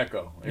would little be bit. an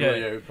Echo.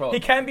 He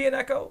can be an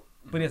Echo,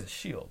 but he has a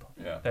shield.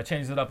 Yeah. That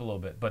changes it up a little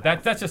bit. But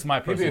that's just my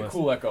He'd be personal a list.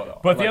 cool Echo though.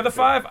 But I the like other to see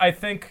five, I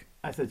think...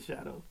 I said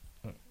shadow.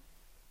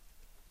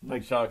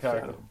 Like Shadow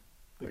character. Shadow.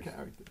 The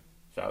character.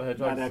 Shadow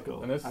Hedgehog. Not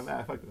Echo. And this,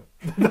 I fucked it up.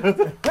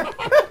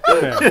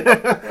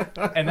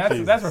 And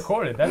that's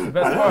recorded. That's the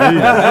best part.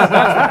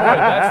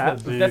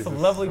 That's recorded. That's the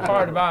lovely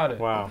part about it.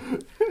 Wow.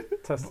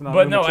 Testing out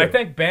But new no, I material.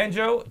 think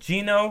Banjo,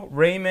 Gino,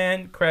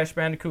 Rayman, Crash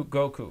Bandicoot,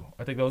 Goku.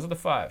 I think those are the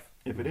five.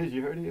 If it is,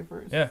 you heard it here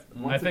first. Yeah,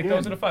 Once I think again.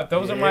 those are the five.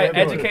 Those are Yeah, my boy.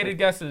 educated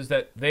guesses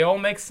that they all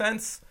make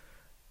sense.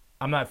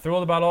 I'm not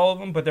thrilled about all of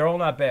them, but they're all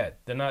not bad.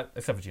 They're not,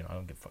 except for Gino. I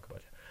don't give a fuck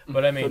about you.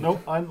 But I So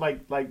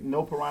mean,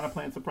 no Piranha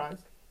Plant surprise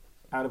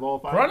out of all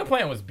five. Piranha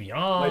Plant was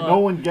beyond. Like no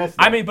one guessed.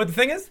 I that. mean, but the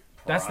thing is,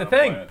 that's the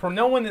Piranha thing. Plant.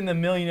 No one in the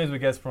million years would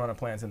guess Piranha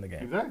Plant's in the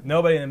game. Exactly.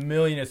 Nobody in a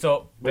million years.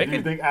 So But they do you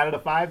could. think out of the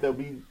five there'll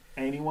be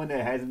anyone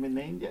that hasn't been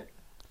named yet?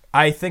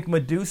 I think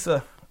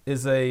Medusa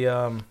is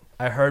a.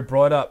 I heard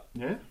brought up.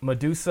 Yeah.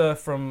 Medusa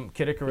from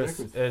Kid Icarus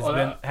Kid has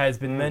Icarus.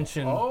 been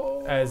mentioned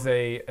Oh. as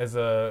a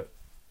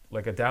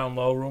like a down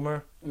low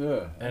rumor,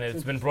 Yeah. and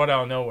it's been brought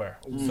out of nowhere.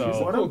 What So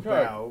cool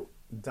about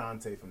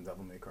Dante from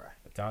Devil May Cry?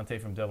 Dante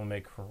from Devil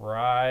May What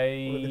are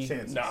the Cry.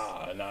 chances?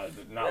 Nah, not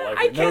I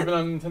like it. Never can't- been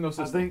on Nintendo I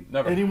system. think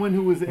Never. anyone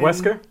who was in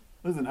Wesker?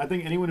 Listen, I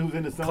think anyone who's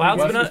in the Sony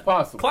Cloud's game- been West is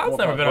possible. Cloud's More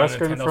never been on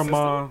possible. a Wesker Nintendo from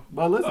system.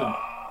 But listen,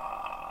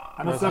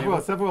 I know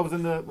Sephiroth was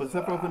in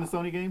the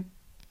Sony game,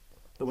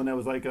 the one that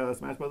was like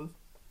Smash Brothers.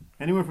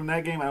 Anyone from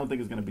that game, I don't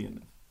think is going to be in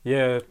this.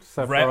 Yeah,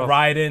 Sephiroth.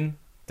 Raiden,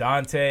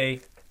 Dante,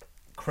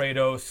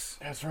 Kratos.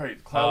 That's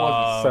right.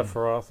 Cloud was.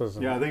 Sephiroth is.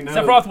 Yeah, I think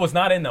Sephiroth was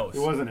not in those. It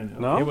wasn't in it.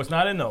 No? He was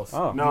not in those.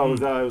 Oh. No, it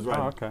was right.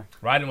 Oh, okay.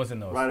 Raiden was in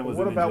those. Raiden was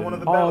What in about Ninja. one of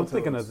the Oh, I'm Battletoads?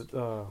 thinking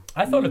of.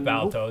 I thought of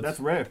Nope, Battletoads. That's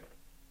rare.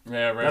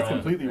 Yeah, rare. That's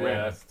completely rare.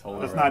 Yeah, that's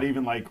totally That's rare. not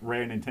even like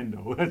rare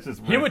Nintendo. That's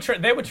just rare. He would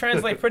they would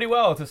translate pretty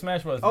well to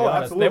Smash Bros. To be Oh,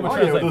 honest. absolutely. They would Oh,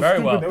 yeah, translate those very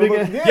stupid well. big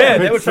ass- Yeah,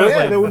 they would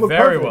translate they would look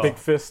very perfect. well. Big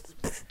fist.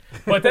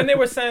 But then they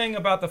were saying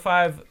about the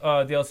 5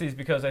 DLCs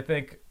because I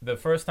think the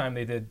first time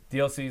they did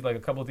DLCs, like a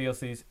couple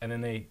DLCs, and then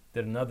they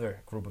did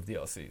another group of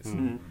DLCs.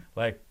 Mhm.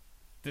 Like,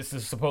 this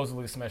is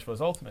supposedly Smash Bros.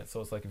 Ultimate,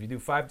 so it's like if you do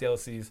 5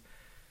 DLCs,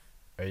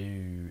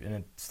 and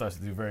it starts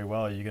to do very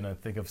well, are you going to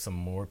think of some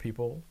more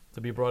people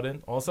to be brought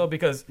in? Also,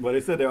 because But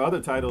they said their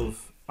other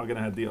titles are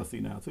gonna have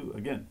DLC now too.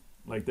 Again,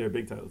 like their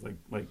big titles,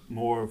 like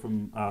more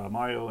from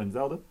Mario and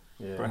Zelda,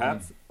 Yeah.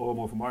 perhaps, or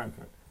more from Mario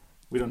Kart.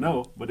 We don't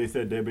know, but they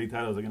said their big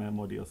titles are gonna have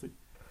more DLC.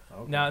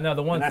 now the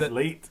And ones that's that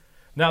late.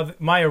 Now,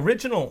 my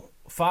original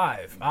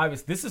 5,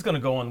 obviously, this is going to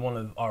go on one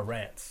of our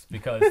rants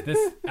because this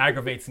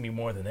aggravates me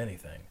more than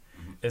anything,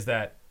 is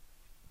that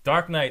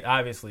Dark Knight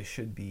obviously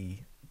should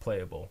be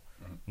playable.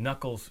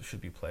 Knuckles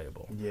should be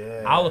playable.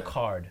 Yeah.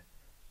 Alucard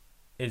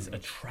is a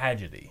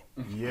tragedy.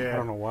 Yeah. I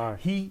don't know why.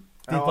 He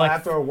did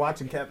After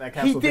watching that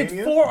he Castlevania,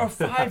 did 4 or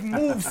 5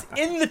 moves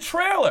in the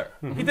trailer.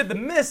 He did the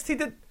mist. He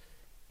did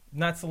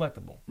not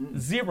selectable.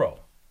 0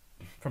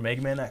 for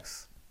Mega Man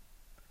X.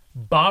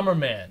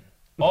 Bomberman.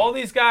 All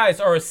these guys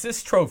are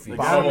assist trophies.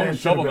 Bomberman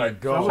Shovel should've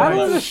Knight. been- I don't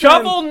understand.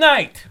 Shovel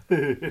Knight.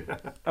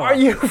 Are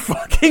you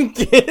fucking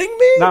kidding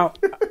me? Now,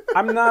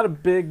 I'm not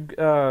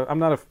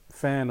a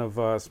fan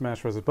of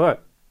Smash Bros.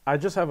 But I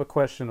just have a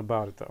question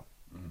about it though.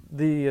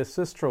 The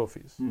assist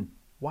trophies.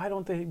 Why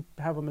don't they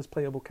have them as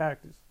playable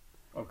characters?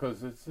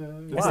 Because it's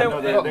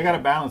they got to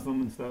balance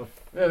them and stuff.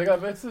 yeah, they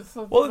got it's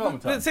Well,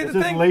 development time. see It's the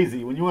just thing.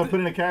 lazy. When you want to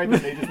put in a character,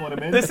 they just want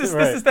them in. This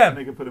is them.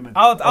 They can put them in.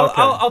 I'll 'Cause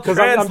I'm just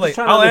translate.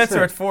 trying to I'll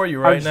understand. answer it for you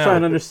I'm right just now.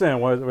 trying to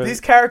understand why.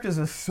 These characters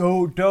are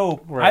so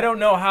dope. Right. I don't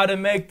know how to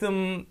make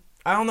them.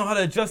 I don't know how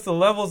to adjust the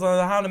levels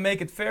on how to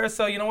make it fair.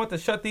 So you know what? To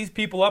shut these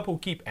people up who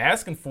keep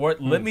asking for it,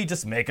 let me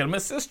just make them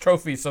assist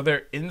trophies so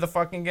they're in the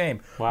fucking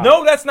game. Wow.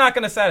 No, that's not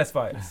going to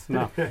satisfy us.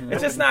 No.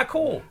 It's just not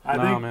cool. I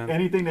No, think man.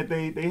 anything that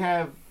they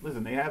have,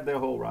 listen, they have their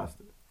whole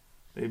roster.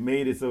 They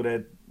made it so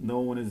that no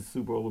one is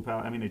super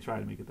overpowered. I mean, they try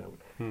to make it that way.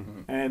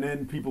 And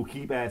then people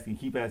keep asking.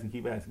 And you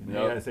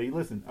got to say,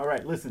 listen, all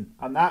right, listen,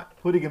 I'm not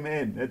putting him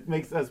in. That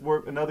makes us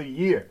work another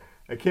year.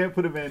 I can't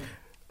put him in.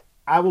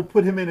 I will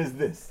put him in as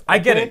this. I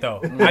get okay? it,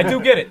 though. I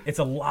do get it. It's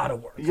a lot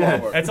of work.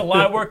 Yes. It's a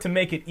lot of work to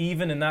make it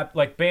even and not,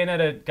 like,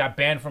 Bayonetta got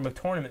banned from a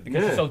tournament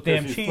because it's so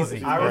damn she's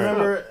cheesy. I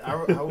remember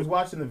I was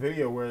watching the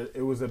video where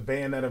it was a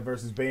Bayonetta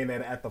versus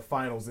Bayonetta at the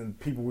finals, and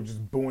people were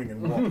just booing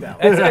and walked out.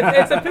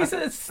 It's a piece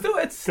of, it's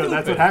stupid. Because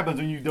that's what happens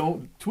when you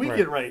don't tweak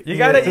it right. You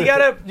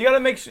gotta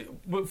make sure.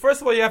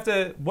 First of all, you have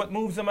to. What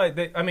moves am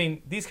I? I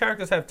mean, these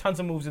characters have tons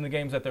of moves in the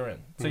games that they're in,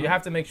 so you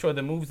have to make sure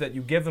the moves that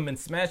you give them in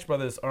Smash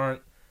Brothers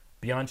aren't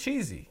beyond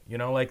cheesy. You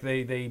know, like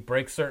they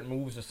break certain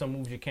moves or some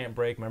moves you can't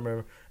break.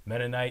 Remember,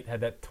 Meta Knight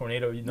had that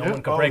tornado. No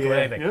one could break it with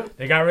anything. Yep.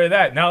 They got rid of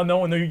that. Now no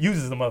one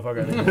uses the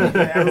motherfucker. Everyone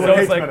So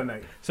hates it's like, Meta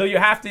Knight. so you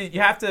have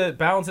to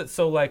balance it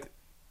so like.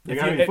 They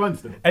gotta be fun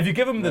still. If you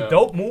give them the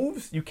dope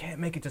moves, you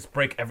can't make it just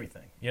break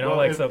everything. You know,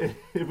 Well, if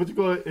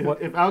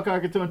Alcar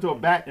can turn into a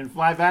bat and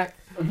fly back,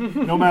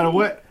 no matter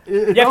what,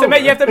 you have to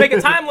make a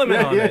time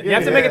limit on it. You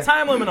have to make a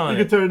time limit on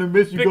You it. can turn into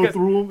mist. You go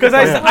through them. Because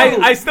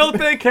I still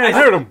think Can't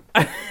hurt him.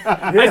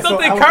 I still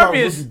think Alucard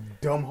Kirby was is.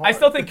 dumb hard. I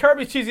still think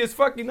Kirby's cheesy as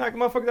fuck. You knock a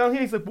motherfucker down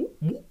here, he's like, whoop,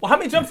 whoop. How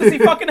many jumps does he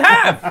fucking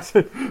have?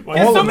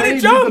 There's so many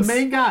jumps. He's the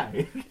main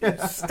guy.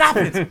 Stop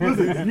it.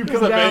 Listen, you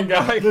come the down. main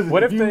guy. Listen,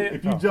 What if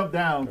if you jump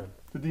down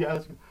to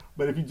the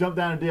but if you jump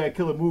down and did that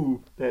killer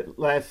move, that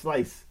last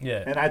slice,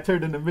 and I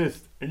turned into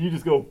mist, and you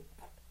just go,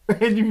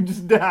 and you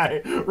just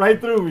die right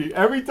through me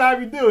every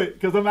time you do it,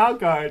 because I'm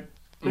Alucard.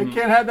 They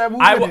can't have that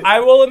move. I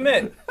will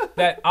admit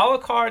that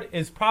Alucard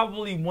is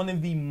probably one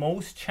of the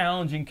most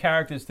challenging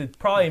characters to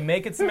probably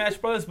make it Smash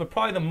Brothers, but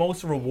probably the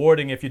most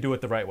rewarding if you do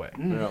it the right way.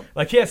 Yeah.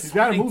 Like he's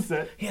got a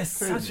moveset. He has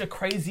such a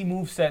crazy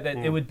moveset that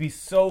it would be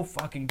so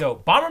fucking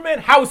dope. Bomberman,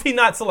 how is he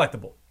not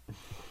selectable?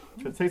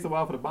 It takes a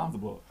while for the bombs to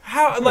blow up.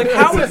 How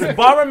is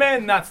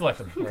Bomberman not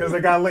selectable? Because they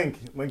got Link.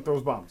 Link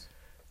throws bombs.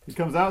 He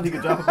comes out, he can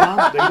drop a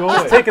bomb, they go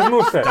away. Take his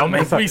moveset. Don't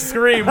make me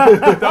scream.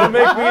 Don't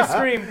make me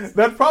scream.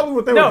 That's probably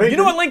what they were No, thinking. you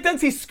know what Link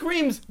does? He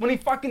screams when he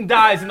fucking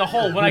dies in the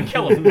hole when I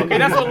kill him. Okay,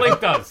 that's what Link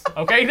does.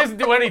 Okay, he doesn't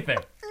do anything.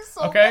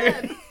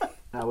 Okay,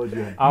 Now what'd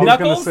you have? I was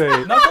gonna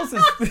say. Knuckles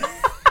is.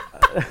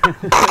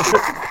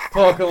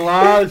 Talking a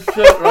lot of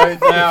shit right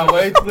now.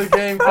 Wait till the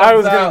game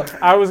comes out.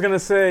 I was gonna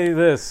say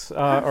this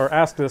or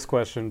ask this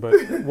question, but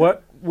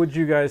what would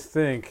you guys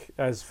think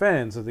as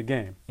fans of the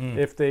game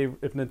if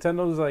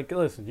Nintendo's like,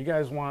 listen, you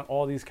guys want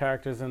all these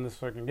characters in this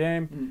fucking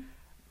game?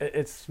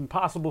 It's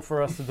impossible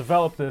for us to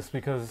develop this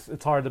because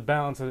it's hard to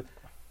balance it,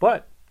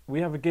 but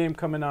we have a game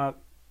coming out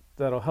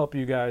that'll help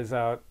you guys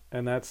out,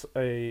 and that's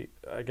I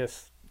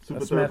guess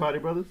Super Third Party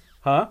Brothers?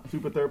 Huh?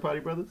 Super Third Party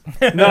Brothers?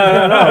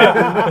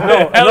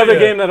 No. Another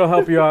game that'll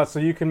help you out, so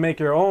you can make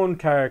your own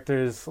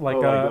characters, like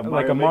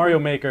a Mario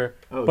Maker,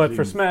 but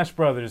for Smash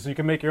Brothers. You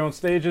can make your own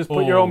stages,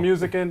 put your own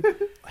music in.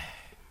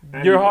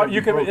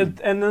 You can,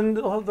 and then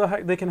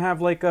they can have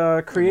like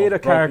create a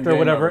character or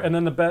whatever, and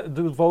then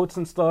do votes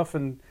and stuff,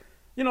 and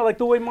you know, like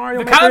the way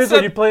Mario Maker is,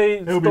 where you play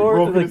It'll be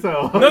broken as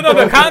hell. No,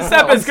 the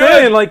concept is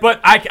good, but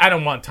I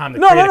don't want time to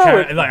create a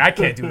character. Like, I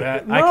can't do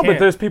that. I can't. But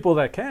there's people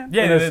that can.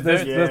 Yeah,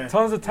 there's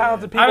tons of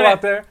talented people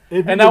out there.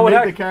 If you and can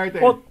make the character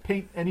and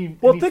paint any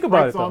think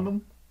about it, on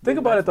them. Think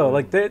about it though.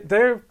 Like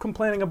they're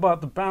complaining about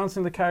the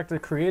balancing the character,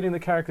 creating the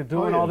character,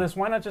 doing all this.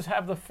 Why not just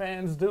have the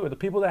fans do it? The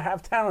people that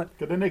have talent.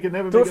 Because then they can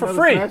never do it for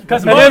free.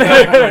 Because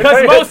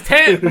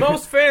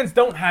most fans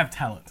don't have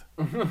talent.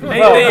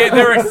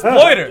 They're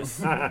exploiters.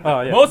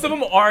 Most of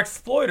them are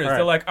exploiters.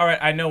 They're like, all right,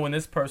 I know when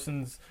this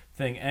person's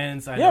thing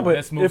ends. I know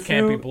this move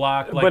can't be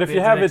blocked. Like, but if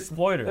you have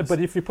exploiters. But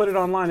if you put it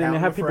online and you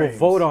have people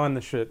vote on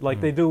the shit, like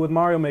they do with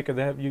Mario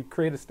Maker, you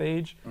create a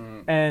stage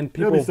and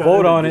people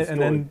vote on it, and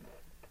then.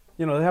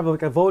 You know, they have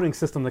like a voting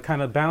system to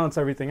kind of balance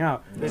everything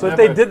out. So if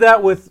they did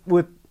that with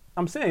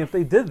I'm saying if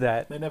they did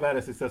that, they never had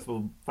a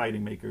successful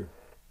fighting maker.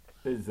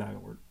 It's not gonna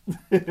work.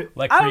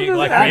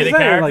 Creative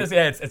characters,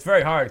 it's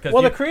very hard.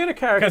 The creative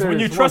character. Because when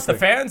you trust the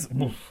fans,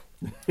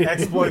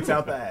 exploits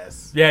out the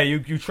ass. Yeah, you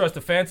trust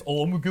the fans.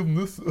 Oh, I'm gonna give them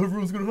this.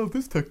 Everyone's gonna have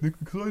this technique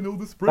because I know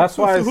this. That's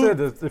why I said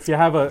that if you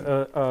have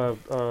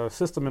a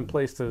system in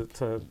place to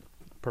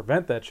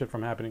prevent that shit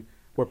from happening,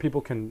 where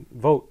people can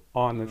vote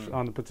on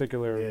the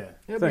particular thing.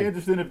 It'd be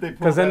interesting if they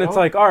because then it's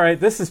like, all right,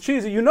 this is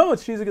cheesy. You know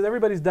it's cheesy because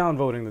everybody's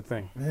downvoting the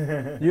thing.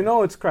 You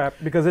know it's crap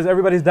because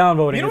everybody's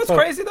downvoting. You know what's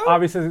crazy though?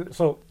 Obviously,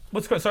 so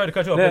sorry to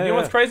cut you off. But you know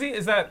what's crazy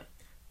is that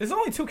There's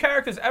only 2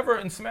 characters ever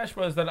in Smash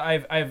Bros. That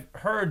I've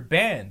heard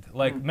banned.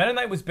 Like Meta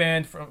Knight was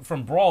banned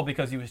from Brawl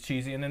because he was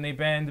cheesy, and then they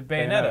banned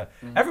Bayonetta.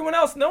 Everyone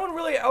else, no one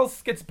really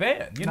else gets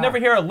banned. You never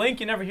hear a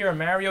Link, you never hear a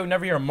Mario, you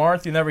never hear a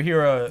Marth, you never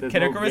hear a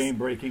Kid Icarus.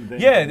 Game-breaking thing.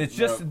 Yeah, it's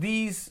just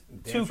these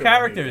 2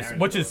 characters,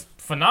 which is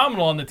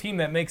phenomenal on the team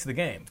that makes the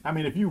game. I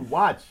mean, if you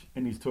watch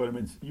in these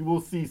tournaments, you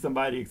will see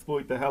somebody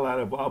exploit the hell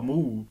out of a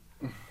move,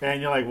 and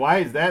you're like, why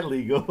is that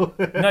legal?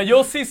 Now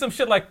you'll see some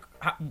shit like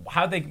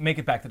how they make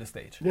it back to the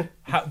stage. Yeah.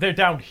 How they're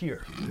down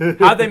here.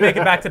 How they make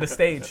it back to the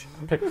stage.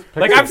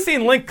 Like I've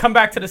seen Link come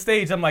back to the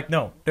stage. I'm like,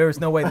 no, there is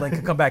no way Link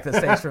can come back to the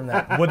stage from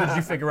that. What did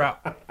you figure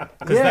out?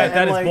 Because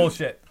that is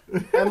bullshit.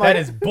 That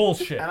is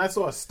bullshit. And I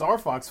saw a Star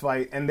Fox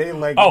fight, and they're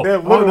no,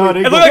 literally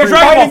it looked like a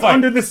Dragon Ball fight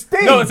under the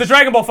stage. No, it's a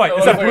Dragon Ball fight.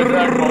 It's Like a a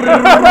Dragon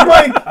Ball. I'm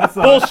like,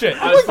 bullshit.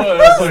 I saw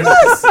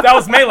it. That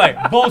was Melee.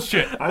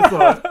 Bullshit. I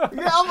saw it.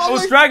 yeah, I'm It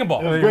was like, Dragon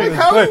Ball. Great.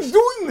 how are you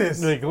doing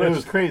this? It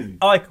was crazy.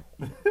 I'm like,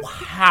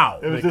 how?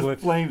 It was They just glitched.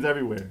 flames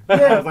everywhere.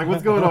 I was like,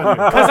 what's going on here?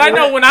 Because I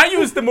know when I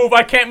use the move,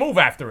 I can't move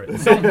after it.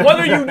 So what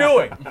are you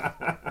doing?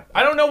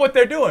 I don't know what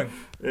they're doing.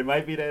 It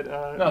might be that.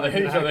 No, they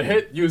hit each other.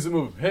 Hit, use a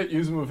move. Hit,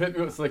 use a move. Hit.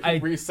 It's like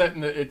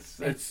resetting it. It's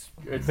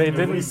They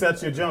did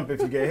reset your jump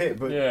if you get hit,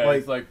 but Yeah, like,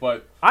 it's like,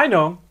 but I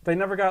know they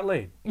never got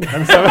laid.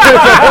 That's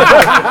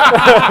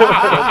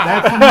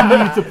when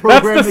you need to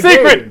program That's the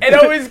secret. game. It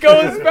always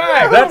goes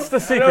back. That's the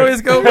It secret.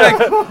 always goes back.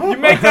 You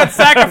make that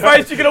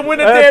sacrifice, you're going to win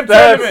a damn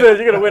That's tournament.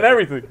 it. You're gonna win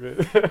everything.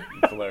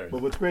 it's hilarious.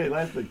 But what's great,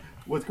 last thing,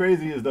 what's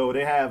crazy is though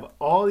they have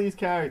all these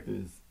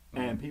characters,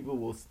 and people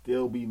will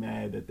still be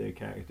mad that their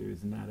character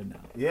is not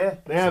enough. yeah,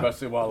 They have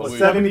Especially while Luigi.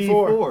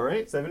 74,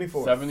 right?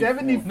 74.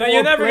 74 No,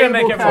 you're never gonna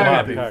make playable everyone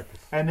happy. characters.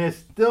 And there's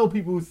still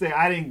people who say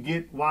I didn't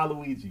get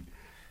Waluigi.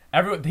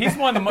 He's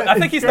one of the most. I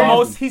think he's the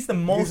most. He's the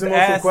most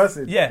asked.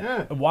 requested.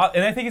 Yeah. And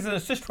I think he's an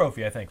assist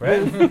trophy. I think,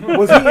 right?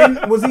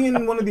 Was he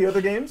in one of the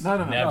other games?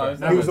 No.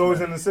 Never. He was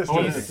always in the assist.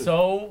 Always. He's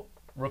so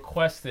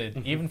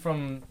requested, even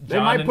from They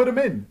John. might put him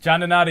in. John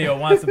Donadio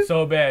wants him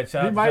so bad.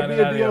 Shout He out to might John be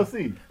a Donadio.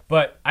 DLC.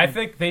 But I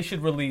think they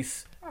should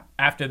release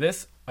after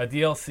this a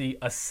DLC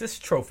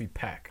assist trophy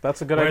pack.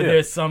 That's a good where idea.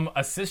 there's some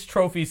assist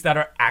trophies that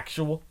are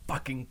actual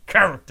fucking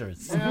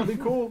characters. Yeah, that'd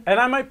be cool. And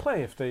I might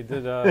play if they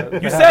did.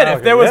 You said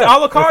if there was a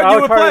la carte, if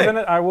you would Alucard play. is in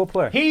it, I will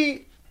play.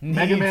 He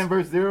Mega needs- Man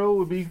vs. Zero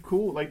would be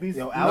cool. Like these.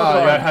 Yo, No,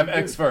 Alucard- you gotta have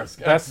X first.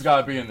 X has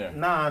gotta be in there.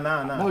 Nah.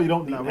 No, you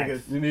don't need Nah, we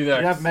X. good. You need You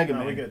X. have Mega No,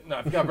 Man. we good. No,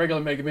 if you got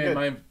regular Mega Man, good.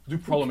 man, do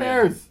Pro Who Man.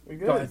 cares? We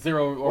Go ahead, good.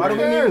 Zero. Or Why do we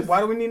cares? need? Why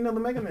do we need another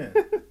Mega Man?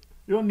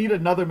 You don't need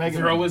another Mega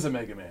Zero Man. is a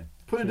Mega Man.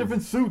 Put a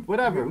different suit,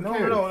 whatever. Who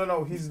cares?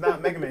 No. He's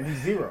not Mega Man.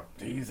 He's Zero.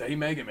 He's a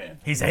Mega Man.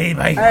 He's a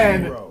baby.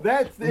 And Bro.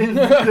 that's in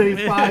today's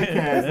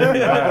podcast,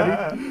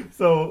 everybody.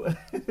 So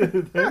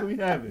there we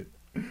have it.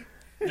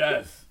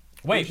 Yes.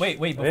 Wait. Before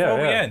we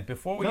yeah. end.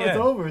 Before we No, end. it's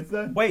over. It's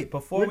done. Wait,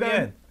 before We're we done.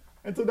 end.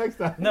 Until next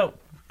time. No,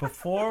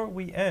 before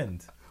we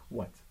end,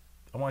 What?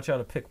 I want y'all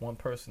to pick one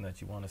person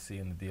that you want to see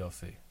in the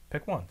DLC.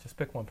 Pick one. Just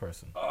pick one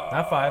person.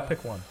 Not 5.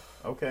 Pick one.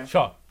 Okay.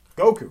 Shaw.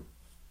 Goku.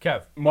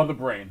 Kev. Mother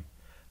Brain.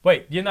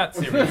 Wait, you're not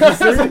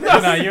serious.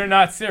 You're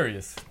not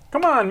serious.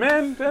 Come on,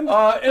 man. Then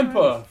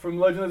Impa from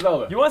Legend of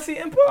Zelda. You want to see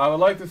Impa? I would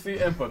like to see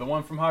Impa, the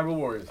one from Hyrule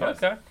Warriors. Yes.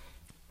 Okay.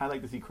 I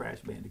like to see Crash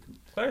Bandicoot.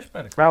 Clash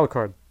Bandicoot.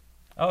 Alucard.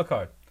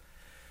 Alucard.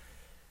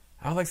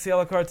 I would like to see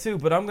Alucard too,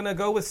 but I'm going to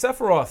go with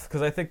Sephiroth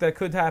because I think that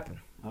could happen.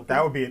 Okay.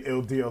 That would be an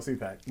ill DLC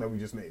pack that we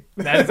just made.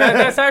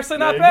 That's actually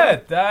not There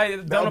bad. I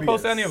That don't would be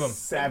oppose a any of them.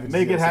 Savage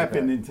Make it DLC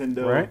happen, pack.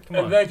 Nintendo. Right? Come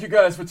on. And thank you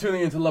guys for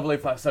tuning into Level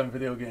 857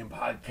 Video Game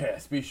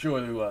Podcast. Be sure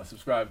to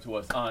subscribe to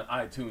us on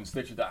iTunes,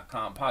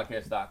 Stitcher.com,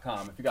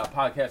 Podcast.com. If you got a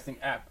podcasting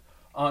app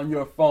on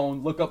your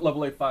phone, look up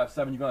Level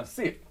 857. You're going to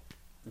see it.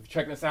 If you're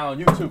checking us out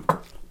on YouTube,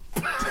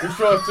 be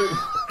sure to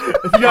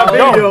If you got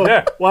video,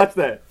 yeah. watch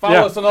that.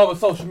 follow us on all the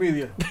social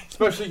media,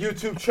 especially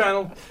YouTube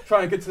channel.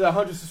 Try and get to that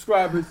 100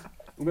 subscribers.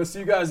 We're going to see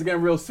you guys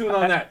again real soon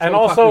on that. And Joe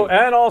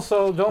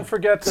also, Paku. don't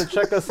forget to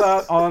check us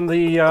out on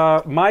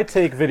the My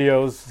Take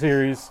videos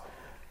series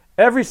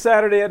every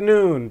Saturday at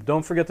noon.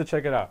 Don't forget to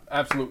check it out.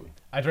 Absolutely.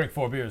 I drank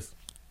 4 beers.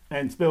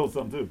 And spill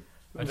some too.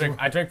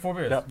 I drank 4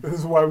 beers. Yep. This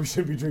is why we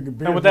should be drinking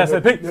beer. And with that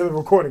said, peace. the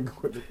recording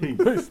equipment.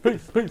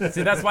 Peace.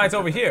 See, that's why it's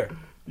over here.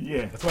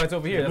 Yeah. That's why it's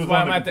over here. It That's was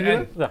why on I'm at the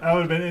computer? end. I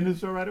would have been in the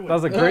show right away. That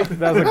was a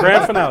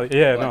grand finale.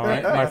 Yeah, no,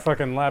 right? My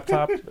fucking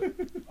laptop.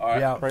 All right.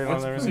 Yeah. Right on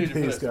What's the there. procedure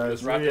for Peace, this? guys.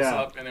 Just wrap this Yeah.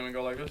 up and then we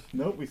go like this?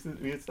 Nope, we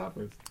hit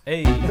stoppers.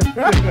 Hey.